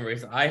archaeological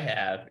memories I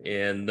have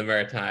in the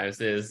Maritimes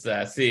is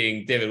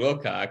seeing David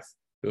Wilcox,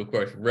 who of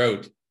course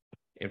wrote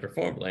and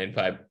performed laying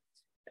pipe,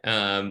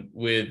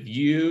 with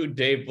you,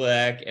 Dave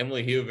Black,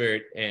 Emily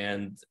Hubert,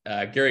 and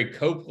Gary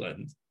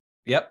Copeland.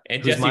 Yep,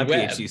 and who's Jesse my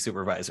Webb. PhD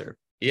supervisor.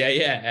 Yeah,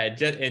 and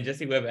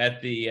Jesse Webb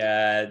at the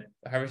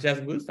Harvest Jazz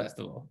and Blues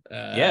Festival.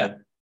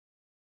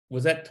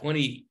 Was that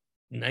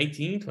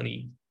 2019,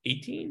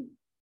 2018?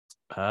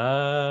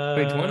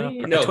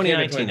 2020? No,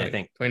 2019, I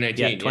think. 2019.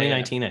 Yeah,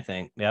 2019, I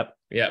think. Yep.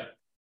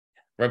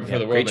 Right before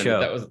the world ended. Show.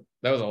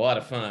 That was a lot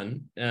of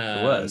fun.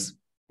 It was.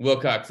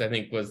 Wilcox, I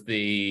think, was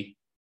the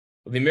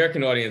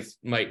American audience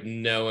might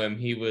know him.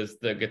 He was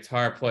the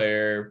guitar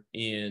player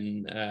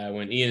in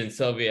when Ian and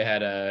Sylvia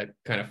had a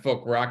kind of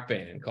folk rock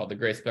band called the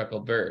Gray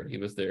Speckled Bird. He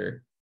was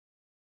their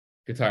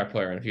guitar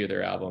player on a few of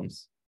their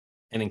albums.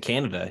 And in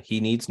Canada, he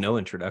needs no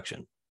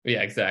introduction.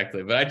 Yeah,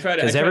 exactly. But I try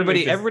to, because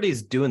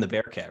everybody's doing the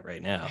Bearcat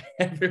right now.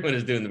 Everyone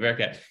is doing the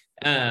Bearcat.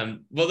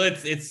 Well,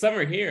 it's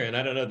summer here, and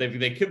I don't know.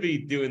 They could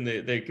be living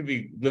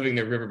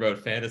their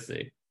riverboat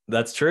fantasy.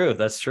 That's true.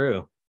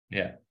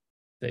 Yeah.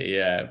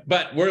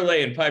 But we're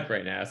laying pipe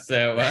right now,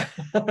 so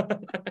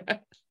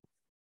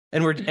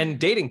and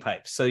dating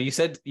pipes. So you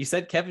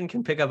said Kevin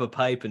can pick up a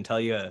pipe and tell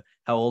you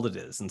how old it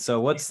is. And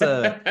so what's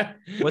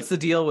the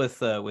deal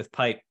with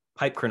pipe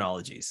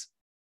chronologies?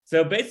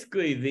 So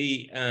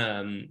basically,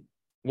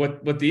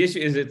 what the issue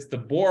is, it's the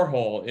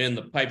borehole in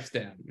the pipe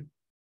stem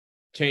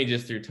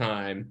changes through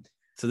time.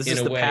 So this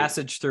is the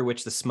passage through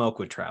which the smoke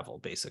would travel,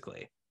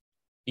 basically.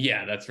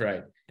 Yeah, that's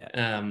right.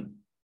 Yeah.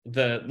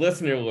 The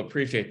listener will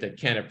appreciate that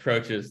Ken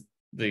approaches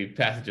the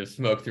passage of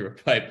smoke through a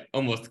pipe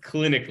almost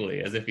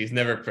clinically, as if he's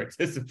never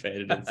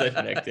participated in such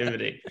an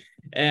activity.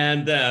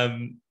 And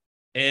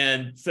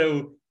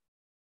so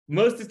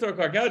most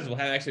historical archaeologists will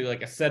have actually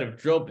like a set of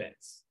drill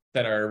bits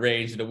that are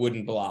arranged in a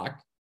wooden block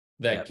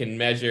that can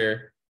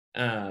measure,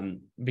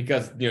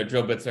 because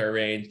drill bits are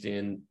arranged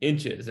in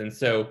inches. And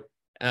so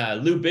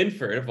Lou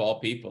Binford, of all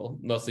people,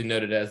 mostly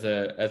noted as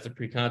a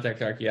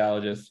pre-contact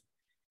archaeologist,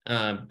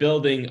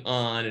 building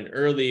on an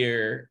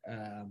earlier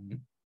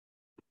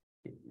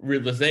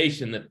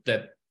realization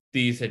that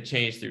these had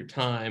changed through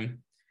time,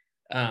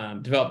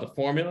 developed a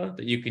formula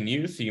that you can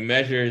use. So you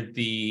measure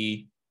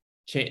the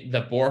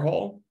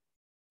borehole,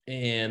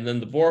 and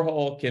then the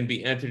borehole can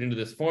be entered into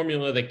this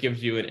formula that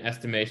gives you an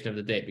estimation of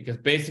the date, because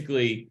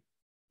basically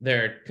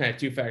there are kind of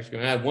two factors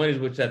going on. One is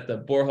that the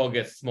borehole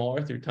gets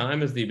smaller through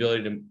time, is the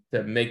ability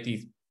to make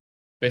these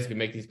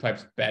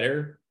pipes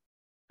better.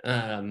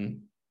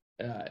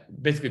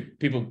 Basically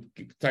people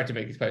start to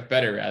make these pipes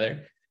better,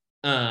 rather.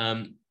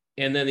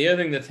 And then the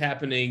other thing that's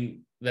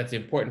happening that's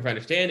important for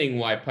understanding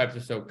why pipes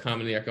are so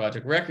common in the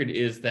archaeological record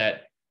is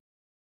that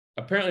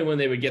apparently when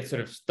they would get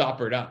sort of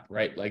stoppered up,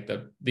 right? Like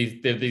they're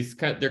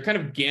kind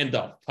of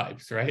Gandalf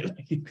pipes, right?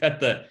 Like you've got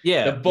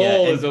the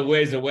bowl is a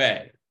ways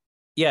away.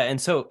 Yeah,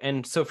 and so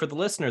for the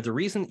listener, the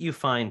reason that you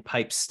find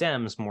pipe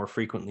stems more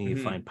frequently than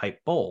you find pipe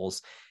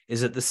bowls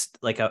is that this,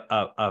 like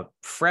a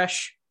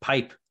fresh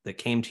pipe that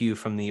came to you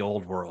from the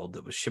old world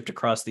that was shipped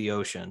across the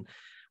ocean,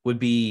 would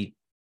be,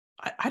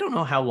 I don't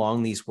know how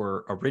long these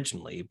were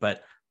originally,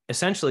 but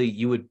essentially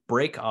you would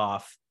break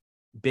off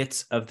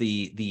bits of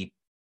the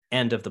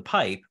end of the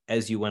pipe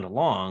as you went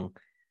along,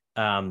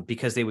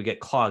 because they would get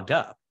clogged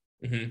up.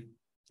 Mm-hmm.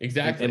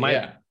 Exactly.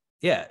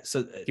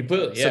 So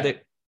completely. So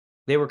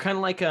they were kind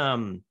of like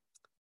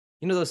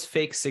those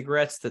fake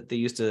cigarettes that they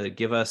used to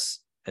give us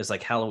as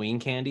like Halloween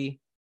candy.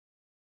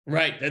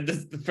 Right.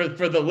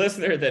 For the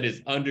listener that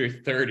is under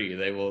 30,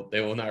 they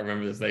will not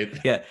remember this.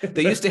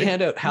 They used to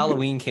hand out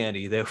Halloween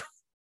candy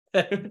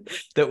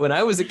that when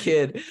I was a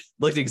kid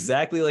looked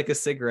exactly like a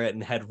cigarette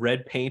and had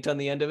red paint on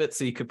the end of it,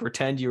 so you could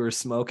pretend you were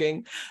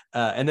smoking.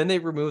 And then they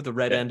removed the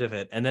red end of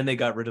it, and then they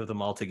got rid of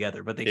them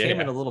altogether. But they came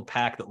in a little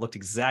pack that looked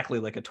exactly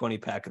like a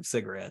 20-pack of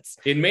cigarettes.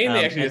 In Maine,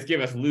 they actually just gave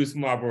us loose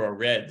Marlboro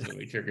Reds when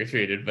we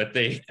trick-or-treated, but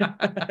they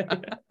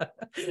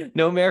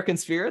no American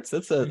Spirits.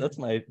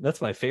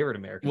 That's my favorite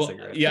American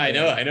cigarette. Yeah, I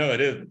know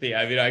it is.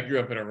 I mean, I grew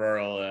up in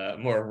a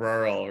more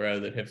rural rather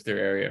than hipster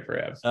area,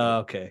 perhaps. Oh,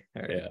 okay.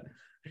 All right.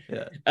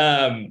 Yeah.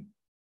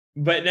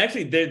 but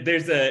actually,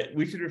 there's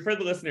we should refer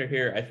the listener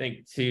here, I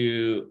think,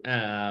 to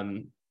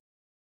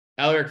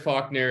Alaric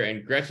Faulkner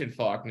and Gretchen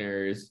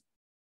Faulkner's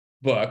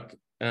book,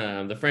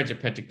 The French of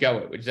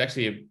Pentagoet, which is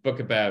actually a book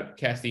about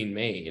Castine,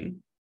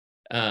 Maine.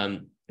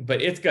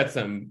 But it's got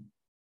some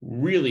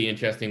really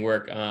interesting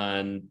work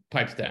on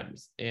pipe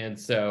stems. And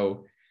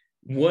so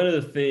one of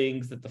the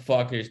things that the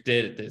Faulkners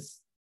did at this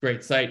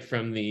great site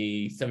from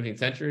the 17th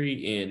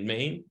century in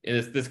Maine,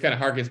 and this kind of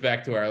harkens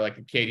back to our like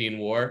Acadian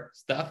War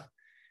stuff,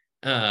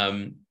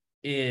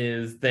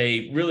 is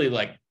they really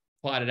like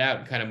plotted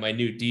out in kind of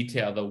minute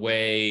detail the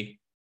way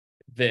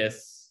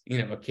this,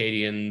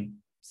 Acadian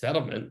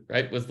settlement,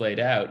 right, was laid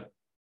out.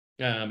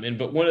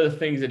 But one of the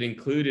things it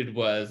included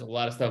was a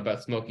lot of stuff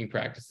about smoking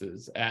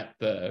practices at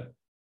the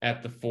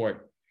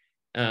fort.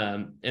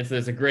 And so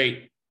there's a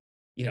great,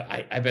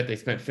 I bet they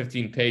spent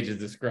 15 pages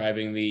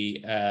describing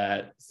the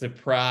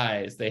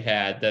surprise they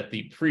had that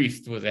the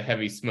priest was a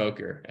heavy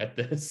smoker at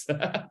this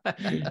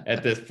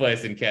at this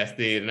place in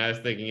Castine. And I was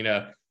thinking,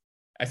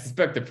 I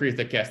suspect the priest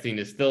at Castine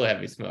is still a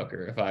heavy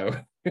smoker if I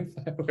were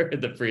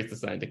the priest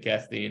assigned to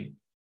Castine.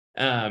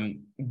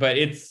 But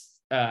it's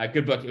a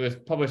good book. It was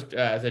published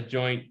as a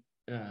joint.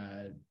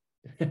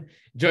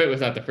 Joint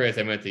was not the phrase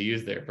I meant to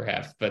use there,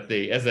 perhaps, but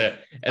as a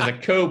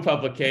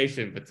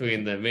co-publication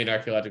between the Maine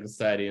Archaeological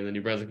Society and the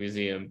New Brunswick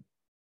Museum.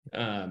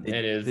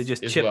 They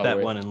just chipped that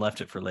one and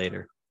left it for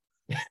later.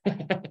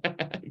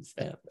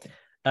 Exactly.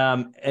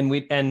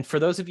 And for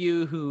those of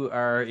you who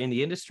are in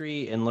the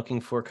industry and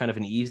looking for kind of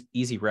an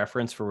easy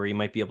reference for where you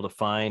might be able to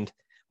find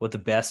what the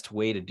best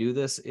way to do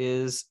this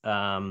is,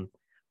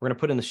 we're going to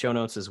put in the show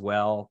notes as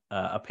well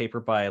a paper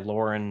by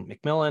Lauren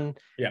McMillan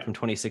from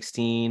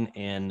 2016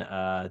 in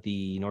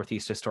the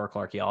Northeast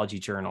Historical Archaeology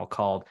Journal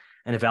called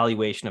An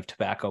Evaluation of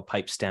Tobacco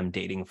Pipe Stem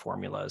Dating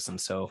Formulas. And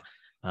so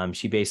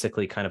she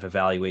basically kind of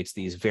evaluates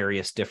these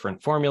various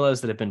different formulas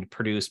that have been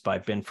produced by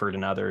Binford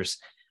and others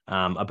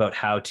about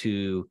how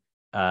to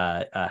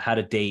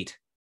date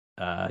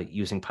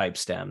using pipe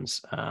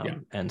stems.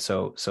 And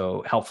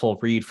so helpful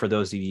read for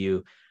those of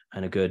you,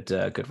 and a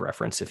good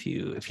reference if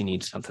you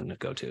need something to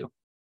go to.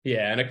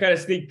 Yeah, and a kind of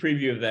sneak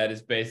preview of that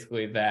is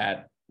basically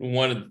that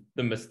one of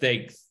the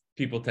mistakes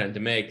people tend to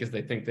make is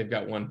they think they've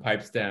got one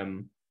pipe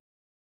stem,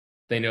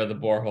 they know the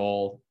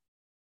borehole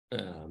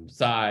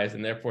size,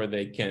 and therefore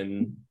they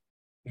can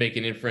make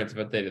an inference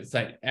about the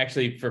site.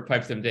 Actually, for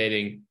pipe stem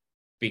dating,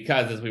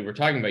 because as we were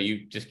talking about,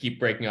 you just keep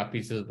breaking off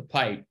pieces of the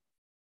pipe,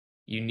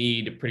 you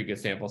need a pretty good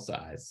sample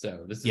size.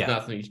 So this is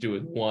not something you should do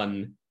with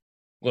one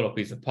little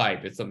piece of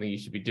pipe. It's something you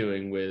should be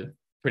doing with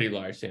pretty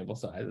large sample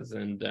sizes,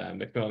 and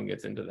McMillan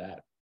gets into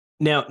that.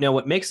 Now,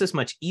 what makes this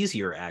much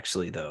easier,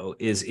 actually, though,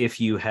 is if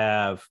you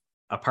have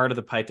a part of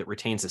the pipe that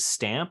retains a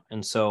stamp.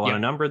 And so on a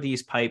number of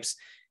these pipes,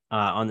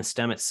 on the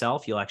stem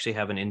itself, you'll actually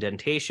have an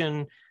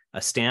indentation,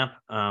 a stamp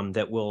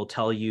that will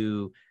tell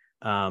you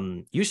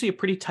usually a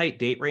pretty tight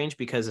date range,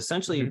 because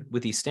essentially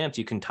with these stamps,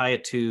 you can tie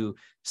it to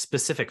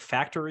specific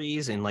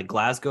factories in like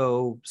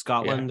Glasgow,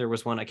 Scotland. There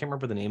was one, I can't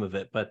remember the name of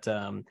it, but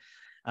and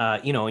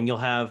you'll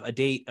have a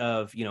date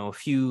of, a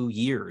few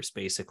years,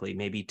 basically,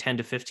 maybe 10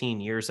 to 15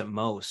 years at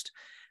most,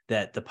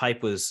 that the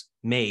pipe was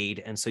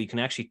made. And so you can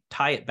actually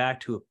tie it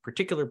back to a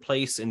particular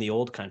place in the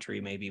old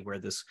country, maybe where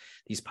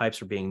these pipes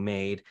are being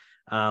made.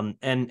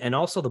 And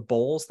also the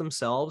bowls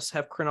themselves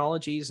have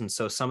chronologies. And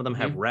so some of them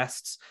have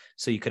rests.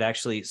 So you could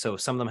actually, some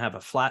of them have a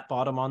flat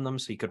bottom on them.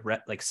 So you could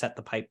set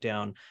the pipe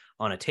down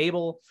on a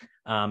table.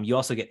 You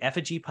also get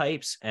effigy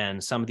pipes.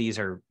 And some of these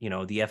are,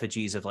 the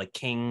effigies of like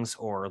kings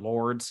or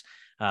lords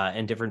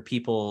and different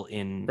people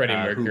in Freddie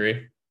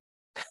Mercury.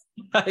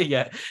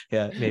 yeah,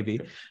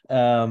 maybe.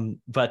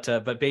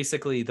 But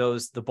basically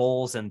the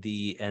bowls and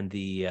the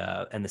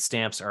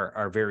stamps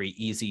are very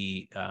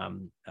easy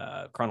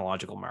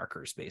chronological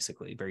markers,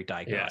 basically very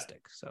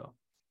diagnostic. So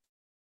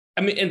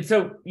I mean, and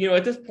so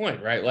at this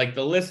point, right, like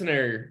the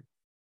listener,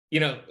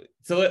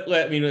 so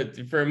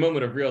let for a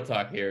moment of real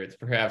talk here, it's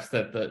perhaps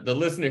that the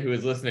listener who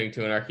is listening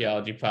to an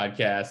archaeology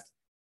podcast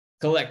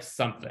collects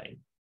something.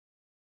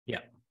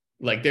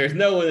 Like there's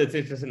no one that's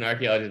interested in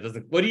archaeology that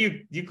doesn't. What do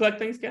you collect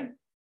things, Ken?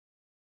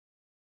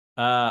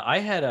 I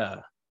had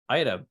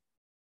a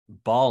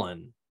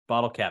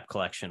bottle cap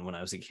collection when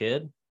I was a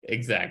kid.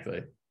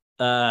 Exactly.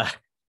 But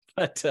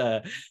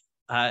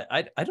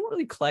I don't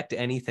really collect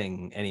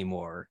anything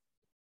anymore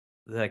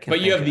that I can.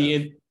 But you have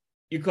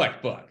you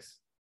collect books.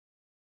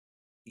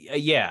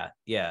 Yeah.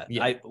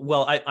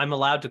 I'm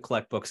allowed to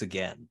collect books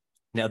again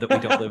now that we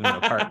don't live in an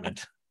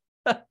apartment.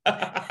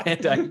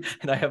 and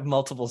I have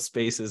multiple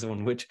spaces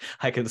in which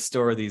I can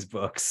store these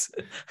books.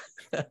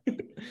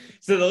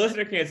 So the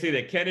listener can't see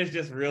that Ken has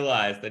just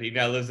realized that he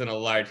now lives in a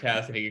large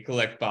house and he can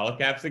collect bottle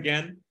caps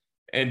again.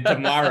 And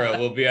tomorrow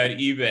we'll be on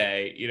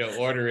eBay,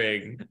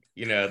 ordering,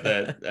 a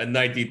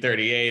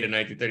 1938, a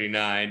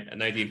 1939, a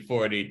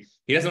 1940.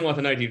 He doesn't want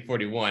the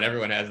 1941.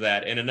 Everyone has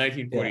that. And a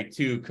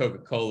 1942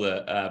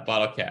 Coca-Cola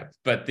bottle cap.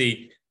 But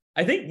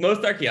I think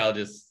most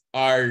archaeologists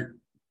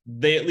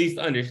they at least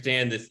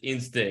understand this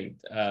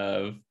instinct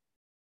of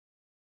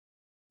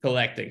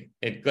collecting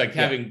it, like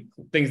having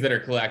things that are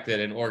collected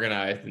and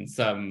organized in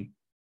some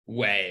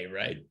way,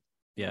 right?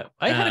 Yeah.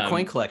 I had a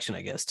coin collection,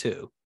 I guess,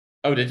 too.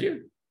 Oh, did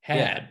you?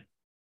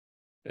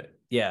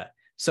 Yeah.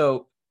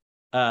 So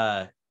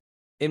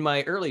in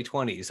my early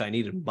 20s, I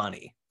needed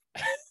money.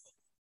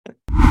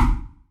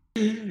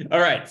 All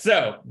right.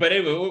 So, but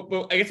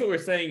anyway, I guess what we're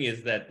saying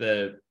is that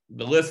the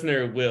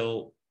listener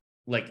will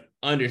like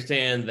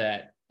understand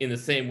that in the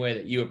same way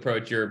that you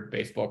approach your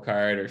baseball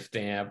card or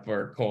stamp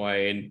or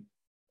coin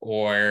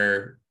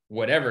or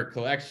whatever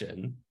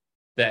collection,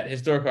 that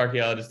historical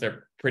archaeologists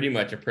are pretty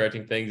much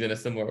approaching things in a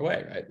similar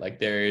way, right? Like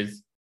there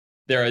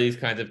are these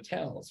kinds of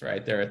tells,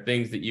 right? There are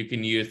things that you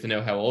can use to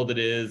know how old it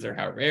is or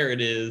how rare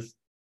it is.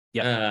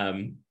 Yeah.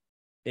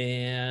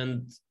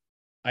 And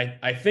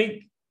I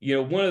think,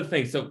 one of the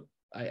things, so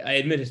I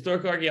admit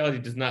historical archaeology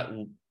does not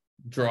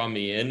draw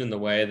me in the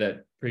way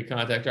that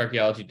pre-contact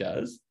archaeology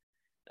does.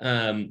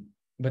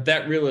 But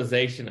that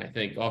realization, I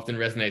think, often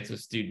resonates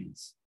with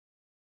students.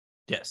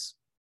 Yes.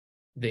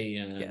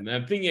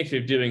 I'm thinking actually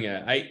of doing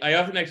I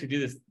often actually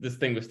do this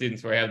thing with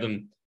students where I have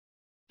them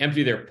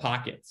empty their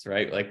pockets,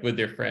 right? Like with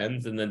their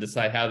friends, and then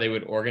decide how they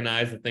would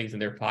organize the things in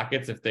their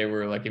pockets if they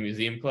were like a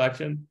museum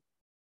collection.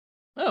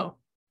 Oh.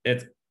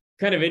 It's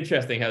kind of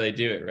interesting how they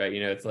do it, right?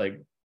 It's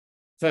like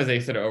sometimes they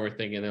sort of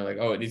overthink and they're like,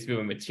 oh, it needs to be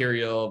by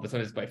material, but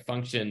sometimes by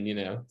function,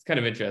 it's kind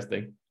of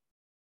interesting.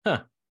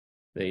 Huh.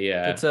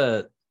 That's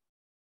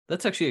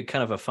actually a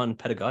kind of a fun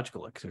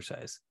pedagogical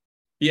exercise.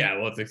 Yeah,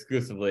 well, it's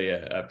exclusively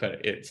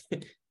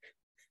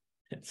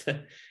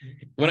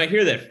when I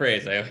hear that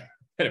phrase, I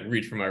kind of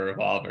reach for my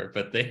revolver,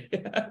 but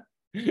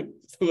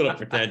it's a little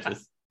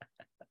pretentious.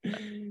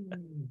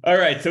 All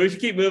right, so we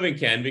should keep moving,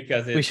 Ken,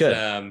 because it's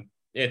 1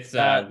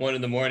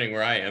 a.m.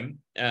 where I am.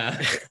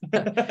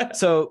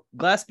 So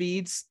glass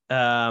beads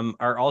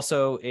are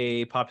also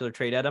a popular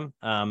trade item,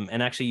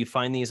 and actually you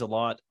find these a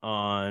lot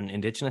on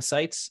indigenous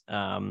sites.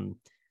 So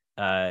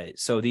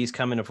these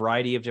come in a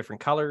variety of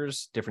different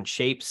colors, different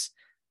shapes.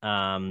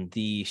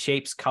 The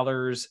shapes,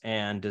 colors,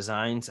 and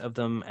designs of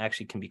them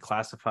actually can be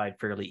classified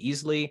fairly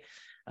easily.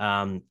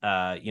 A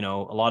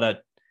lot of,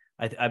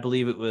 I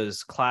believe it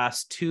was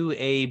class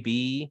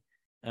 2AB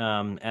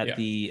at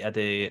the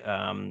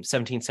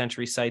 17th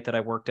century site that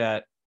I worked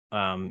at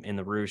in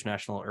the Rouge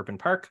National Urban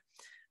Park.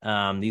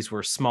 These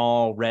were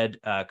small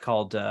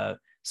called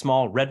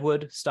small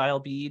redwood style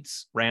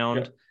beads,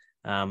 round,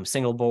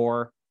 single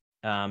bore,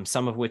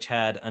 some of which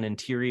had an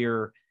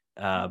interior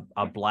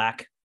a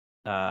black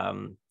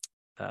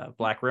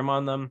rim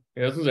on them.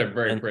 Yeah, those are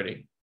very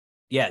pretty.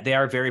 Yeah, they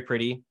are very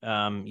pretty.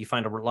 You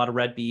find a lot of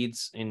red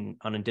beads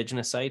on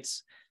indigenous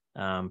sites,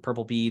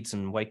 purple beads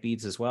and white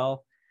beads as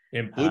well.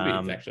 And blue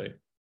beads, actually.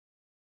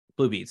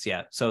 Blue beads,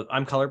 yeah. So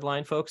I'm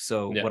colorblind, folks.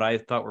 So what I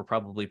thought were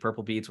probably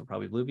purple beads were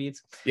probably blue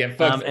beads. Yeah,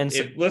 folks,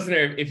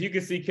 listener, if you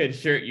could see Ken's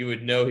shirt, you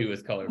would know he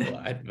was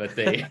colorblind, but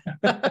they...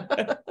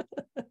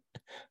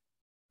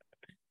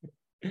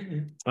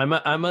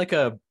 I'm like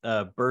a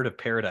bird of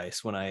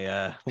paradise when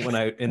I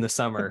in the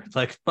summer.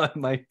 Like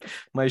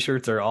my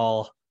shirts are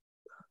all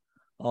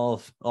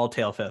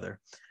tail feather.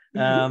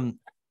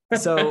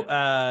 So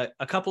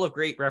a couple of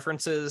great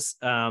references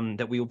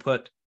that we will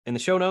put in the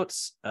show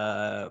notes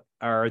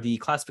are the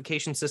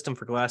classification system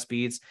for glass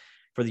beads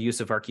for the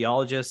use of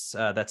archaeologists.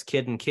 That's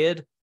KID and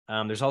KID.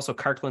 There's also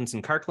Kirklands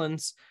and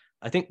Kirklands.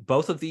 I think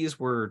both of these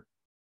were,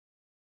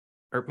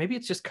 or maybe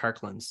it's just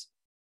Kirklands.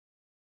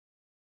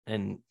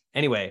 And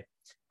anyway,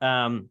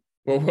 well,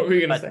 what were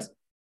you going to say?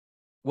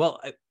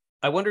 Well,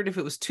 I wondered if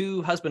it was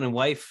two husband and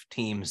wife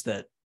teams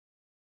that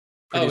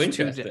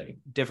produced two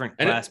different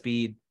glass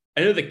bead.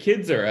 I know the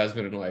kids are a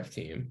husband and wife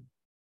team.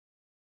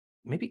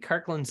 Maybe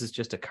Kirkland's is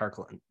just a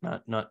Kirkland,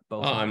 not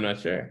both. Oh, I'm not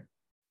sure.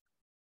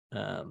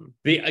 But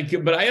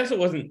I also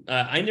wasn't.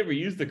 I never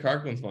used the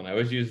Kirkland's one. I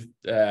always used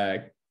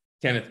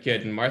Kenneth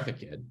Kidd and Martha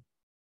Kidd.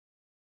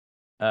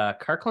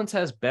 Kirkland's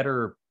has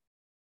better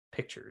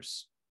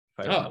pictures,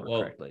 if I remember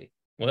correctly.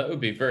 Well, that would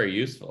be very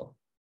useful.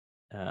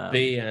 But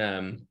these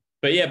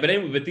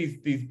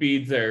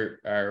beads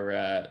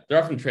are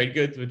they're often trade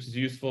goods, which is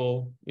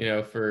useful,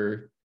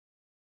 for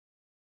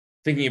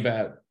thinking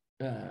about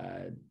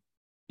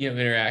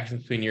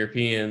interactions between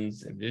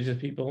Europeans and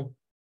indigenous people.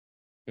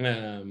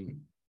 So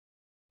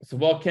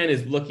while Ken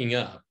is looking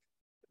up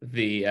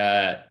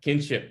the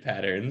kinship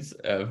patterns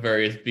of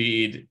various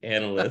bead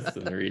analysts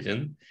in the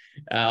region,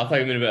 I'll talk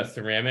a minute about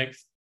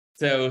ceramics.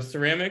 So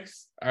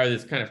ceramics are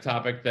this kind of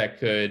topic that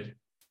could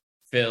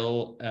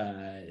fill.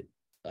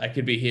 I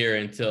could be here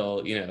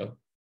until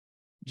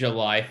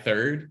July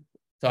 3rd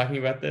talking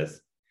about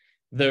this.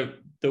 The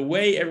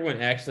way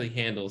everyone actually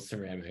handles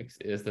ceramics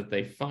is that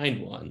they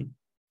find one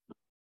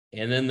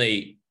and then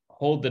they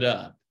hold it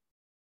up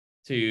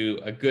to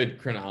a good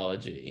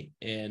chronology.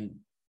 And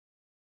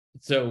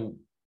so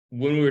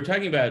when we were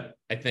talking about,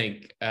 I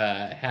think,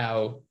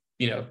 how,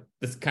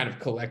 this kind of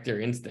collector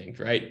instinct,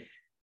 right?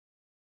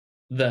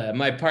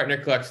 My partner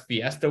collects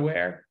Fiesta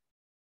ware,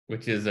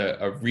 which is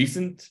a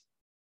recent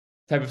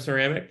type of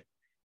ceramic.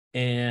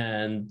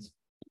 And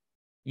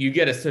you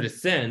get a sort of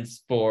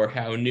sense for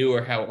how new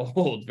or how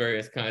old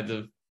various kinds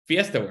of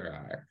Fiestaware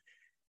are.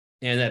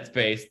 And that's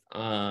based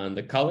on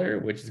the color,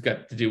 which has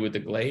got to do with the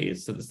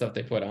glaze, so the stuff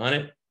they put on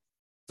it.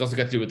 It's also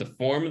got to do with the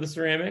form of the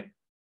ceramic.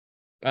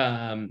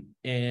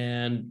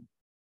 And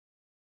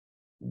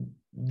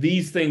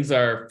these things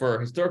are, for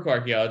historical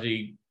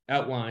archaeology,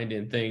 outlined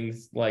in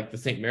things like the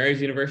St.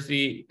 Mary's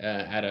University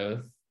out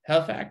of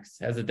Halifax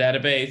has a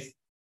database,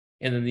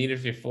 and then the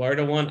University of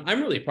Florida one.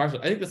 I'm really partial.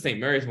 I think the St.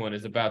 Mary's one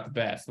is about the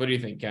best. What do you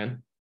think,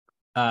 Ken?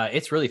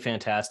 It's really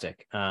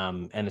fantastic.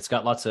 And it's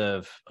got lots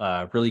of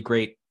really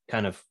great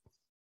kind of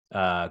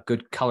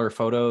good color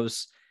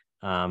photos,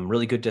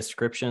 really good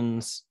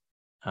descriptions,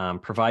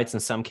 provides in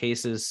some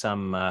cases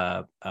some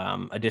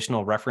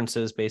additional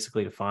references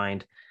basically to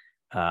find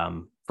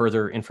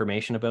further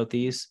information about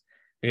these.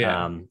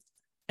 Yeah.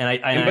 And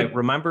I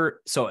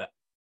remember, so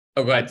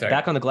oh, go ahead, sorry.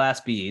 Back on the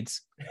glass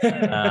beads.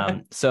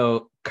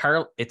 So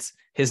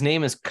his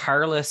name is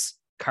Carlos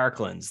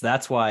Carclins.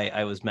 That's why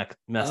I was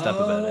messed up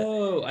about it.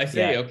 Oh, I see.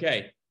 Yeah.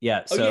 Okay.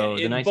 Yeah. So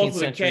the 19th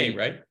century, K,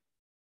 right?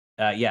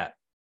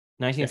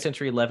 19th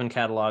century Levin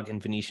catalog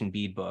and Venetian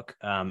bead book.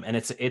 And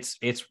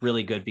it's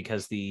really good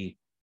because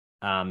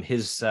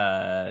his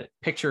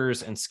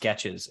pictures and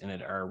sketches in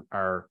it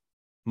are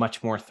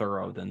much more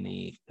thorough than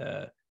the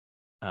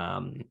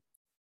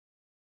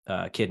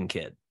Kid and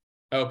Kid.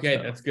 Okay,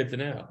 so that's good to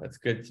know. That's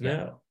good to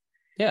know.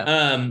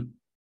 Yeah.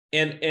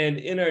 And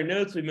in our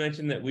notes we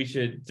mentioned that we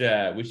should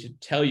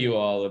tell you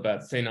all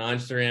about Saint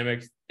Ange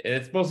ceramics.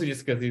 It's mostly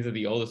just because these are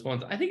the oldest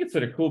ones. I think it's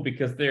sort of cool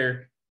because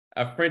they're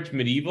a French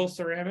medieval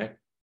ceramic.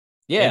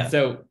 Yeah. And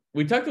so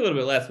we talked a little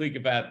bit last week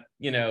about,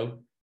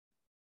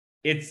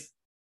 it's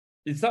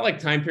not like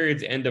time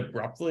periods end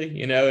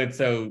abruptly, and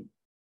so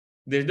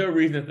there's no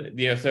reason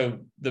that, so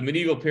the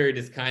medieval period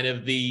is kind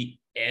of the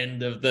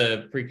end of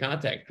the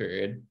pre-contact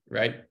period,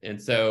 right?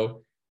 And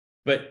so,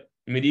 but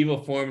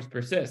medieval forms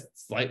persist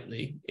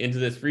slightly into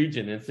this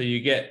region. And so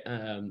you get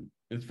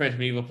this French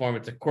medieval form,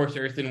 it's a coarse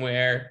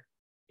earthenware.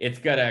 It's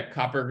got a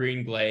copper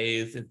green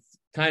glaze. It's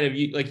kind of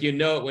like,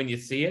 it when you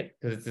see it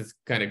because it's this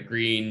kind of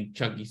green,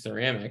 chunky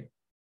ceramic.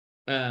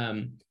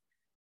 And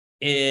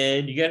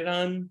you get it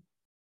on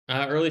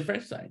early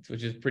French sites,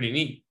 which is pretty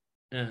neat.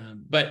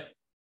 But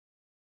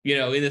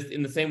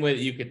in the same way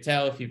that you could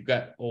tell if you've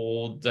got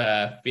old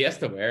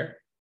Fiestaware,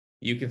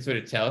 you can sort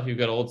of tell if you've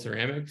got old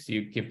ceramics.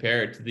 You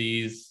compare it to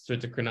these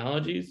sorts of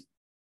chronologies,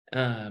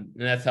 and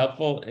that's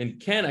helpful. And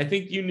Ken, I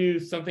think you knew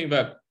something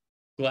about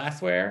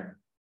glassware.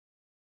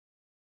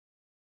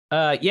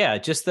 Yeah,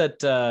 just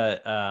that.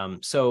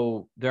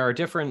 So there are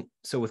different.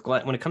 So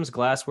when it comes to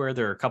glassware,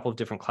 there are a couple of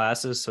different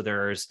classes. So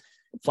there's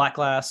flat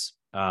glass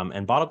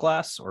and bottle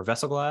glass or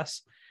vessel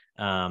glass.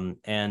 So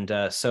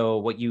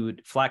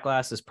flat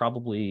glass is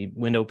probably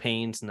window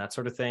panes and that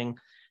sort of thing.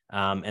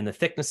 And the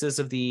thicknesses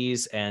of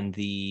these and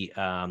the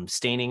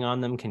staining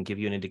on them can give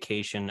you an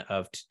indication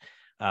of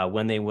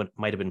when they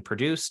might have been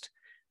produced.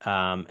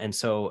 And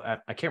so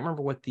I can't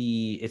remember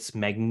it's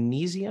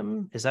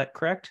magnesium. Is that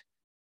correct?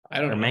 I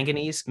don't know.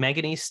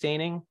 Manganese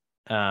staining.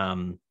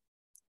 So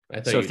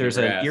if there's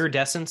an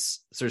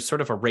iridescence, so there's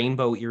sort of a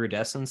rainbow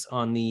iridescence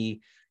on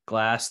the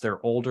glass,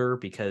 they're older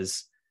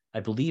because I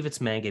believe it's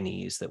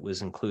manganese that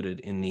was included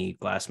in the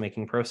glass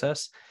making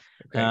process.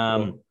 Okay,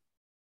 cool.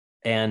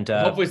 And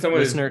hopefully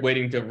someone is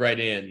waiting to write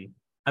in.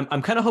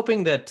 I'm kind of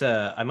hoping that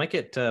I might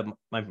get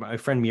my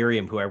friend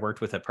Miriam, who I worked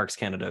with at Parks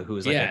Canada, who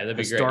is like a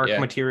historic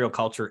material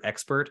culture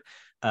expert.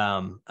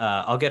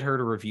 I'll get her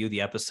to review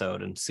the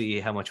episode and see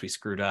how much we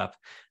screwed up,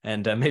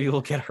 and maybe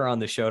we'll get her on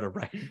the show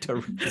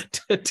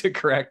to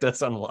correct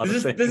us on a lot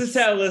of things. This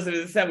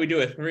is how we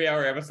do a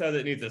 3-hour episode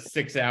that needs a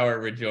 6-hour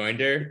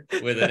rejoinder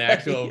with an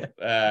actual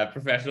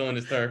professional in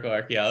historical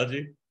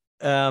archaeology.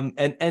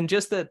 And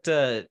just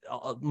that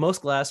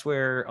most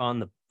glassware on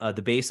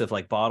the base of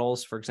like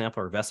bottles, for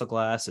example, or vessel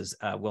glass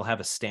will have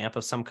a stamp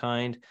of some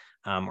kind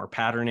or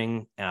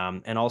patterning,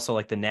 and also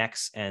like the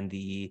necks and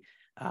the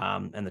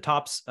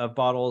tops of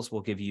bottles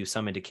will give you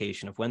some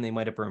indication of when they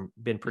might have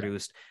been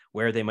produced,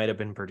 where they might have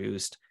been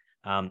produced,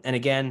 and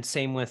again,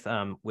 same with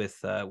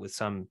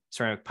some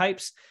ceramic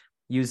pipes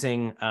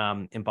using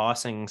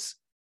embossings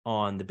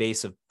on the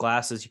base of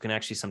glasses. You can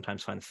actually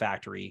sometimes find the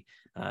factory.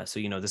 So,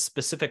 the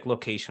specific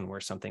location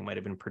where something might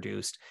have been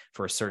produced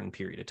for a certain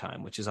period of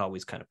time, which is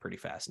always kind of pretty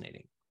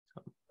fascinating.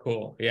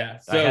 Cool. Yeah.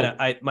 So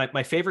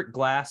my favorite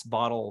glass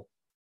bottle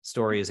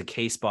story is a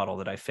case bottle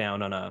that I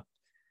found on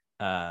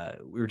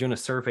we were doing a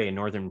survey in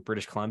northern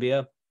British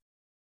Columbia,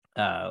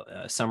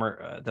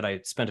 summer that I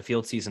spent a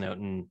field season out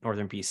in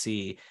northern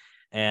BC.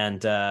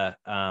 And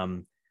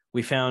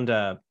we found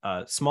a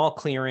small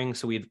clearing.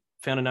 So we'd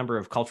found a number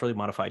of culturally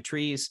modified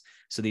trees.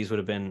 So these would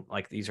have been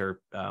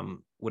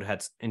would have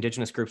had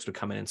indigenous groups would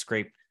come in and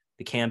scrape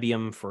the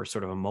cambium for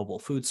sort of a mobile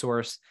food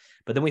source.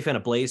 But then we found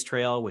a blaze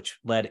trail, which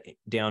led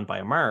down by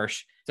a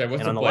marsh. So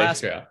what's a blaze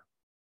trail?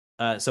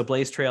 So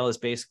blaze trail is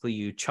basically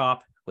you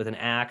chop with an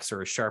axe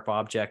or a sharp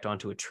object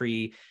onto a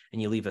tree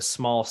and you leave a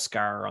small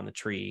scar on the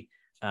tree.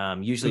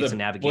 Usually it's a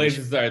navigation.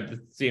 Blazes are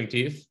the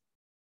CMTs?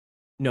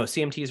 No,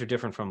 CMTs are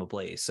different from a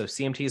blaze. So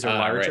CMTs are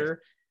Right.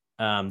 larger.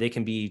 They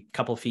can be a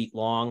couple feet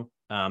long,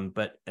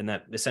 but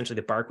that essentially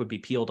the bark would be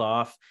peeled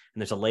off,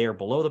 and there's a layer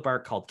below the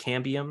bark called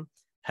cambium.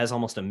 Has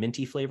almost a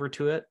minty flavor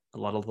to it. A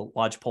lot of the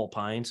lodgepole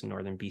pines in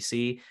northern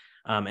BC,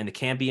 and the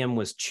cambium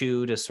was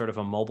chewed as sort of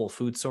a mobile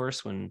food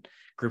source when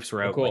groups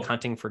were Oh, out like cool.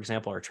 hunting, for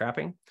example, or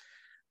trapping.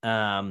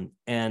 And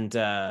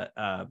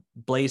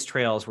blaze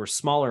trails were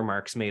smaller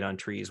marks made on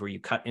trees where you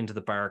cut into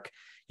the bark,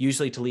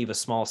 usually to leave a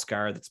small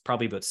scar that's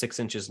probably about 6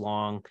 inches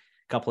long,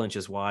 a couple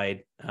inches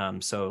wide.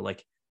 So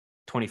like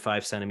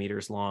 25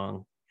 centimeters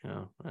long, you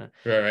know, Right.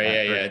 Yeah.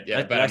 or Yeah.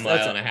 About a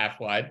mile and a half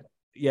wide.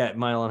 yeah,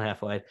 mile and a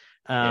half wide.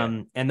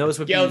 Yeah. And those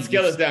would be,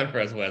 Scale this down for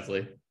us,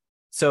 Wesley.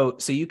 so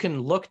you can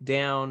look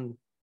down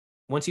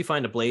once you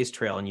find a blaze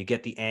trail and you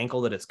get the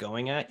angle that it's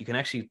going at, you can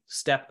actually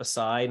step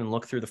aside and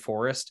look through the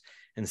forest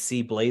and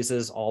see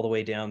blazes all the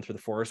way down through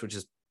the forest, which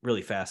is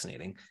really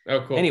fascinating.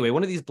 Oh, cool. Anyway,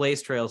 one of these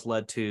blaze trails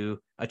led to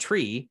a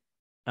tree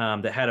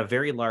that had a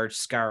very large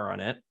scar on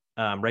it,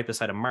 right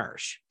beside a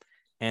marsh.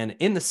 And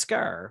in the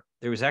scar,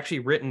 there was actually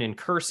written in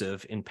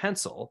cursive in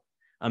pencil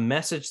a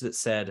message that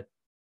said,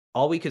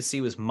 all we could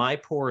see was "my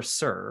poor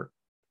sir,"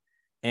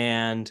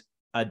 and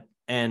a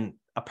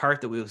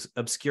part that was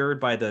obscured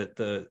by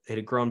it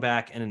had grown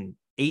back in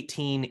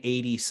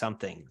 1880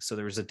 something. So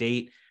there was a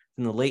date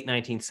in the late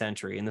 19th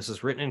century, and this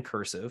was written in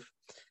cursive.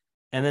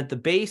 And at the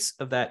base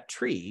of that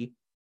tree,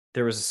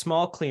 there was a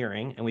small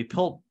clearing, and we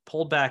pulled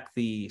back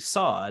the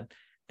sod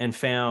and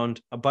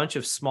found a bunch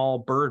of small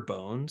bird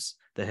bones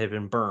that had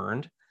been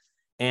burned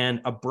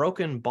and a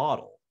broken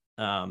bottle,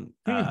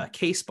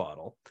 case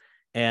bottle.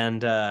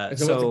 And So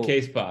what's a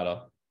case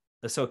bottle?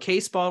 So a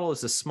case bottle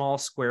is a small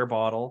square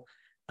bottle.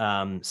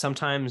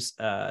 Sometimes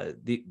in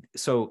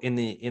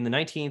the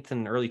 19th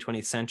and early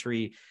 20th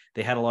century,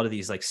 they had a lot of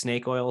these like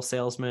snake oil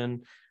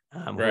salesmen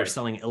who were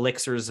selling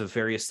elixirs of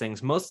various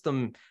things. Most of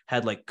them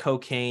had like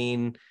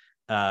cocaine,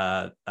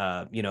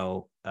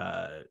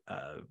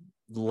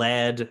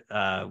 lead,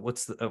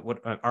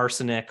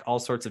 arsenic, all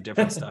sorts of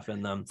different stuff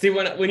in them. See,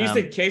 when you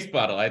said case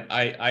bottle,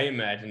 I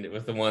imagined it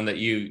was the one that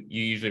you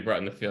usually brought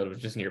in the field. It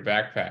was just in your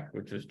backpack,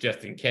 which was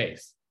just in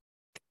case.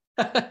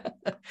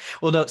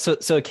 Well, no,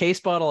 so a case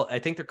bottle, I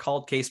think they're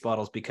called case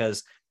bottles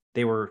because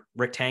they were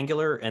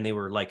rectangular and they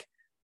were like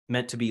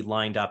meant to be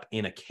lined up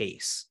in a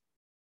case.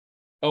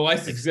 Oh, I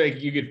see. So,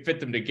 like you could fit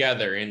them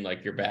together in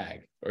like your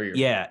bag or your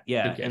yeah.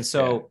 And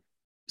so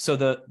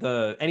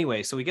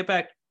anyway, so we get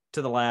back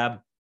to the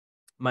lab.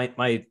 Which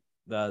my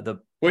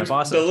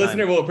boss the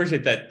listener time, will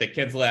appreciate that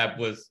Ken's lab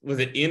was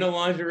it in a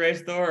lingerie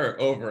store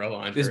or over a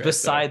lingerie store? It was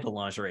beside the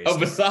lingerie store. Oh,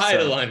 beside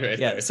the lingerie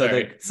store.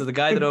 Yeah, so the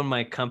guy that owned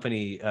my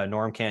company,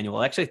 Norcan,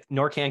 well, actually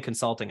Norcan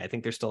Consulting, I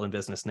think they're still in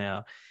business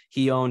now.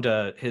 He owned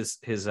his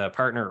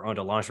partner owned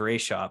a lingerie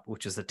shop,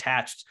 which is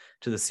attached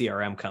to the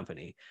CRM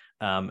company.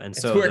 And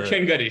so where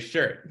Ken got his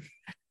shirt.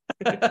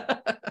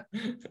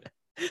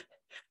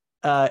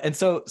 And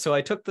so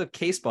I took the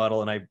case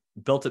bottle and I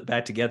built it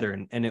back together,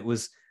 and it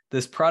was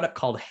this product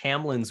called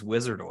Hamlin's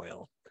Wizard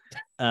Oil.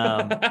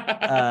 And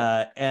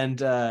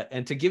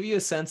to give you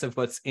a sense of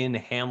what's in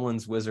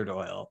Hamlin's Wizard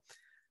Oil,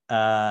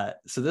 so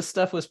this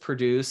stuff was first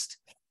produced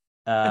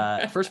in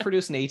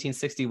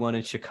 1861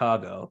 in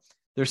Chicago.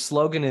 Their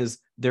slogan is,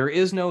 "There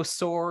is no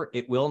sore,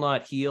 it will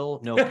not heal,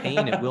 no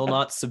pain, it will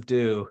not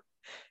subdue."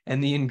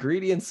 And the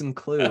ingredients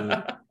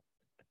include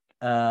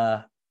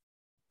I've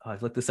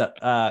looked this up: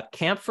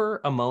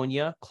 camphor,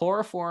 ammonia,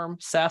 chloroform,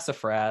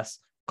 sassafras,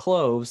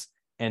 cloves,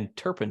 and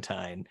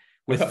turpentine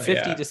with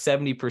 50 to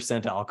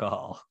 70%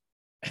 alcohol.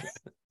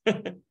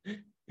 Well,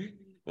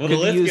 the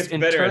list gets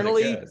better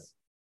internally as it goes.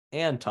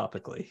 And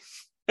topically.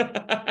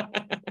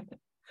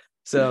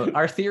 So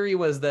our theory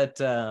was that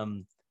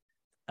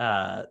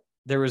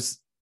there was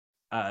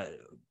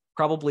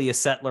probably a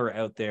settler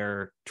out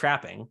there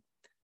trapping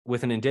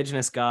with an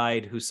indigenous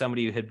guide who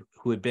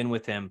had been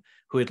with him,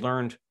 who had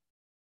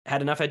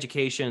enough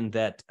education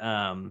that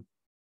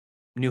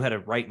knew how to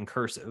write in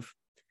cursive.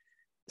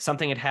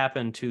 Something had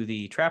happened to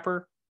the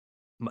trapper,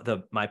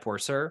 my poor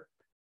sir,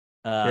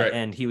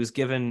 and he was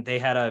given. They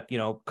had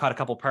caught a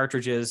couple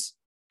partridges,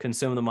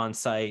 consumed them on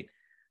site,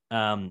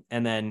 and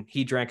then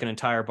he drank an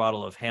entire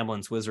bottle of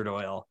Hamlin's Wizard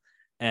Oil,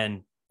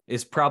 and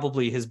his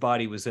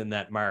body was in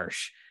that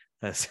marsh.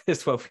 That's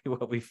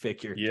what we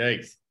figured.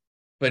 Yikes!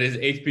 But his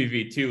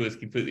HPV-2 was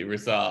completely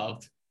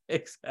resolved.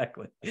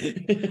 Exactly.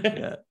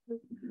 Yeah.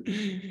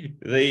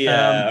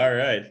 All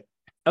right.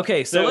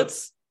 Okay, so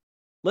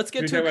let's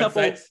get to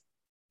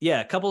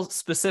a couple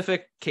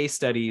specific case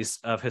studies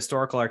of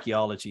historical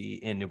archaeology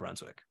in New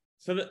Brunswick.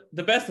 So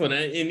the best one,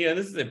 and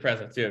this is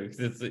impressive too, because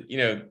it's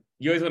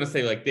you always want to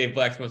say like Dave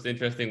Black's most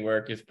interesting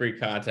work is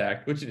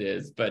pre-contact, which it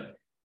is, but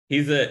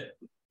he's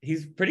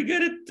pretty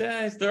good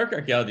at historic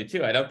archaeology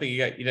too. I don't think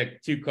you got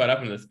too caught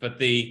up in this,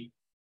 but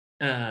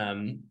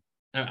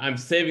I'm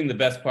saving the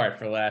best part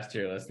for last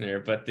year, listener.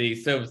 But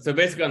so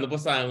basically on the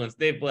Bliss Islands,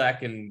 Dave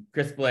Black and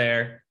Chris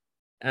Blair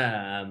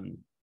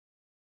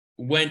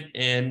went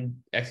and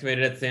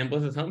excavated at Sam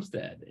Bliss's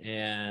homestead.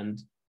 And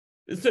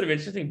it's sort of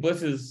interesting.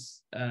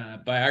 Bliss's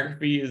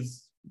biography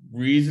is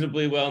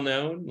reasonably well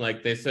known.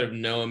 Like they sort of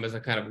know him as a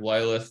kind of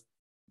loyalist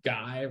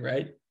guy,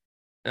 right?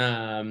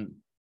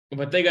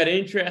 But they got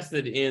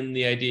interested in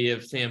the idea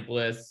of Sam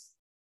Bliss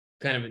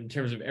kind of in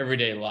terms of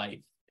everyday life.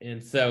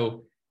 And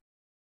so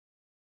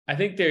I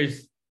think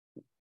there's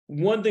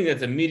one thing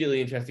that's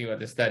immediately interesting about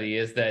this study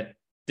is that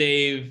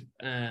Dave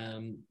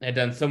had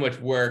done so much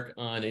work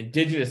on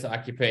indigenous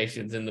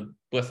occupations in the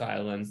Bliss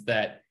Islands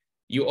that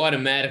you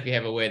automatically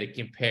have a way to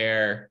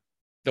compare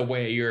the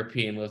way a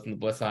European lives in the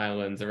Bliss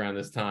Islands around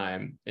this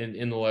time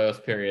in the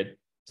Loyalist period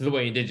to the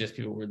way indigenous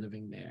people were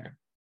living there.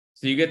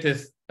 So you get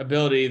this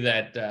ability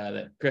that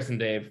Chris and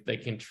Dave, they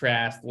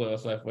contrast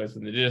Loyalist life with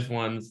indigenous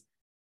ones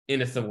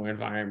in a similar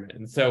environment.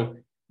 And so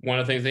one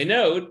of the things they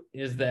note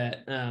is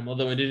that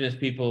although indigenous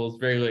peoples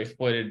regularly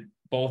exploited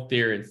both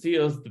deer and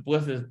seals, the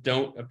Blisses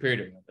don't appear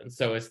to have. And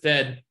so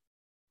instead,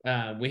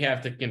 we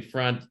have to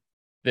confront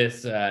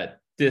this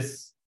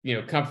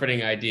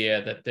comforting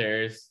idea that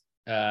there's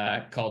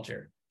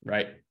culture,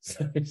 right?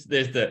 So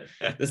there's the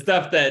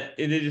stuff that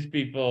indigenous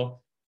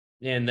people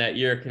and that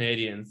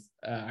Euro-Canadians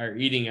are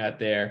eating out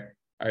there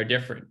are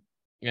different.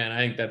 And I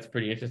think that's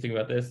pretty interesting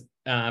about this.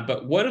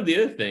 But one of the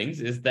other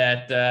things is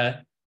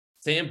that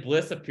Sam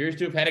Bliss appears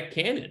to have had a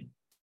cannon.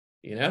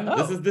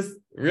 This is this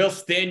real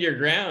stand your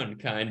ground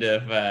kind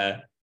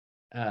of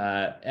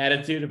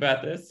attitude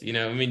about this.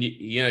 I mean,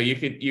 you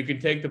can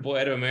take the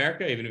boy out of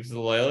America, even if he's a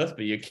loyalist,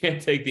 but you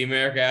can't take the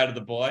America out of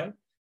the boy.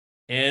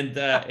 And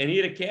he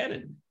had a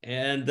cannon.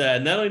 And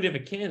not only did he have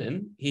a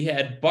cannon, he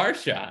had bar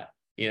shot.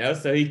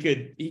 So he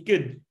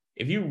could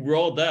if you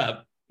rolled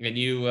up and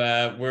you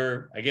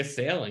were, I guess,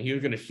 sailing, he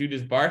was going to shoot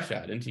his bar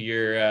shot into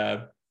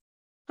your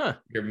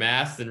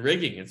masts and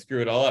rigging and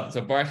screw it all up.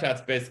 So bar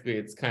shots basically,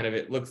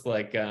 it looks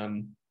like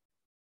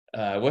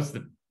what's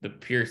the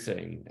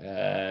piercing?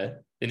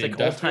 It's like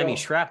old-timey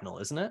shrapnel,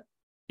 isn't it?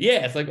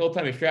 Yeah, it's like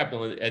old-timey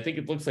shrapnel. I think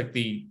it looks like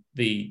the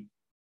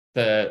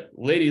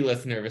lady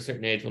listener of a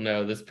certain age will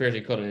know this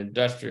piercing called an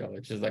industrial,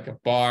 which is like a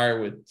bar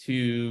with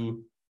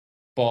two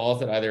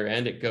balls at either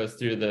end. It goes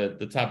through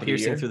the top of the ear.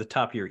 Piercing through the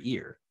top of your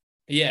ear.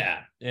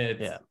 Yeah.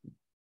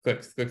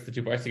 Clicks the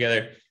two bars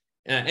together.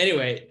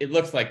 Anyway, it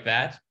looks like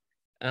that.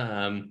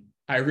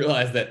 I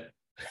realized that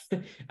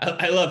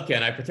I love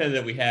Ken. I pretend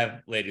that we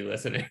have lady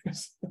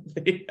listeners.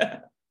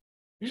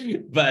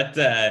 But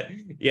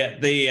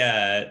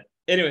anyway,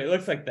 it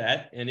looks like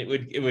that, and it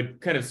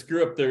would kind of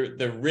screw up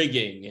the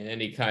rigging in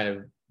any kind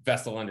of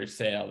vessel under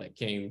sail that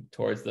came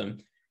towards them.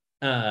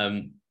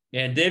 And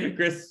David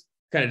Chris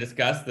kind of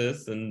discussed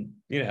this, and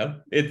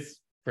it's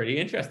pretty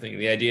interesting,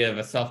 the idea of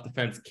a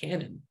self-defense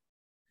cannon.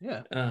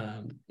 Yeah.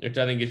 Which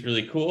I think is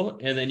really cool.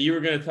 And then you were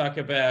going to talk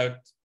about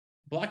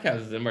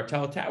blockhouses and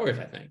Martello Towers,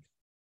 I think.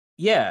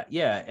 Yeah.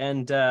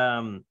 And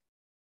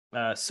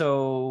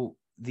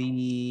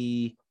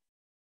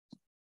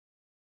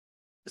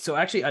so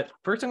actually,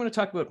 first I'm going to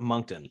talk about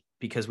Moncton,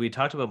 because we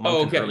talked about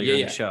Moncton earlier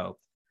in the show.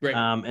 Great.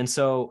 And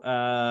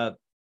so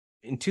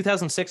in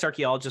 2006,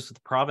 archaeologists with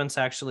the province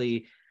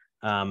actually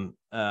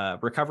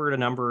recovered a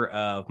number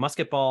of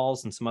musket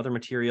balls and some other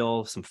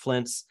material, some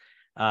flints,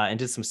 and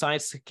did some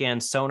side scan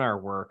sonar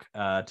work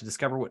to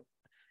discover what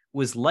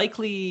was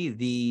likely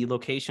the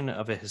location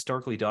of a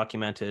historically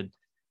documented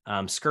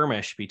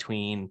skirmish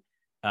between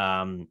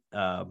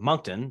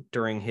Moncton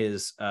during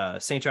his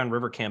St. John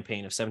River campaign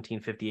of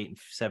 1758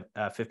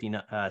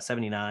 and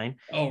 79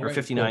 or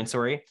 59. Cool.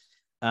 Sorry.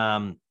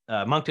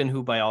 Moncton,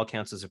 who by all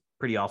accounts is a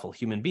pretty awful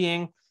human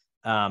being,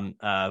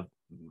 a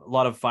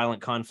lot of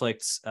violent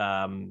conflicts.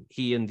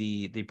 He and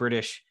the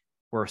British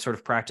were sort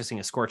of practicing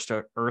a scorched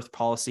earth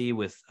policy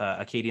with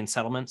Acadian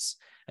settlements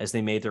as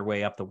they made their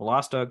way up the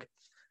Wolastoq.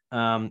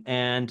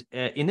 And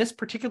in this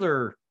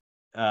particular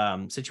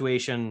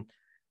situation,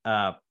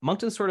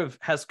 Moncton sort of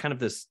has kind of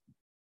this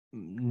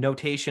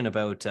notation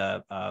about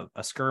a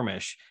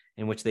skirmish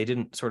in which they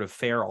didn't sort of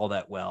fare all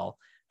that well.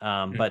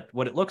 But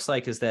what it looks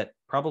like is that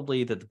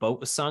probably that the boat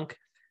was sunk.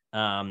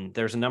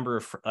 There's a number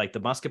of like the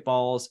musket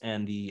balls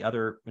and the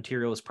other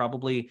material is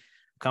probably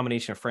a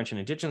combination of French and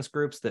Indigenous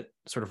groups that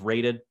sort of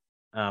raided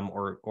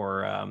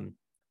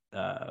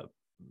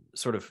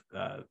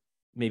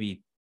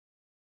maybe,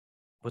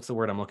 what's the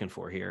word I'm looking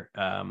for here?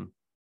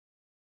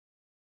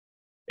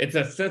 It's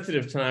a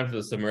sensitive time for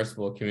the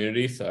submersible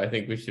community, so I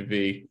think we should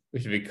be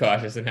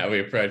cautious in how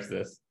we approach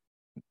this.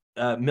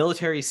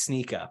 Military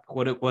sneak up.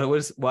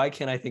 Why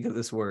can't I think of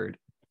this word?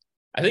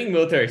 I think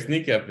military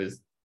sneak up is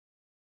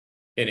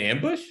an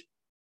ambush.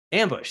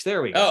 Ambush.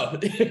 There we go. Oh,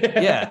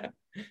 yeah.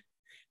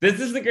 This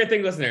is the great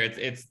thing, listener.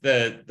 It's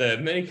the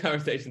many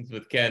conversations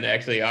with Ken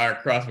actually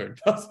are crossword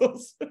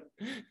puzzles.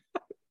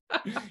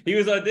 He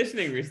was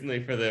auditioning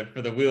recently for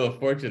the Wheel of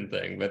Fortune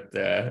thing, but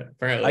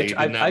apparently he did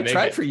not make it. I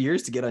tried for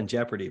years to get on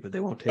Jeopardy, but they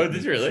won't take me. Oh,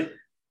 did you really?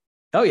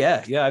 Oh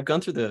yeah. I've gone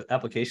through the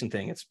application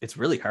thing. It's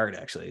really hard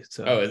actually.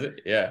 So. Oh, is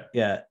it? Yeah.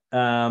 Yeah.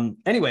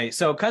 Anyway,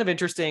 so kind of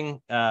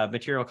interesting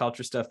material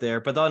culture stuff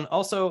there, but then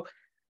also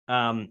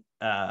some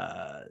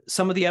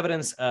of the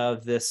evidence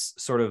of this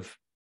sort of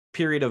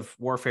period of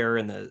warfare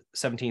in the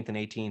 17th and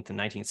 18th and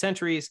 19th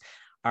centuries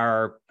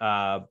are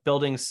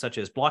buildings such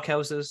as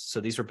blockhouses.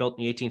 So these were built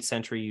in the 18th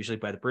century, usually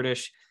by the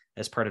British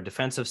as part of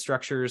defensive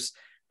structures.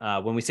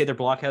 When we say they're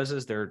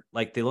blockhouses,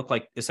 they look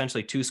like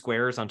essentially two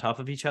squares on top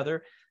of each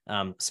other,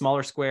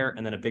 smaller square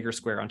and then a bigger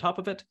square on top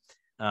of it.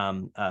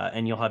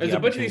 And you'll have There's the a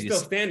bunch of opportunity these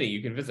still standing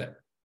you can visit.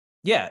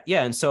 Yeah.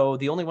 And so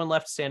the only one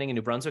left standing in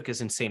New Brunswick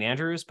is in St.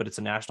 Andrews, but it's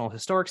a National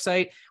Historic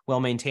Site, well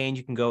maintained.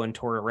 You can go and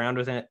tour around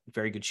with it.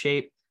 Very good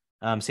shape.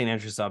 St.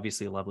 Andrews is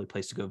obviously a lovely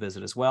place to go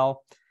visit as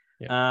well.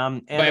 Yeah.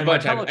 And by a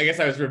bunch, I guess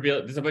I was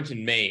revealed. There's a bunch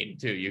in Maine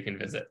too. You can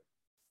visit.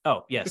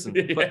 Oh yes, but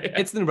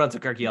it's the New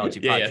Brunswick Archaeology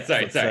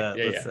Podcast.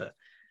 Sorry.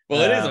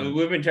 Well, it is.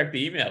 We've been checked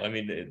the email. I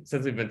mean,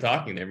 since we've been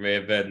talking, there may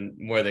have been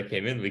more that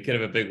came in. We could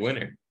have a big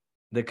winner.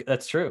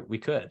 That's true. We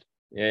could.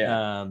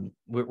 Yeah.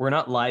 We're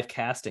not live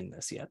casting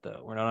this yet,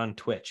 though. We're not on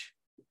Twitch.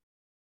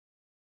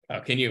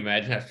 Oh, can you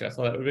imagine how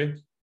stressful that would be?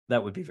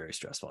 That would be very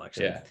stressful,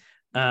 actually.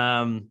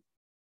 Yeah.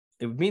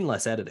 It would mean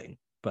less editing,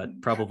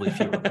 but probably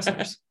fewer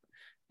listeners.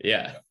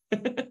 Yeah.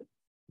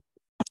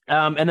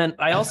 And then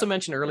I also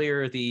mentioned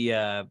earlier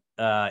the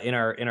in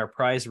our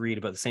prize read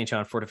about the St.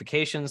 John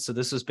fortifications. So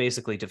this was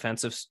basically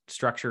defensive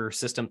structure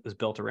system that was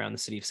built around the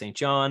city of St.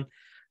 John.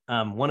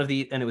 And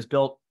it was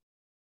built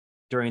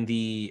during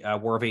the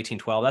War of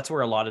 1812. That's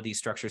where a lot of these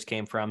structures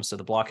came from. So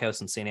the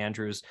blockhouse in St.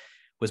 Andrews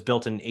was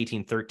built in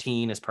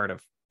 1813 as part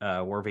of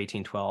War of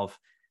 1812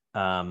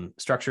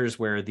 structures,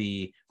 where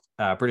the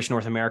British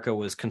North America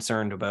was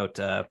concerned about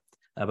the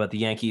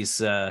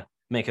Yankees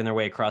making their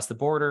way across the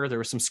border. There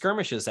were some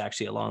skirmishes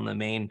actually along the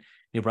main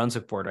New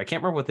Brunswick border. I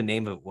can't remember what the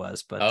name of it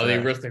was, but the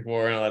Aroostook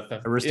War and all that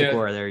stuff. Aroostook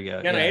War, there you go.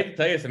 And I hate to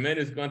tell you, some men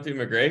who's gone through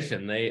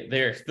immigration,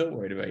 they are still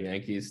worried about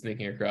Yankees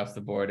sneaking across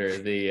the border.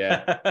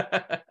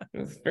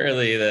 It's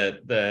fairly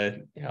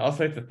the all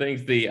sorts of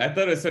things. I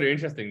thought it was sort of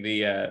interesting.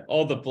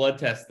 All the blood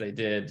tests they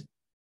did,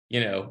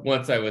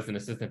 once I was an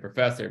assistant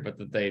professor, but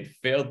that they'd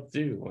failed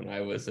to do when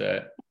I was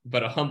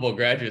but a humble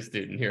graduate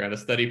student here on a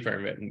study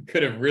permit, and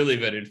could have really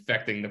been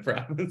infecting the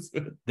province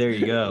with there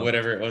you go,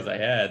 whatever it was I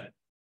had.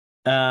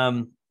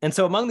 And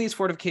so among these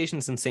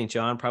fortifications in St.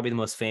 John, probably the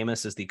most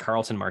famous is the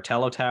Carleton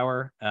Martello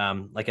Tower.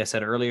 Like I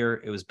said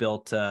earlier, it was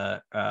built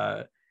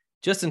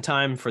just in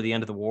time for the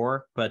end of the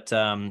war, but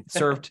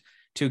served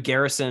to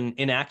garrison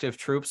inactive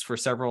troops for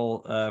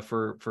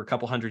a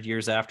couple hundred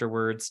years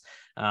afterwards.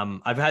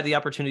 I've had the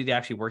opportunity to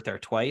actually work there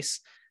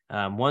twice.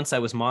 Once I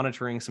was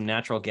monitoring some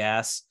natural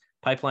gas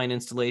pipeline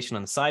installation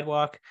on the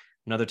sidewalk.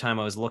 Another time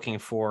I was looking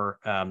for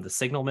the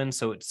signalman.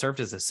 So it served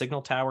as a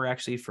signal tower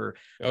actually for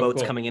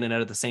boats coming in and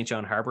out of the St.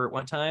 John Harbor at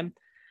one time.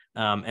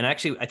 And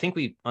actually, I think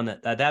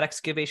that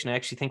excavation, I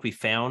actually think we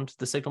found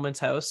the signalman's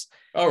house.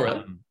 Oh,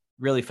 really?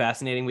 Really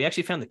fascinating. We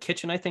actually found the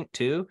kitchen, I think,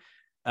 too.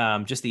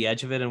 Just the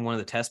edge of it in one of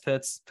the test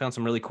pits. Found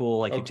some really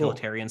cool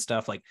utilitarian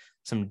stuff, like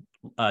some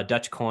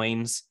Dutch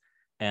coins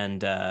and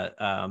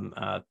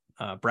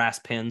brass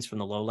pins from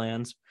the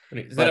lowlands.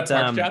 Is that a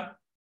parks job?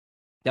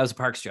 That was a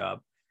parks job.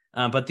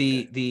 But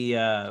the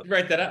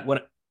write that up.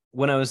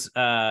 When I was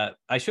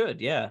I should,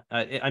 yeah.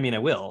 I mean I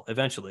will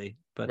eventually,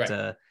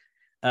 but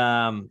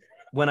right.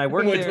 When I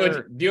worked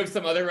there, do you have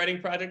some other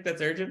writing project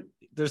that's urgent?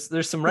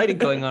 There's some writing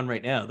going on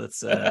right now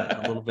that's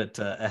a little bit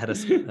ahead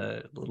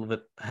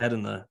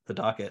in the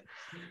docket.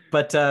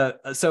 But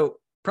so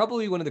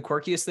probably one of the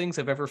quirkiest things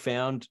I've ever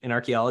found in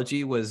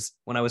archaeology was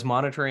when I was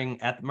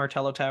monitoring at the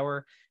Martello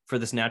Tower for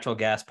this natural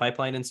gas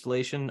pipeline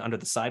installation under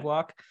the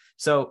sidewalk.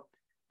 So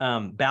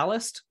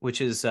ballast,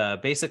 which is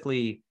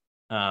basically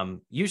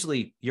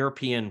usually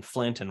European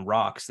flint and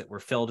rocks that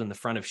were filled in the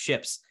front of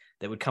ships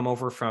that would come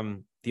over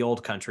from the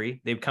old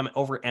country. They would come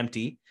over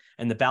empty,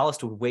 and the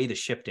ballast would weigh the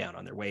ship down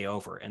on their way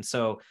over. And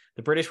so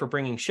the British were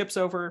bringing ships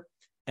over,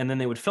 and then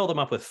they would fill them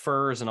up with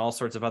furs and all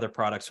sorts of other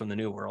products from the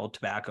New World,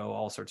 tobacco,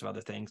 all sorts of other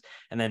things,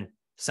 and then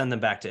send them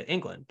back to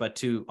England.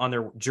 But on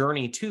their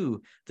journey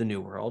to the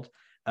New World,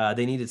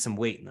 they needed some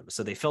weight in them.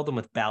 So they filled them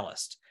with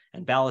ballast.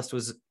 And ballast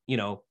was,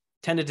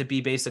 tended to be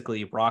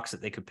basically rocks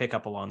that they could pick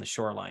up along the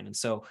shoreline. And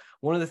so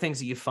one of the things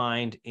that you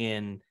find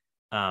in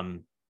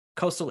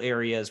coastal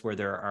areas where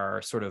there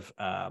are sort of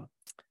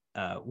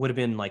would have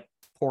been like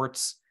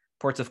ports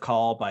of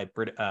call by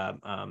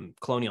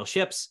colonial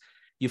ships,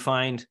 you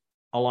find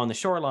along the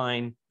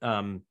shoreline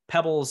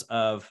pebbles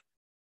of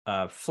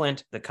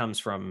flint that comes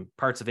from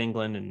parts of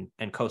England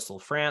and coastal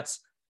France.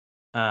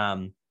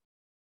 And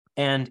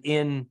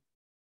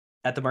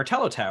at the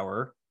Martello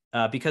Tower,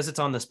 because it's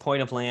on this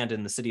point of land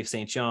in the city of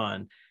St.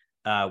 John,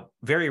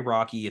 very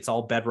rocky. It's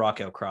all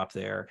bedrock outcrop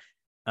there.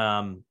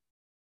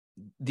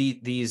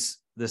 This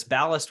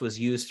ballast was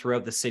used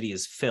throughout the city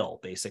as fill,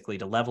 basically,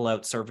 to level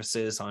out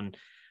surfaces on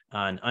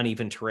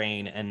uneven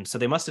terrain. And so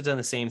they must have done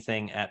the same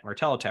thing at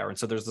Martello Tower. And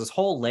so there's this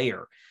whole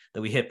layer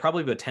that we hit,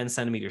 probably about 10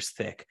 centimeters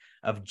thick,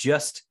 of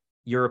just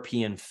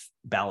European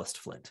ballast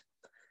flint.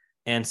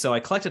 And so I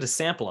collected a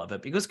sample of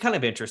it because it's kind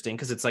of interesting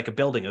because it's like a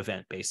building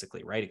event,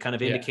 basically, right? It kind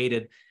of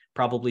indicated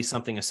probably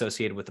something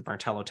associated with the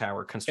Martello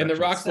Tower construction. And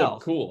the rocks itself.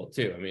 look cool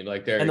too. I mean,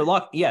 like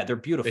they're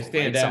beautiful. They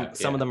stand out.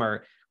 Some of them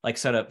are like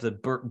set up the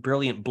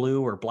brilliant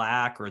blue or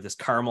black or this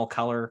caramel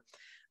color.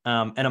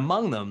 And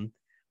among them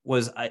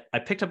was I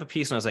picked up a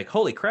piece and I was like,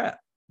 holy crap,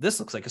 this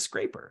looks like a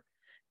scraper.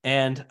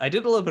 And I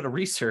did a little bit of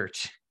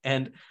research,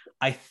 and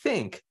I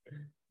think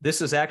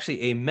this is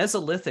actually a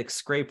Mesolithic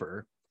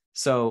scraper.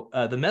 So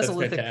the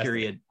Mesolithic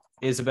period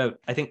is about,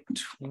 I think,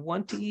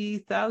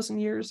 20,000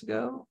 years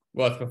ago.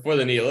 Well, it's before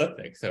the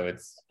Neolithic, so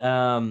it's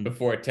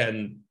before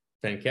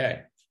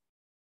 10K.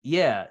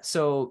 Yeah.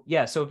 So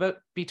about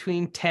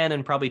between 10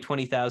 and probably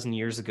 20,000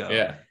 years ago.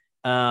 Yeah.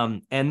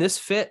 And this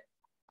fit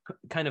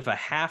kind of a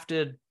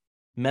hafted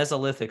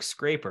Mesolithic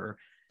scraper.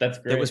 That's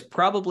great. That was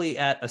probably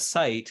at a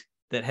site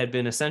that had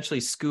been essentially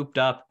scooped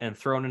up and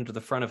thrown into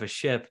the front of a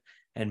ship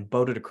and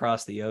boated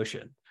across the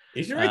ocean.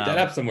 You should write that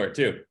up somewhere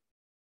too.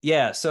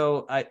 Yeah.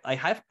 So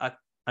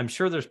I'm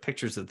sure there's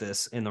pictures of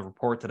this in the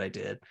report that I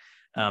did.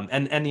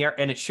 And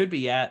it should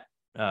be on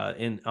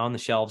the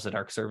shelves at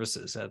Arc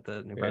Services at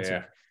the New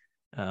Brunswick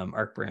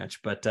Arc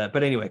branch. But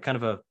anyway, kind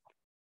of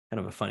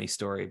a funny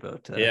story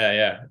about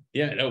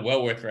no,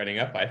 well worth writing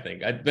up, I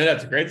think. But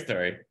that's a great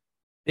story.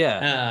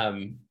 Yeah.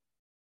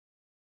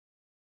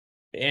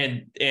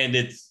 And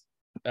it's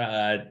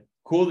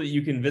cool that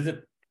you can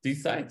visit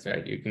these sites,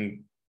 right? You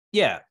can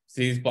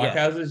see these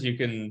blockhouses, you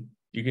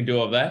can do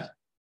all that.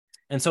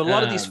 And so a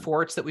lot of these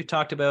forts that we've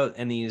talked about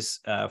and these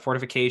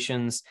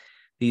fortifications,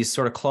 these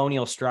sort of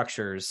colonial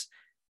structures,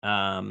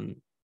 I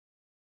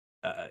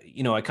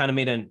kind of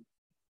made an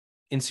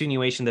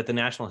insinuation that the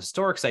National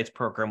Historic Sites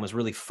program was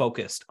really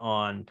focused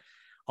on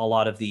a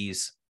lot of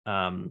these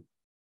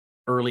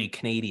early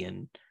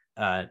Canadian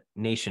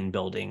nation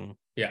building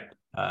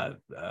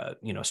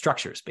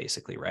structures,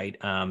 basically, right?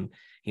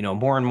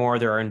 More and more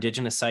there are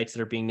Indigenous sites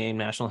that are being named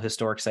National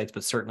Historic Sites,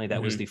 but certainly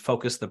that was the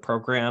focus of the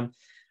program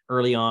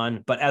early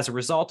on. But as a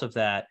result of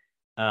that,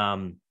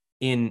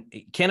 in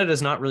Canada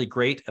is not really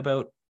great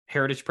about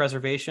heritage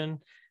preservation,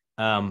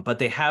 but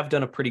they have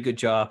done a pretty good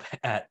job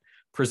at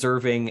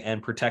preserving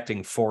and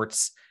protecting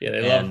forts. Yeah,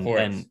 they love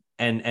forts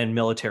and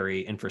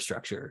military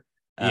infrastructure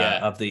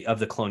of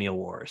the colonial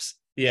wars.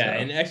 Yeah, so.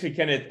 And actually,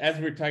 kind of as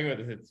we're talking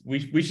about this,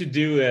 we should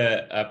do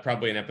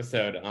probably an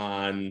episode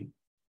on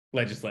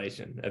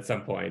legislation at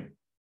some point.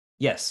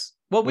 Yes,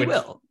 well, we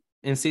will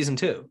in season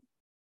 2.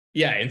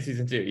 Yeah, in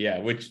season 2, yeah,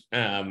 which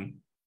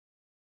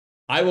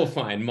I will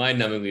find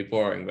mind-numbingly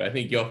boring, but I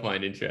think you'll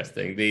find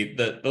interesting.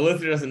 The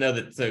listener doesn't know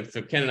that.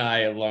 So Ken and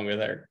I, along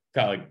with our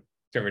colleague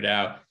Trevor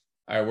Dow,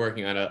 are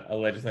working on a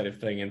legislative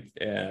thing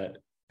and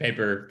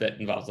paper that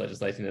involves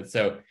legislation. And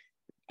so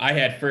I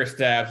had first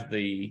stab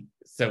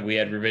so we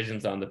had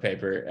revisions on the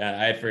paper.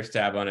 I had first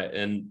stab on it,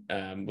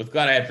 and was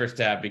glad I had first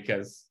stab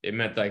because it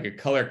meant that I could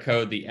color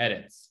code the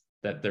edits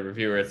that the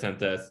reviewer had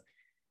sent us,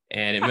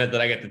 and it meant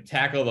that I got to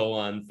tackle the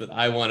ones that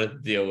I wanted to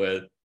deal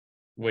with,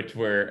 which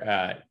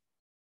were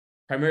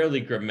primarily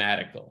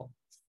grammatical.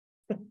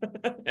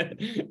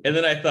 And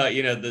then I thought,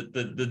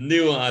 the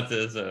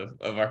nuances of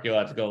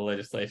archaeological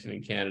legislation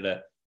in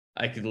Canada,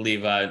 I could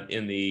leave out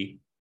in the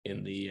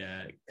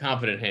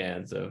confident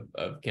hands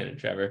of Ken and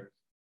Trevor.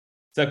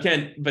 So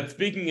Ken, but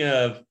speaking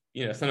of,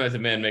 sometimes a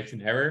man makes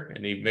an error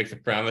and he makes a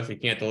promise he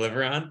can't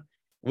deliver on.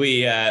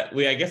 We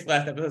I guess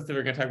last episode we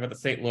were going to talk about the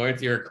St.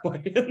 Lawrence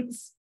Iroquois.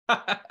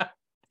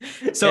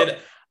 So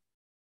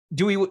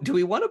do we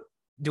want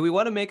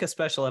to make a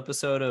special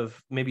episode of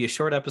maybe a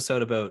short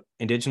episode about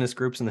Indigenous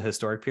groups in the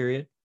historic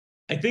period?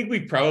 I think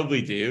we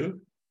probably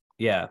do.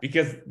 Yeah.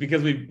 Because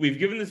we've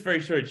given this very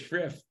short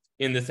shrift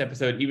in this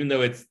episode, even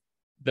though it's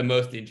the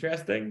most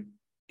interesting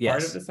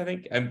part of this, I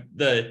think.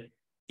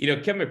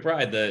 Ken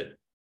McBride, the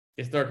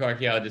historical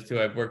archaeologist who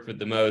I've worked with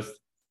the most,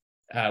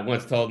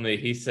 once told me,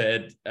 he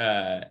said,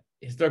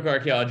 historical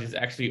archaeology is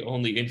actually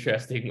only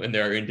interesting when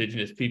there are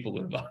Indigenous people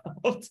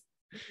involved,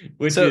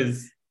 which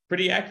is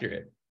pretty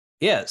accurate.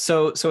 Yeah.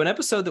 So an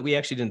episode that we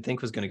actually didn't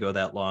think was going to go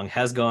that long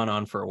has gone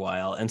on for a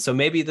while. And so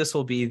maybe this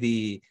will be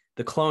the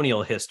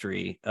colonial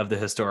history of the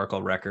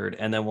historical record.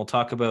 And then we'll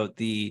talk about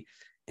the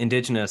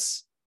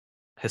Indigenous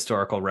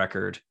historical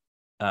record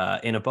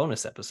in a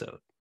bonus episode.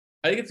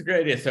 I think it's a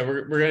great idea. So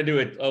we're going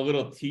to do a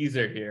little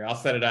teaser here. I'll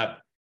set it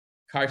up.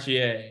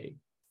 Cartier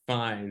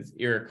finds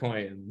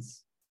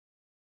Iroquoians.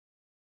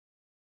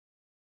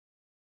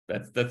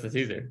 That's the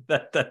teaser.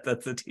 That's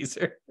the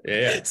teaser.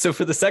 Yeah. So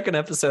for the second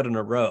episode in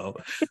a row,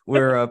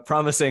 we're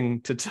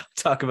promising to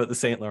talk about the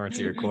St. Lawrence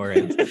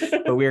Iroquoians,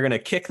 but we're going to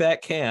kick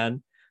that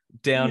can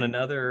down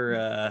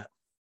another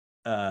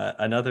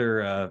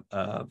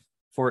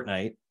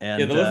fortnight.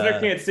 And the listener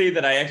can't see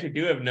that I actually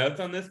do have notes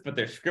on this, but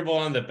they're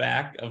scribbled on the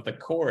back of the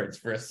chords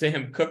for a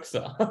Sam Cooke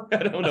song. I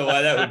don't know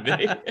why that would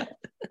be.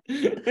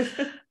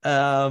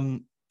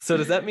 So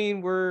does that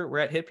mean we're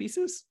at hit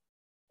pieces?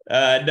 No,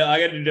 I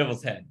got to do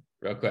Devil's Head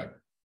real quick.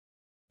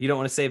 You don't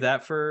want to save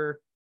that for?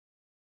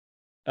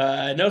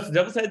 No, so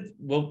Devil's Head.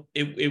 Well,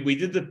 we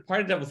did the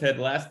part of Devil's Head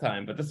last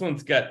time, but this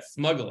one's got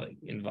smuggling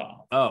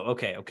involved. Oh,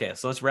 okay.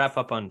 So let's wrap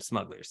up on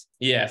smugglers.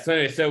 Yeah. So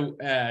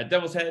anyway,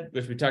 Devil's Head,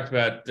 which we talked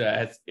about,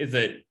 is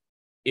an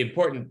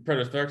important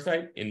protohistoric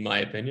site, in my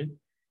opinion.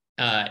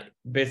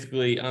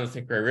 Basically on the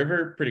St. Croix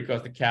River, pretty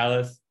close to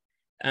Calais.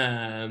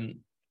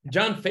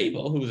 John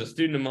Fable, who was a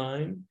student of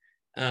mine,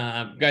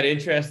 got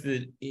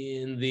interested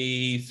in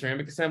the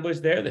ceramic assemblage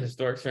there, the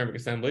historic ceramic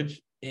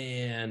assemblage,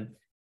 and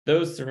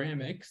those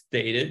ceramics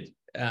dated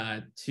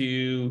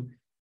to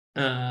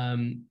a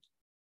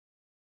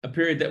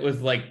period that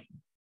was like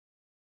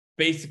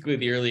basically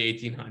the early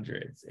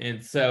 1800s.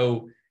 And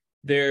so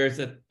there's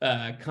a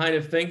kind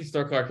of thing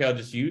historical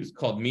archaeologists use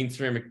called mean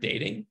ceramic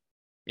dating.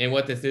 And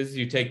what this is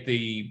you take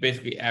the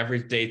basically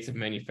average dates of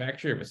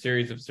manufacture of a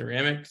series of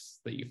ceramics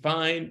that you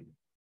find,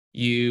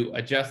 you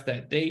adjust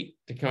that date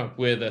to come up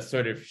with a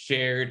sort of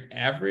shared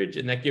average,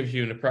 and that gives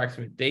you an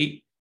approximate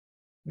date.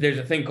 There's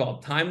a thing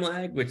called time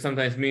lag, which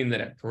sometimes means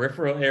that at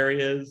peripheral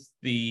areas,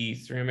 the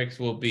ceramics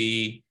will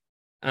be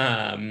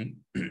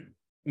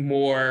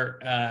more,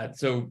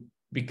 so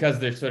because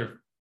they're sort of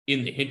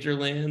in the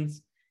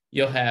hinterlands,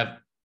 you'll have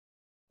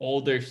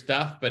older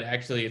stuff, but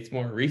actually it's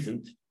more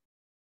recent.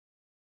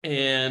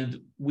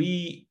 And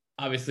we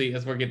obviously,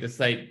 as working at the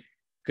site,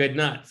 could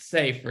not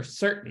say for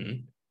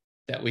certain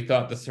that we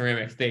thought the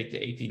ceramics date to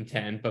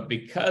 1810, but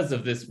because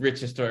of this rich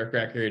historic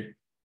record,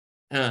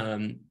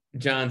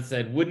 John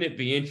said, wouldn't it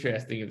be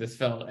interesting if this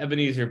fellow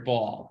Ebenezer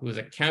Ball, who was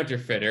a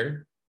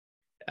counterfeiter,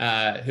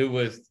 who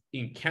was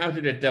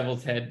encountered at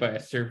Devil's Head by a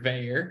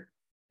surveyor,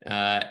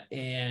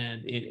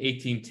 and in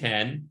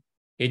 1810,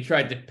 he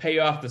tried to pay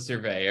off the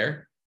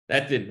surveyor.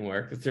 That didn't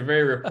work. The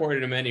surveyor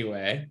reported him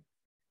anyway.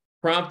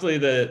 Promptly,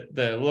 the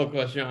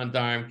local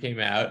gendarme came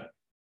out.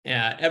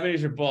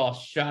 Ebenezer Ball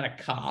shot a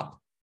cop.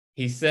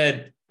 He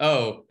said,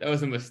 "Oh, that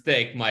was a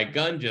mistake. My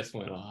gun just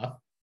went off,"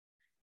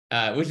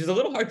 which is a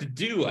little hard to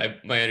do.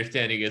 My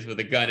understanding is with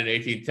a gun in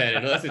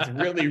 1810, unless it's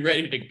really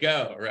ready to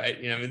go, right?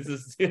 I mean, this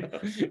is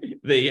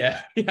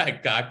I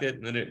cocked it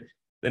and then it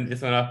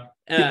just went off.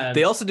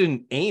 They also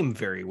didn't aim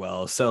very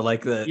well, so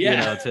like to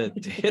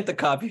hit the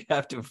cop, you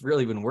have to have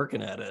really been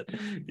working at it.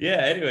 Yeah.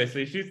 Anyway, so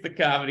he shoots the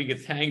cop and he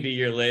gets hanged a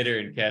year later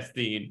in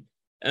Castine.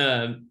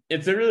 And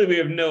so really, we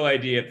have no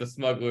idea if the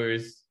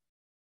smugglers,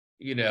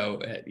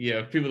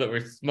 people that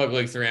were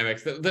smuggling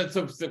ceramics. That's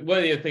one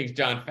of the other things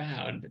John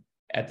found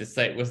at the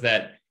site was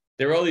that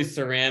there were all these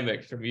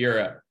ceramics from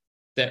Europe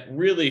that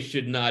really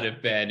should not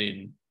have been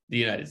in the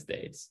United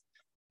States.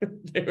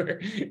 They were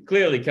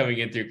clearly coming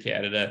in through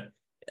Canada.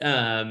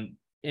 So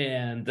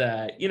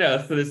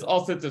there's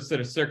all sorts of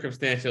sort of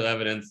circumstantial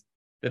evidence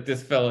that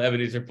this fellow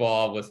Ebenezer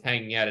Ball was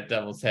hanging out at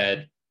Devil's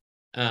Head,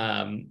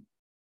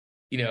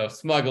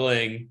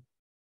 smuggling,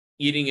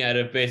 eating out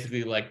of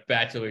basically like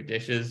bachelor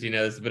dishes.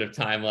 There's a bit of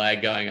time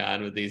lag going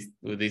on with these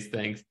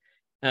things.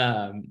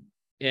 But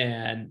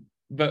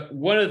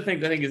one of the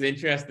things I think is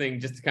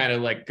interesting, just to kind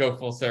of like go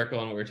full circle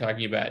on what we're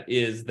talking about,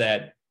 is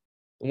that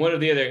one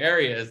of the other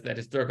areas that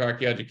historical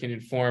archaeology can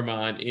inform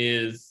on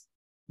is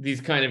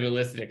these kind of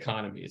illicit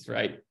economies,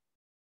 right?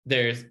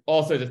 There's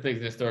all sorts of things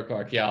in historical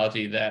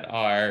archaeology that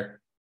are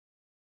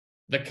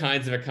the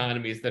kinds of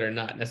economies that are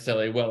not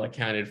necessarily well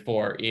accounted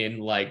for in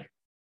like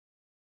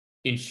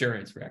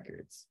insurance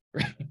records,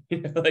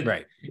 right?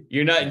 Right.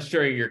 You're not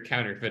insuring your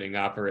counterfeiting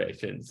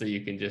operation, so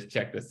you can just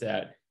check this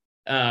out.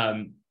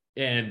 And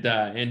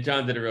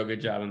John did a real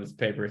good job on this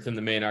paper. It's in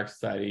the main Arch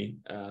Society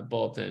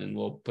bulletin, and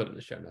we'll put it in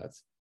the show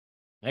notes.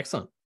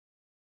 Excellent.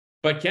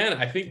 But Ken,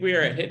 I think we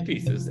are at hit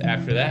pieces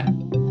after that.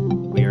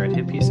 We are at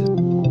hit pieces.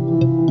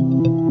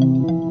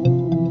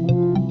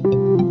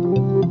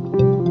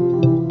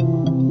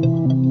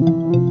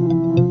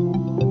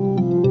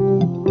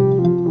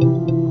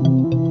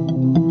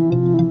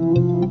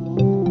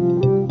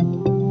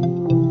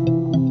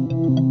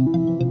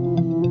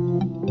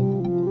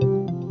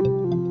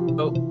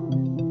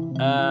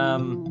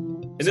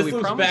 And this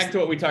loops back to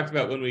what we talked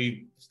about when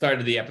we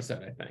started the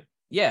episode, I think.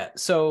 Yeah.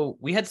 So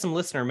we had some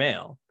listener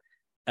mail.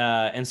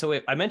 And so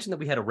I mentioned that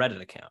we had a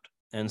Reddit account.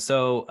 And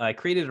so I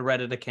created a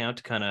Reddit account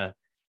to kind of,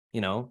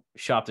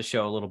 shop the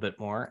show a little bit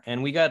more.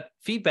 And we got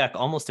feedback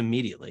almost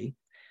immediately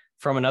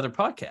from another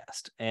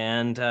podcast.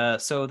 And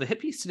so the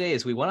hit piece today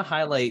is we want to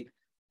highlight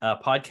a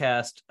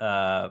podcast,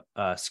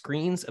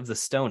 Screens of the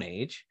Stone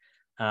Age,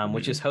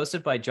 which is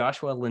hosted by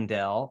Joshua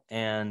Lindell.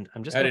 And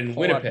I'm just out in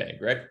Winnipeg,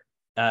 right?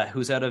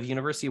 Who's out of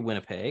University of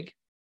Winnipeg.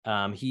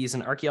 He's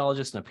an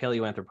archaeologist and a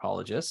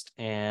paleoanthropologist,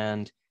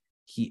 and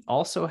he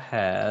also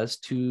has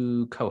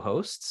two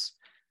co-hosts.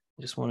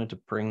 I just wanted to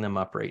bring them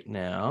up right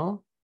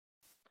now.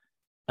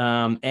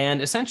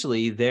 And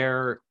essentially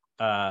their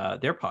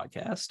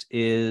podcast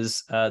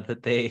is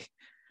that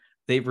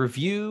they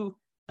review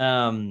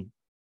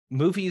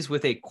movies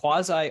with a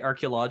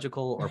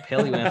quasi-archaeological or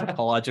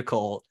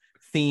paleoanthropological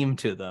theme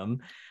to them.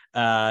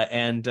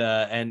 And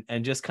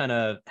just kind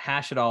of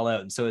hash it all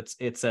out. And so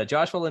it's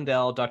Joshua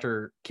Lindell,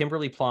 Dr.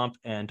 Kimberly Plomp,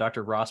 and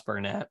Dr. Ross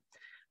Barnett.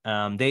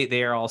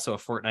 They are also a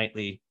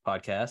fortnightly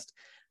podcast.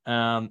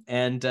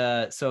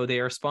 So they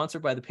are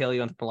sponsored by the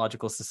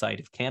Paleoanthropological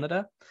Society of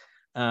Canada.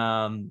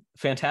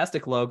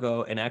 Fantastic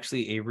logo, and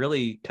actually a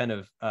really kind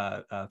of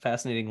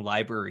fascinating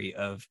library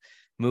of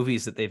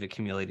movies that they've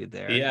accumulated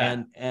there.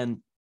 Yeah. And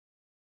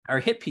our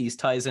hit piece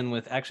ties in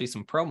with actually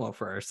some promo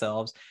for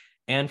ourselves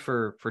and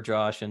for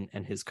Josh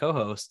and his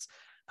co-hosts,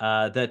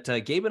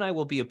 that Gabe and I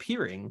will be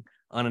appearing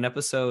on an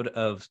episode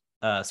of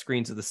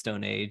Screens of the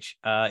Stone Age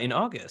in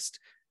August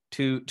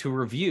to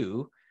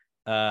review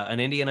an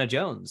Indiana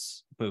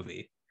Jones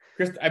movie.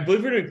 I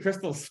believe we're doing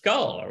Crystal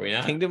Skull, are we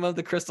not? Kingdom of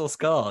the Crystal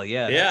Skull,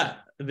 yeah. Yeah.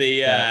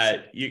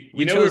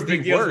 You know we're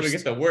big deals when we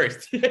get the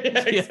worst. Yeah,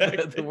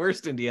 exactly. the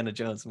worst Indiana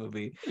Jones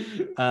movie.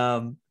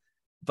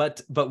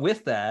 But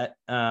with that,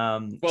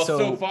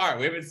 so far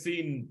we haven't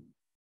seen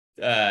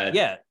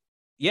Dial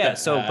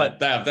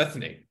of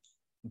Destiny.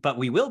 But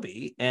we will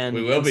be, and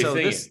we will be so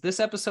seeing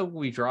this episode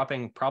will be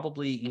dropping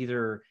probably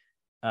either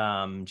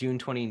June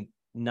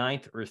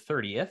 29th or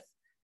 30th,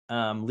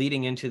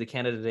 leading into the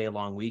Canada Day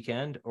long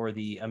weekend, or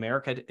the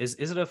America is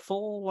it a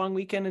full long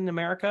weekend in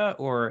America,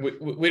 or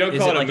we don't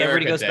call it like America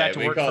everybody goes Day. back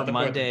to work for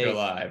Monday, 4th of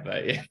July,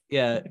 but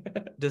yeah.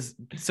 Does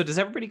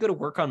everybody go to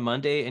work on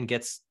Monday and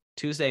gets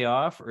Tuesday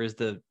off, or is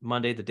the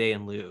Monday the day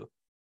in lieu?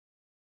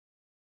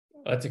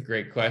 That's a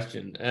great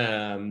question.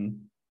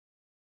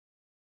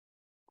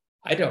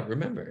 I don't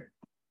remember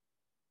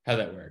how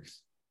that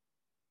works.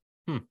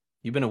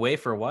 You've been away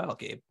for a while,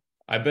 Gabe.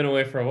 I've been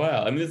away for a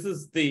while. I mean, this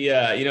is the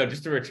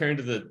just to return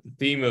to the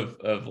theme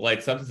of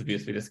light substance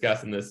abuse we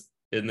discussed in this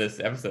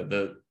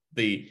episode.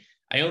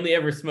 I only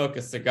ever smoke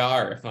a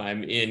cigar if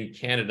I'm in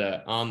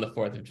Canada on the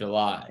 4th of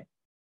July.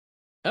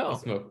 Oh, I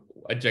smoke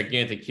a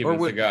gigantic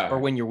Cuban cigar, or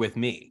when you're with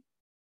me.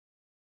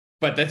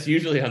 But that's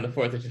usually on the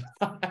 4th of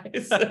July.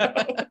 So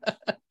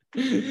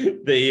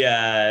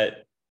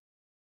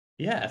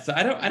so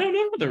I don't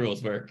know how the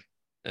rules work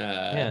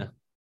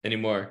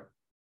anymore.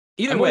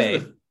 Either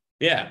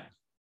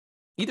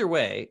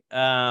way,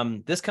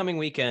 this coming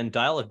weekend,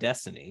 Dial of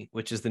Destiny,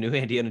 which is the new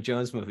Indiana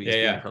Jones movie, is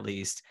being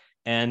released.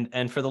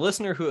 And for the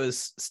listener who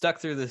has stuck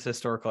through this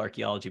historical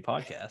archaeology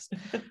podcast,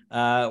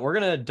 we're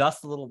going to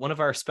dust one of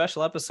our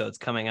special episodes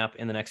coming up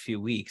in the next few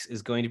weeks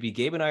is going to be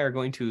Gabe and I are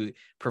going to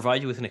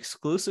provide you with an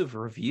exclusive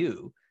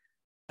review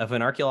of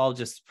an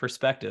archaeologist's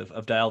perspective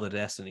of Dial of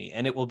Destiny.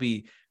 And it will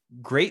be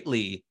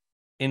greatly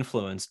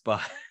influenced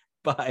by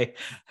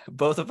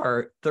both of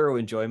our thorough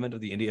enjoyment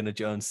of the Indiana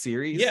Jones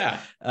series. Yeah.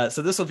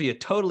 So this will be a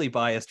totally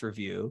biased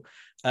review,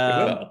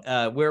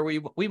 where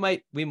we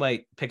might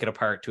pick it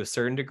apart to a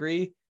certain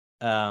degree.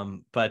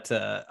 But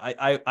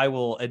I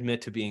will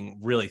admit to being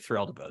really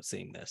thrilled about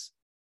seeing this.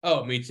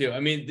 Oh, me too. I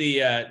mean,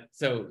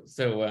 Mrs.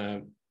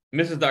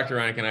 Dr.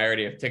 Ronick and I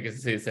already have tickets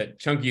to see this at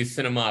Chunky's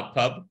Cinema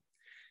Pub,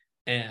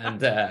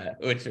 and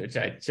which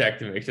I checked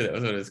to make sure that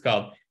was what it's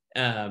called.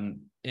 But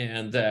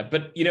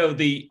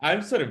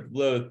I'm sort of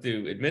loath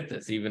to admit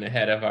this even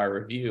ahead of our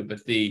review, but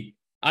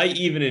I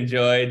even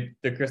enjoyed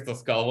the Crystal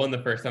Skull one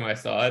the first time I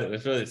saw it. It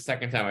was really the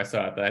second time I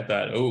saw it that I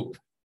thought, oh,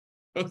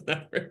 it was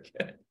not very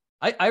good.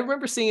 I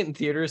remember seeing it in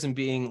theaters and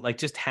being like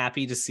just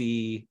happy to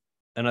see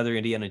another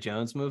Indiana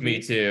Jones movie. Me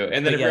too.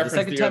 And then the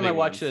second time I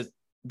watched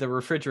the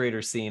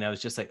refrigerator scene, I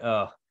was just like,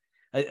 oh,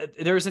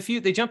 there was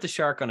they jumped the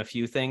shark on a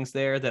few things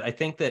there that I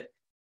think that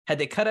had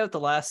they cut out the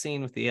last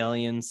scene with the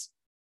aliens,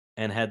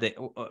 and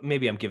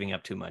maybe I'm giving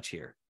up too much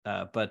here.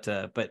 But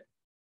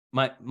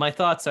my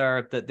thoughts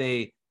are that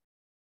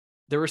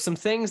there were some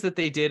things that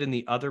they did in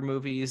the other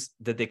movies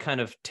that they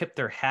kind of tipped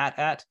their hat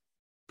at,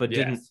 but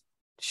didn't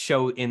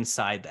show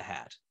inside the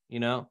hat,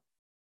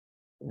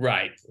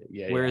 Right.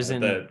 Yeah. Whereas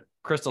in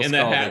Crystal Skull,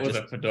 that hat was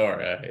a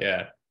fedora.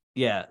 Yeah.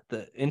 Yeah.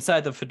 The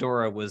inside the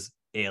fedora was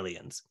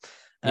aliens.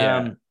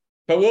 Yeah.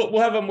 But we'll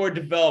have a more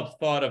developed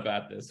thought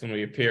about this when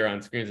we appear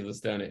on Screens of the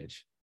Stone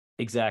Age.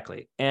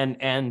 Exactly. And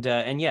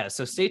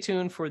so stay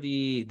tuned for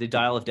the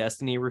Dial of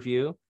Destiny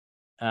review.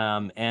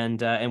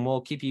 And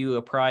we'll keep you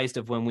apprised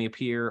of when we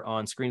appear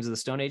on Screens of the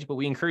Stone Age, but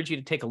we encourage you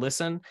to take a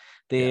listen.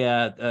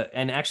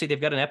 And actually they've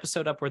got an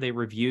episode up where they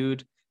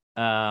reviewed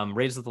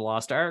Raiders of the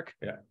Lost Ark.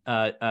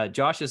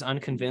 Josh is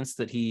unconvinced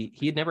that he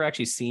had never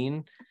actually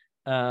seen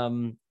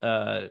an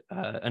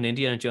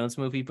Indiana Jones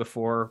movie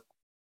before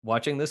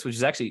watching this, which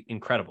is actually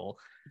incredible.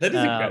 That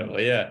is incredible.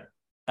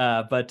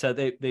 But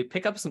they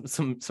pick up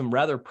some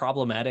rather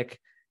problematic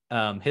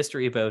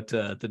history about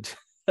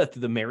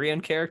the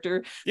Marion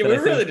character. Yeah, we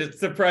were really just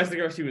surprised to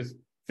go she was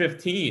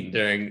 15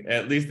 during,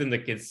 at least in the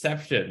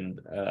conception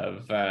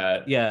of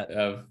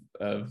her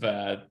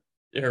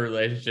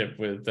relationship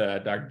with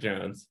Dr.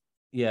 Jones.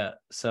 Yeah.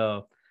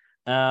 So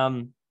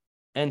and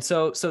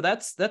so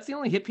that's the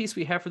only hit piece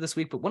we have for this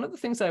week. But one of the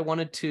things I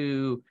wanted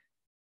to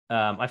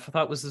I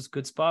thought was this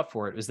good spot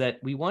for it was that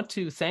we want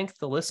to thank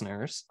the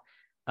listeners,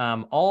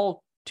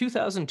 all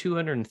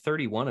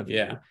 2,231 of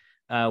you.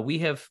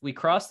 We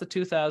crossed the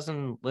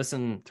 2,000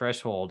 listen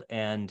threshold,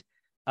 and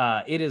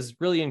it is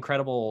really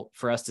incredible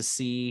for us to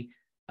see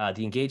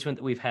the engagement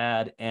that we've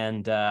had,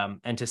 and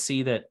to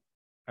see that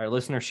our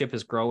listenership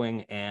is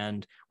growing,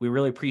 and we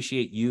really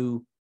appreciate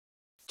you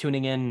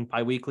tuning in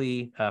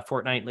bi-weekly,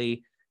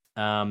 fortnightly,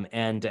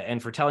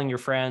 and for telling your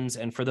friends,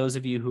 and for those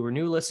of you who are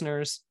new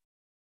listeners,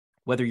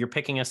 whether you're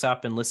picking us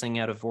up and listening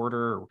out of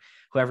order or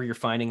whoever you're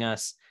finding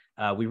us,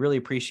 we really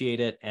appreciate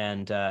it,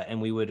 and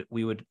we would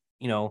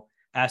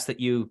ask that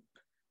you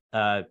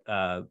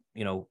find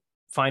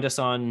us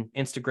on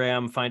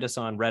Instagram, find us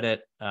on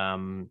Reddit,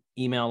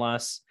 email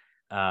us,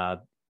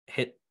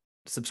 hit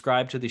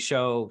subscribe to the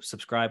show,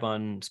 subscribe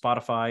on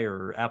Spotify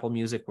or Apple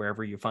Music,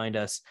 wherever you find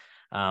us.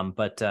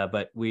 But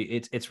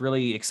it's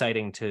really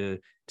exciting to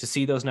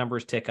see those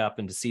numbers tick up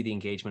and to see the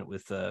engagement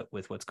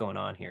with what's going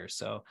on here.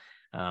 So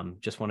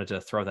just wanted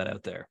to throw that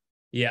out there.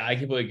 Yeah, I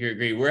completely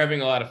agree. We're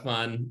having a lot of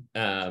fun,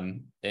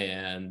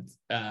 and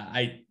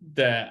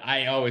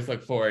I always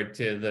look forward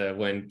to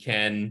when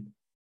Ken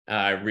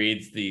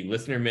reads the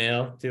listener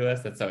mail to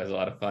us. That's always a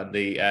lot of fun.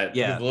 Because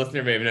the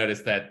listener may have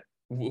noticed that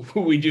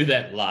we do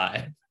that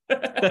live.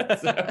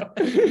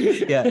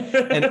 Yeah,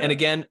 and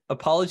again,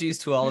 apologies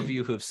to all of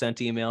you who have sent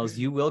emails.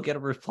 You will get a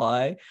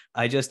reply.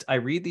 I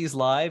read these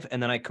live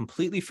and then I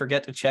completely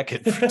forget to check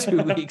it for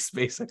 2 weeks,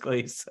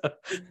 basically. So.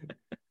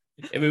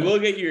 And we will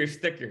get you your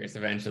stickers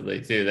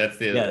eventually too. That's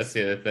the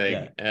other thing.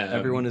 Yeah.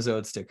 Everyone is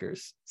owed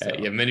stickers. So.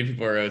 Yeah, many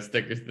people are owed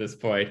stickers at this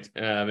point.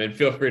 And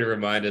feel free to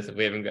remind us if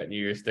we haven't gotten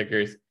you your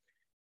stickers.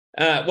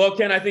 Well,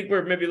 Ken, I think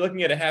we're maybe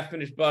looking at a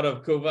half-finished bottle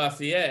of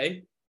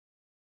Courvoisier.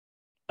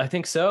 I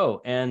think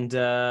so, and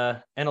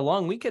a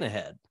long weekend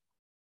ahead.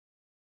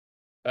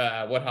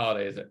 What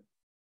holiday is it?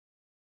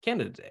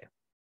 Canada Day.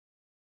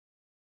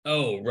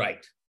 Oh,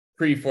 right.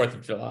 Pre-4th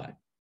of July.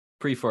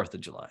 Pre-4th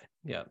of July.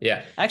 Yeah.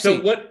 Yeah.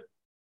 Actually,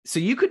 so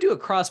you could do a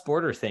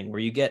cross-border thing where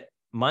you get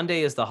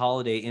Monday as the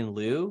holiday in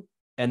lieu,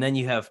 and then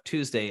you have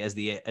Tuesday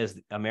as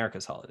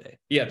America's holiday.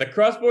 Yeah, the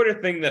cross-border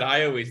thing that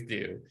I always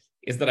do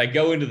is that I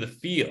go into the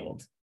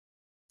field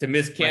to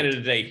miss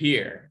Canada Day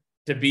here,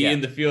 to be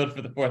in the field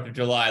for the 4th of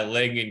July,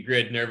 laying in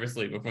grid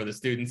nervously before the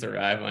students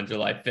arrive on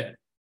July 5th.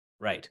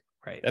 Right.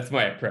 That's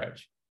my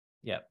approach.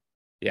 Yeah.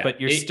 But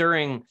you're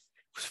stirring,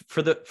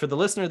 for the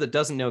listener that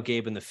doesn't know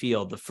Gabe in the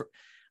field,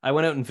 I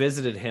went out and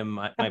visited him.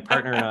 My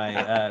partner and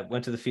I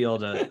went to the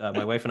field.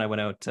 My wife and I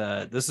went out.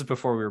 This is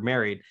before we were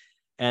married.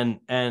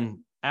 And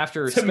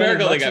after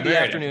spending much of the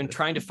afternoon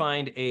trying to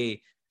find a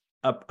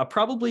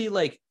probably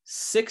like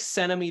 6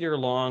 centimeter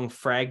long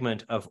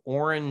fragment of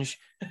orange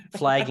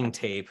flagging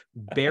tape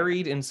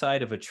buried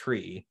inside of a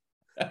tree,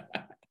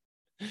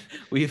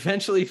 we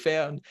eventually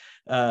found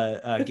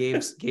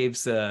Gabe's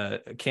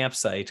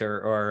campsite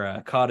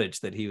or cottage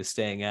that he was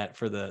staying at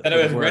for the. And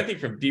I was renting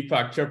from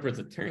Deepak Chopra's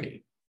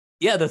attorney.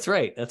 Yeah, that's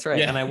right.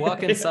 Yeah. And I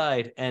walk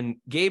inside, and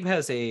Gabe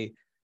has I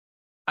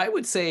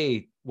would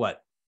say,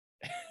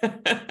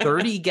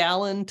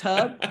 30-gallon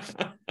tub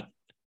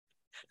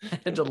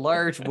and a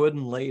large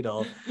wooden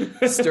ladle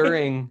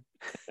stirring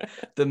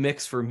the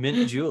mix for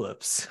mint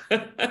juleps,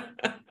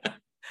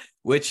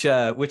 which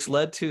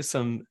led to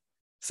some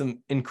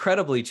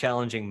incredibly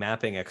challenging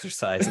mapping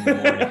exercise in the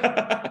morning.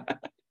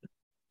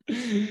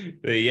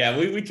 Yeah,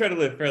 we try to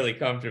live fairly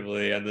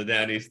comfortably on the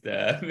Down East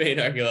Maine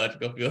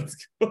Archaeological Field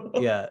School.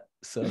 Yeah,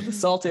 so the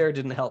salt air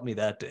didn't help me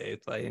that day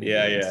by any means.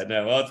 Yeah.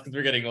 No, well, it's because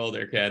we're getting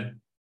older, Ken.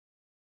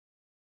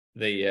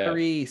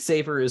 The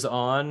saver is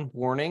on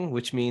warning,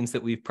 which means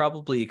that we've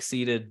probably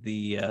exceeded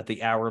the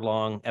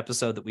hour-long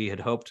episode that we had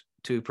hoped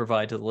to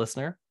provide to the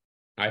listener.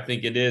 I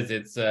think it is.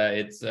 It's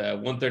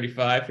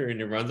 1:35 here in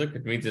New Brunswick,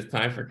 which means it's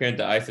time for Ken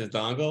to ice his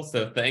dongle.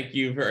 So thank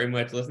you very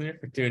much, listener,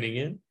 for tuning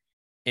in.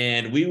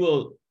 And we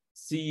will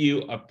see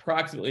you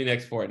approximately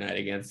next fortnight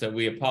again. So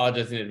we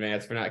apologize in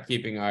advance for not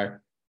keeping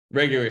our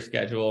regular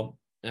schedule,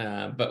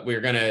 but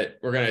we're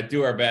gonna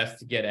do our best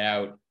to get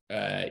out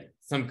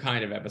some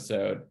kind of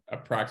episode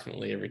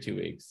approximately every 2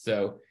 weeks.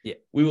 So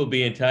we will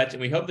be in touch,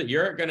 and we hope that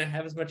you're going to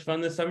have as much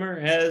fun this summer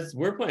as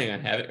we're planning on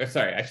having. Or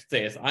sorry, I should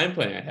say as I'm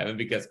planning on having,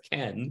 because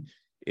Ken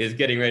is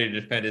getting ready to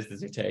defend his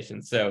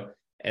dissertation. So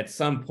at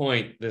some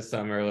point this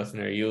summer,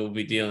 listener, you'll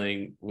be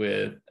dealing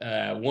with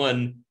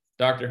one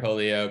Dr.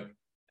 Holyoke,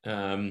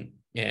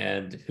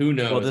 and who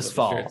knows? Well, this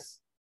fall.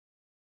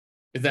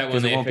 Is that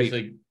when they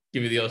officially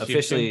give you the LSU?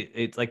 Officially,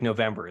 it's like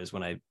November is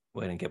when I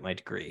get my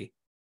degree.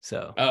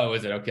 So. Oh,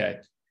 is it?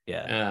 Okay.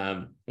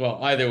 Yeah. Well,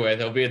 either way,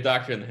 there'll be a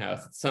doctor in the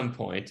house at some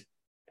point,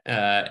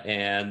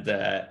 and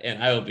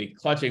I will be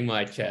clutching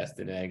my chest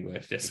in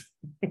anguish, just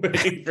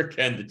waiting for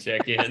Ken to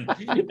check in.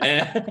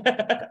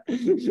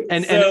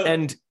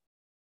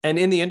 and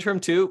in the interim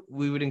too,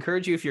 we would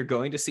encourage you, if you're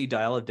going to see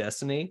Dial of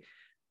Destiny,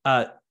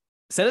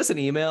 send us an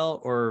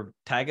email or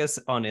tag us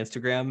on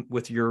Instagram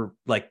with your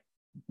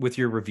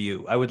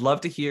review. I would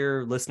love to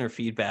hear listener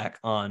feedback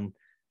on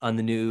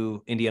the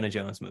new Indiana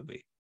Jones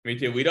movie. Me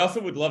too. We'd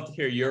also would love to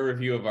hear your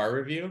review of our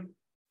review.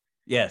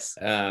 Yes.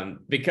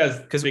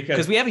 Because we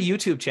have a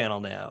YouTube channel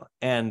now,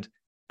 and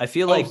I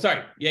feel like.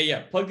 Sorry.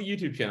 Yeah. Plug the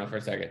YouTube channel for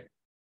a second.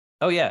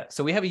 Oh yeah.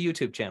 So we have a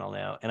YouTube channel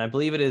now, and I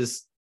believe it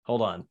is.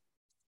 Hold on.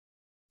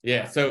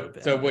 Yeah. So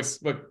the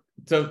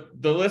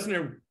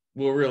listener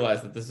will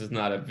realize that this is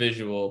not a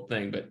visual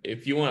thing, but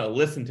if you want to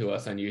listen to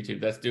us on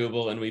YouTube, that's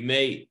doable, and we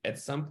may at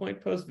some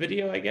point post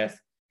video, I guess.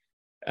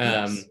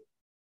 Yes.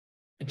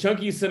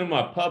 Chunky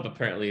Cinema Pub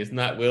apparently is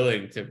not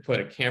willing to put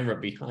a camera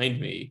behind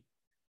me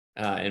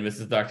and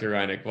Mrs. Dr.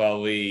 Reineck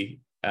while we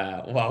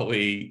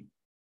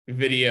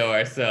video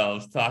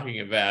ourselves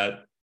talking about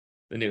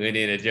the new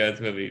Indiana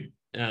Jones movie.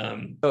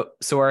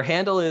 So our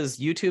handle is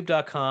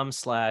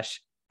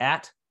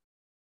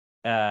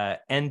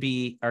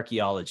youtube.com/@NB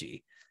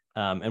Archaeology.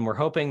 And we're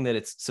hoping that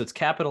it's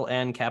capital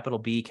N, capital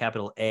B,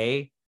 capital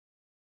A,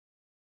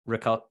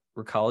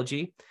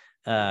 archaeology.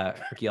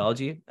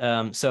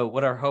 So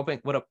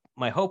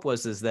my hope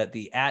is that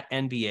the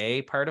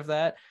 @NBA part of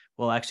that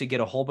will actually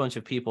get a whole bunch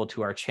of people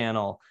to our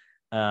channel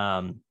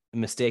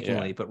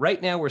mistakenly. Yeah. But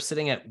right now we're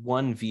sitting at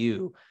 1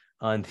 view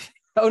on.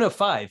 Oh no,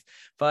 5.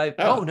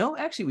 Oh no,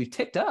 actually we've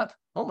ticked up.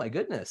 Oh my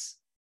goodness.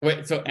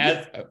 Wait, so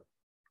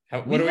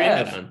what are we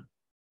at on?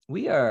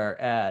 We are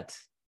at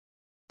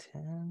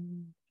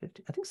 10,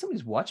 15. I think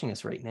somebody's watching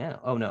us right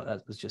now. Oh no,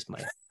 that was just my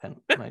pen.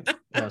 My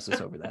mouse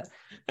is over that.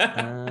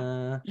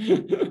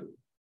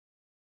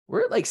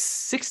 We're at like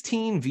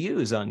 16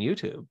 views on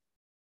YouTube.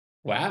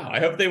 Wow. I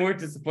hope they weren't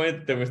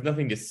disappointed that there was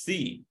nothing to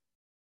see.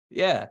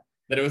 Yeah.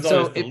 That it was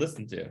always to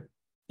listen to.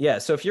 Yeah.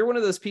 So if you're one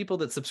of those people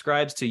that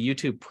subscribes to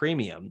YouTube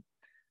Premium,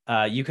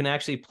 you can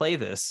actually play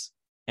this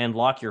and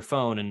lock your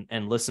phone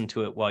and listen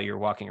to it while you're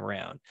walking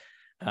around.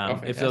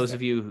 If those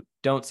of you who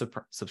don't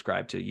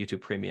subscribe to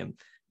YouTube Premium,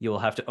 you will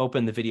have to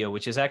open the video,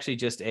 which is actually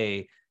just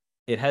it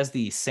has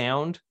the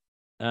sound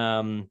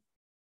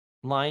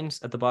lines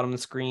at the bottom of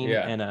the screen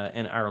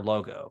and our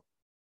logo.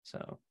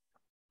 So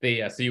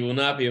you will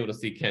not be able to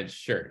see Ken's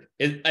shirt.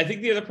 I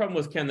think the other problem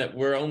was, Ken, that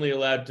we're only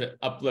allowed to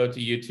upload to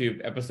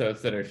YouTube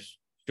episodes that are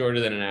shorter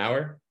than an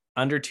hour,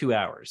 under 2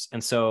 hours.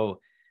 And so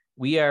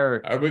we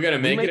are we going to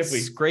make it if we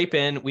scrape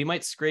in? We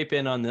might scrape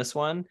in on this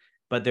one,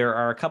 but there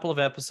are a couple of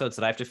episodes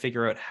that I have to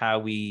figure out how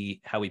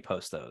we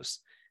post those.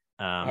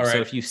 So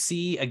if you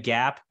see a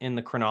gap in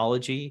the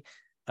chronology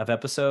of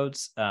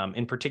episodes,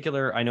 in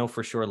particular, I know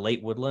for sure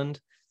Late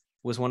Woodland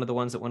was one of the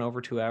ones that went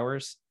over 2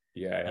 hours.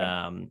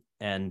 Yeah.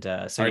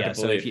 So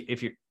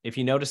if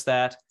you notice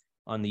that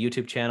on the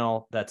YouTube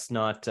channel, that's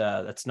not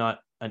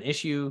an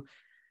issue.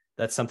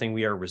 That's something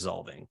we are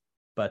resolving.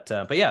 But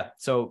yeah,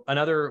 so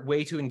another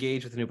way to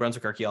engage with the New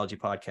Brunswick Archaeology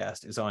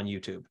Podcast is on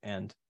YouTube,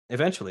 and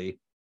eventually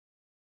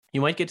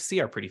you might get to see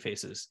our pretty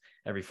faces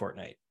every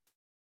fortnight.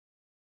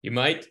 You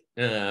might,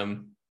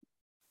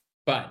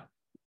 but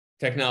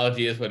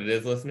technology is what it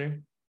is,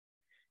 listener.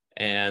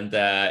 And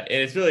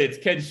it's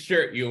Ken's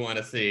shirt you want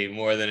to see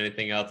more than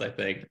anything else, I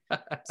think.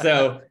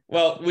 So,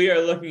 we are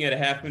looking at a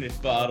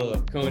half-finished bottle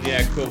of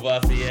Cognac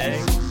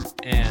Courvoisier,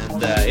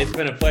 and it's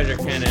been a pleasure,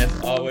 Ken,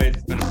 as always.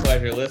 It's been a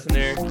pleasure,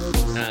 listener.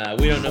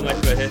 We don't know much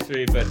about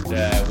history, but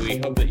we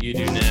hope that you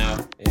do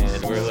now,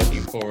 and we're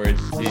looking forward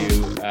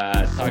to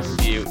talking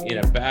to you in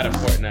about a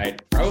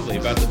fortnight, probably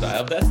about the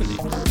Dial of Destiny.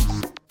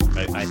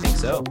 I think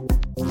so.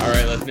 All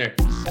right, listener.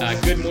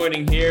 Good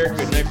morning here.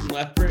 Good night from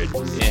Lethbridge,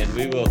 and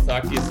we will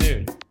talk to you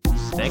soon.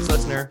 Thanks,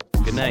 listener.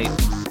 Good night.